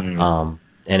 and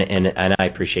I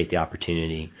appreciate the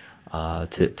opportunity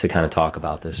to kind of talk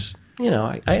about this.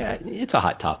 It's a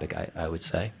hot topic, I would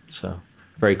say. So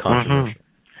very controversial.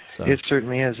 So. It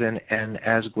certainly is, and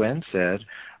as Gwen said,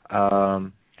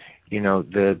 the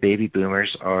baby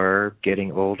boomers are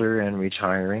getting older and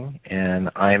retiring, and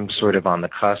I'm sort of on the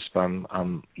cusp.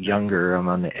 I'm younger. I'm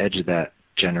on the edge of that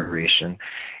generation.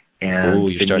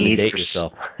 And you're starting to date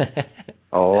yourself.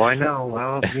 Oh, I know.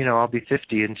 Well, I'll be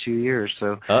 50 in 2 years.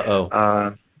 So.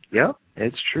 Yeah,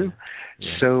 it's true.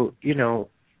 Yeah. So,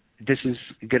 this is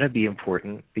going to be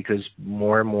important, because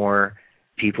more and more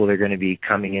people are going to be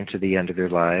coming into the end of their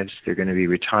lives. They're going to be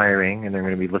retiring, and they're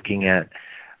going to be looking at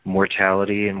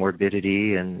mortality and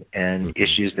morbidity and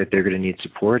issues that they're going to need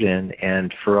support in.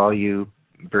 And for all you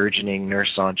burgeoning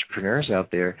nurse entrepreneurs out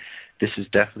there, this is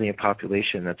definitely a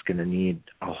population that's going to need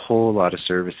a whole lot of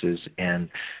services, and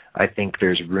I think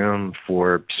there's room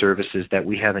for services that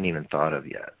we haven't even thought of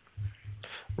yet.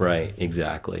 Right,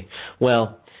 exactly.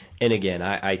 Well, and again,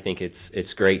 I think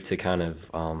it's great to kind of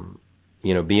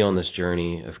be on this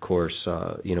journey, of course,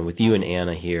 with you and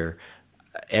Anna here,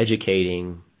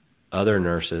 educating other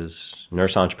nurses,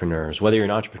 nurse entrepreneurs, whether you're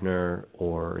an entrepreneur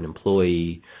or an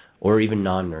employee or even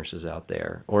non-nurses out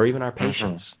there, or even our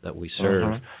patients that we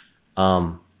serve.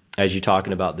 As you're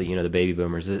talking about the baby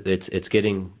boomers, it's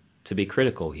getting to be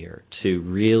critical here to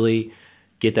really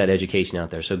get that education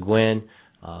out there. So Gwen,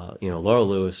 Laura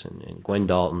Lewis and Gwen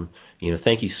Dalton,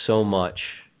 thank you so much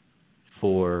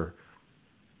for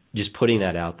just putting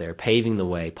that out there, paving the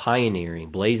way,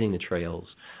 pioneering, blazing the trails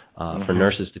for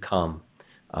nurses to come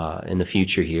in the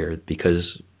future here, because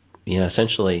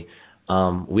essentially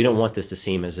we don't want this to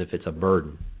seem as if it's a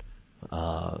burden.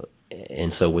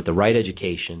 And so with the right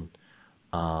education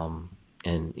and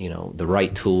the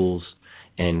right tools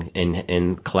and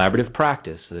collaborative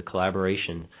practice, the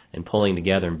collaboration and pulling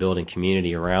together and building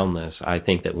community around this, I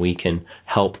think that we can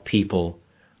help people,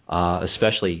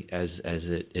 especially as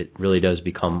it really does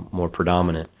become more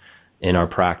predominant in our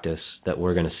practice, that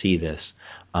we're going to see this.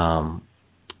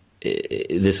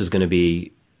 This is going to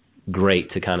be great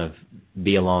to kind of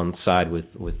be alongside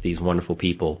with these wonderful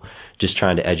people, just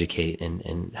trying to educate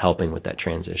and helping with that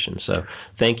transition. So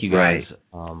thank you guys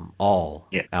all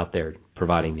out there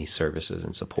providing these services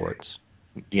and supports.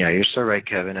 Yeah, you're so right,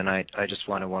 Kevin. And I just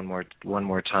want to one more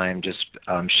time just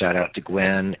shout out to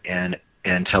Gwen and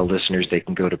tell listeners they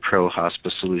can go to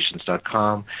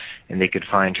prohospicesolutions.com, and they could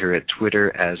find her at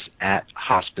Twitter as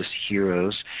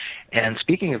 @HospiceHeroes. And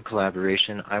speaking of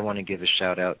collaboration, I want to give a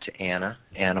shout out to Anna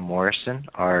Morrison,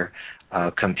 our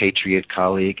compatriot,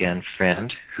 colleague, and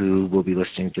friend, who will be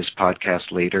listening to this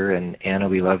podcast later. And Anna,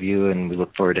 we love you, and we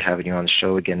look forward to having you on the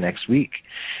show again next week.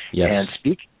 Yes. And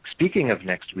speaking of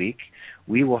next week,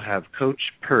 we will have Coach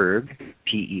Perg,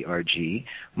 P-E-R-G,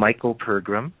 Michael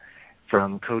Pergram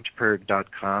from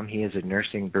CoachPerg.com. He is a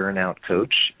nursing burnout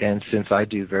coach, and since I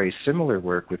do very similar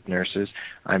work with nurses,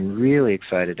 I'm really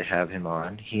excited to have him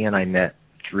on. He and I met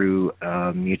through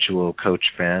a mutual coach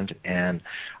friend, and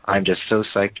I'm just so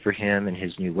psyched for him and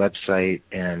his new website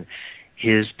and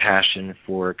his passion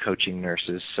for coaching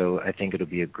nurses, so I think it'll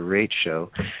be a great show.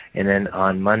 And then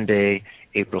on Monday,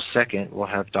 April 2nd, we'll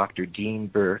have Dr. Dean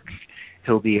Burke.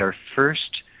 He'll be our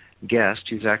first guest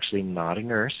who's actually not a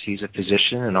nurse. He's a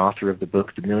physician and author of the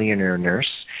book The Millionaire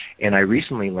Nurse, and I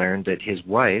recently learned that his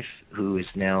wife, who is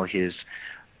now his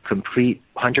complete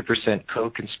 100%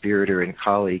 co-conspirator and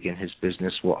colleague in his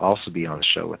business, will also be on the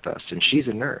show with us, and she's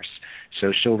a nurse.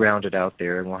 So she'll round it out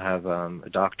there, and we'll have a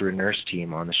doctor and nurse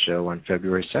team on the show on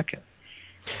February 2nd.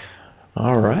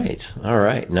 All right.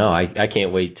 No, I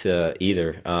can't wait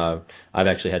either. I've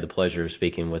actually had the pleasure of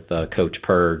speaking with Coach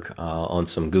Perg on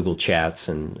some Google chats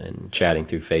and chatting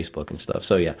through Facebook and stuff.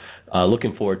 So, yeah,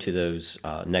 looking forward to those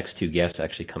next two guests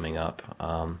actually coming up.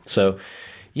 And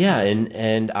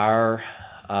our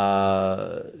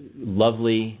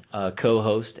lovely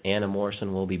co-host, Anna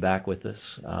Morrison, will be back with us.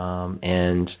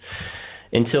 And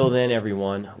until then,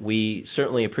 everyone, we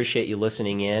certainly appreciate you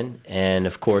listening in. And,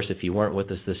 of course, if you weren't with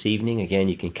us this evening, again,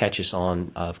 you can catch us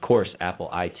on, of course, Apple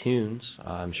iTunes.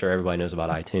 I'm sure everybody knows about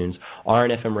iTunes.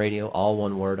 RNFM Radio, all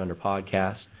one word under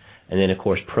podcast. And then, of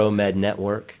course,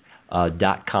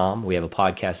 ProMedNetwork.com. We have a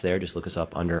podcast there. Just look us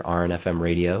up under RNFM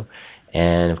Radio.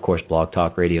 And, of course,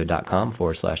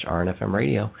 blogtalkradio.com/RNFM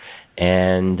Radio.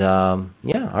 And, all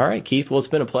right, Keith. Well, it's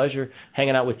been a pleasure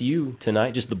hanging out with you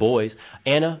tonight, just the boys.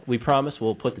 Anna, we promise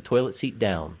we'll put the toilet seat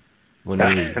down when we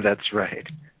leave. That's right.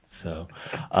 So,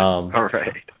 all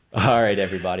right. All right,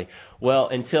 everybody. Well,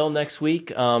 until next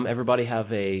week, everybody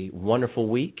have a wonderful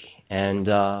week. And,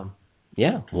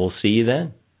 we'll see you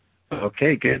then.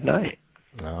 Okay, good night.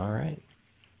 All right.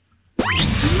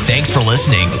 Thanks for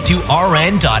listening to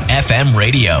RN.FM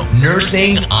Radio,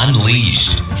 Nursing Unleashed.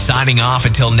 Signing off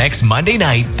until next Monday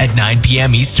night at 9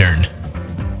 p.m. Eastern.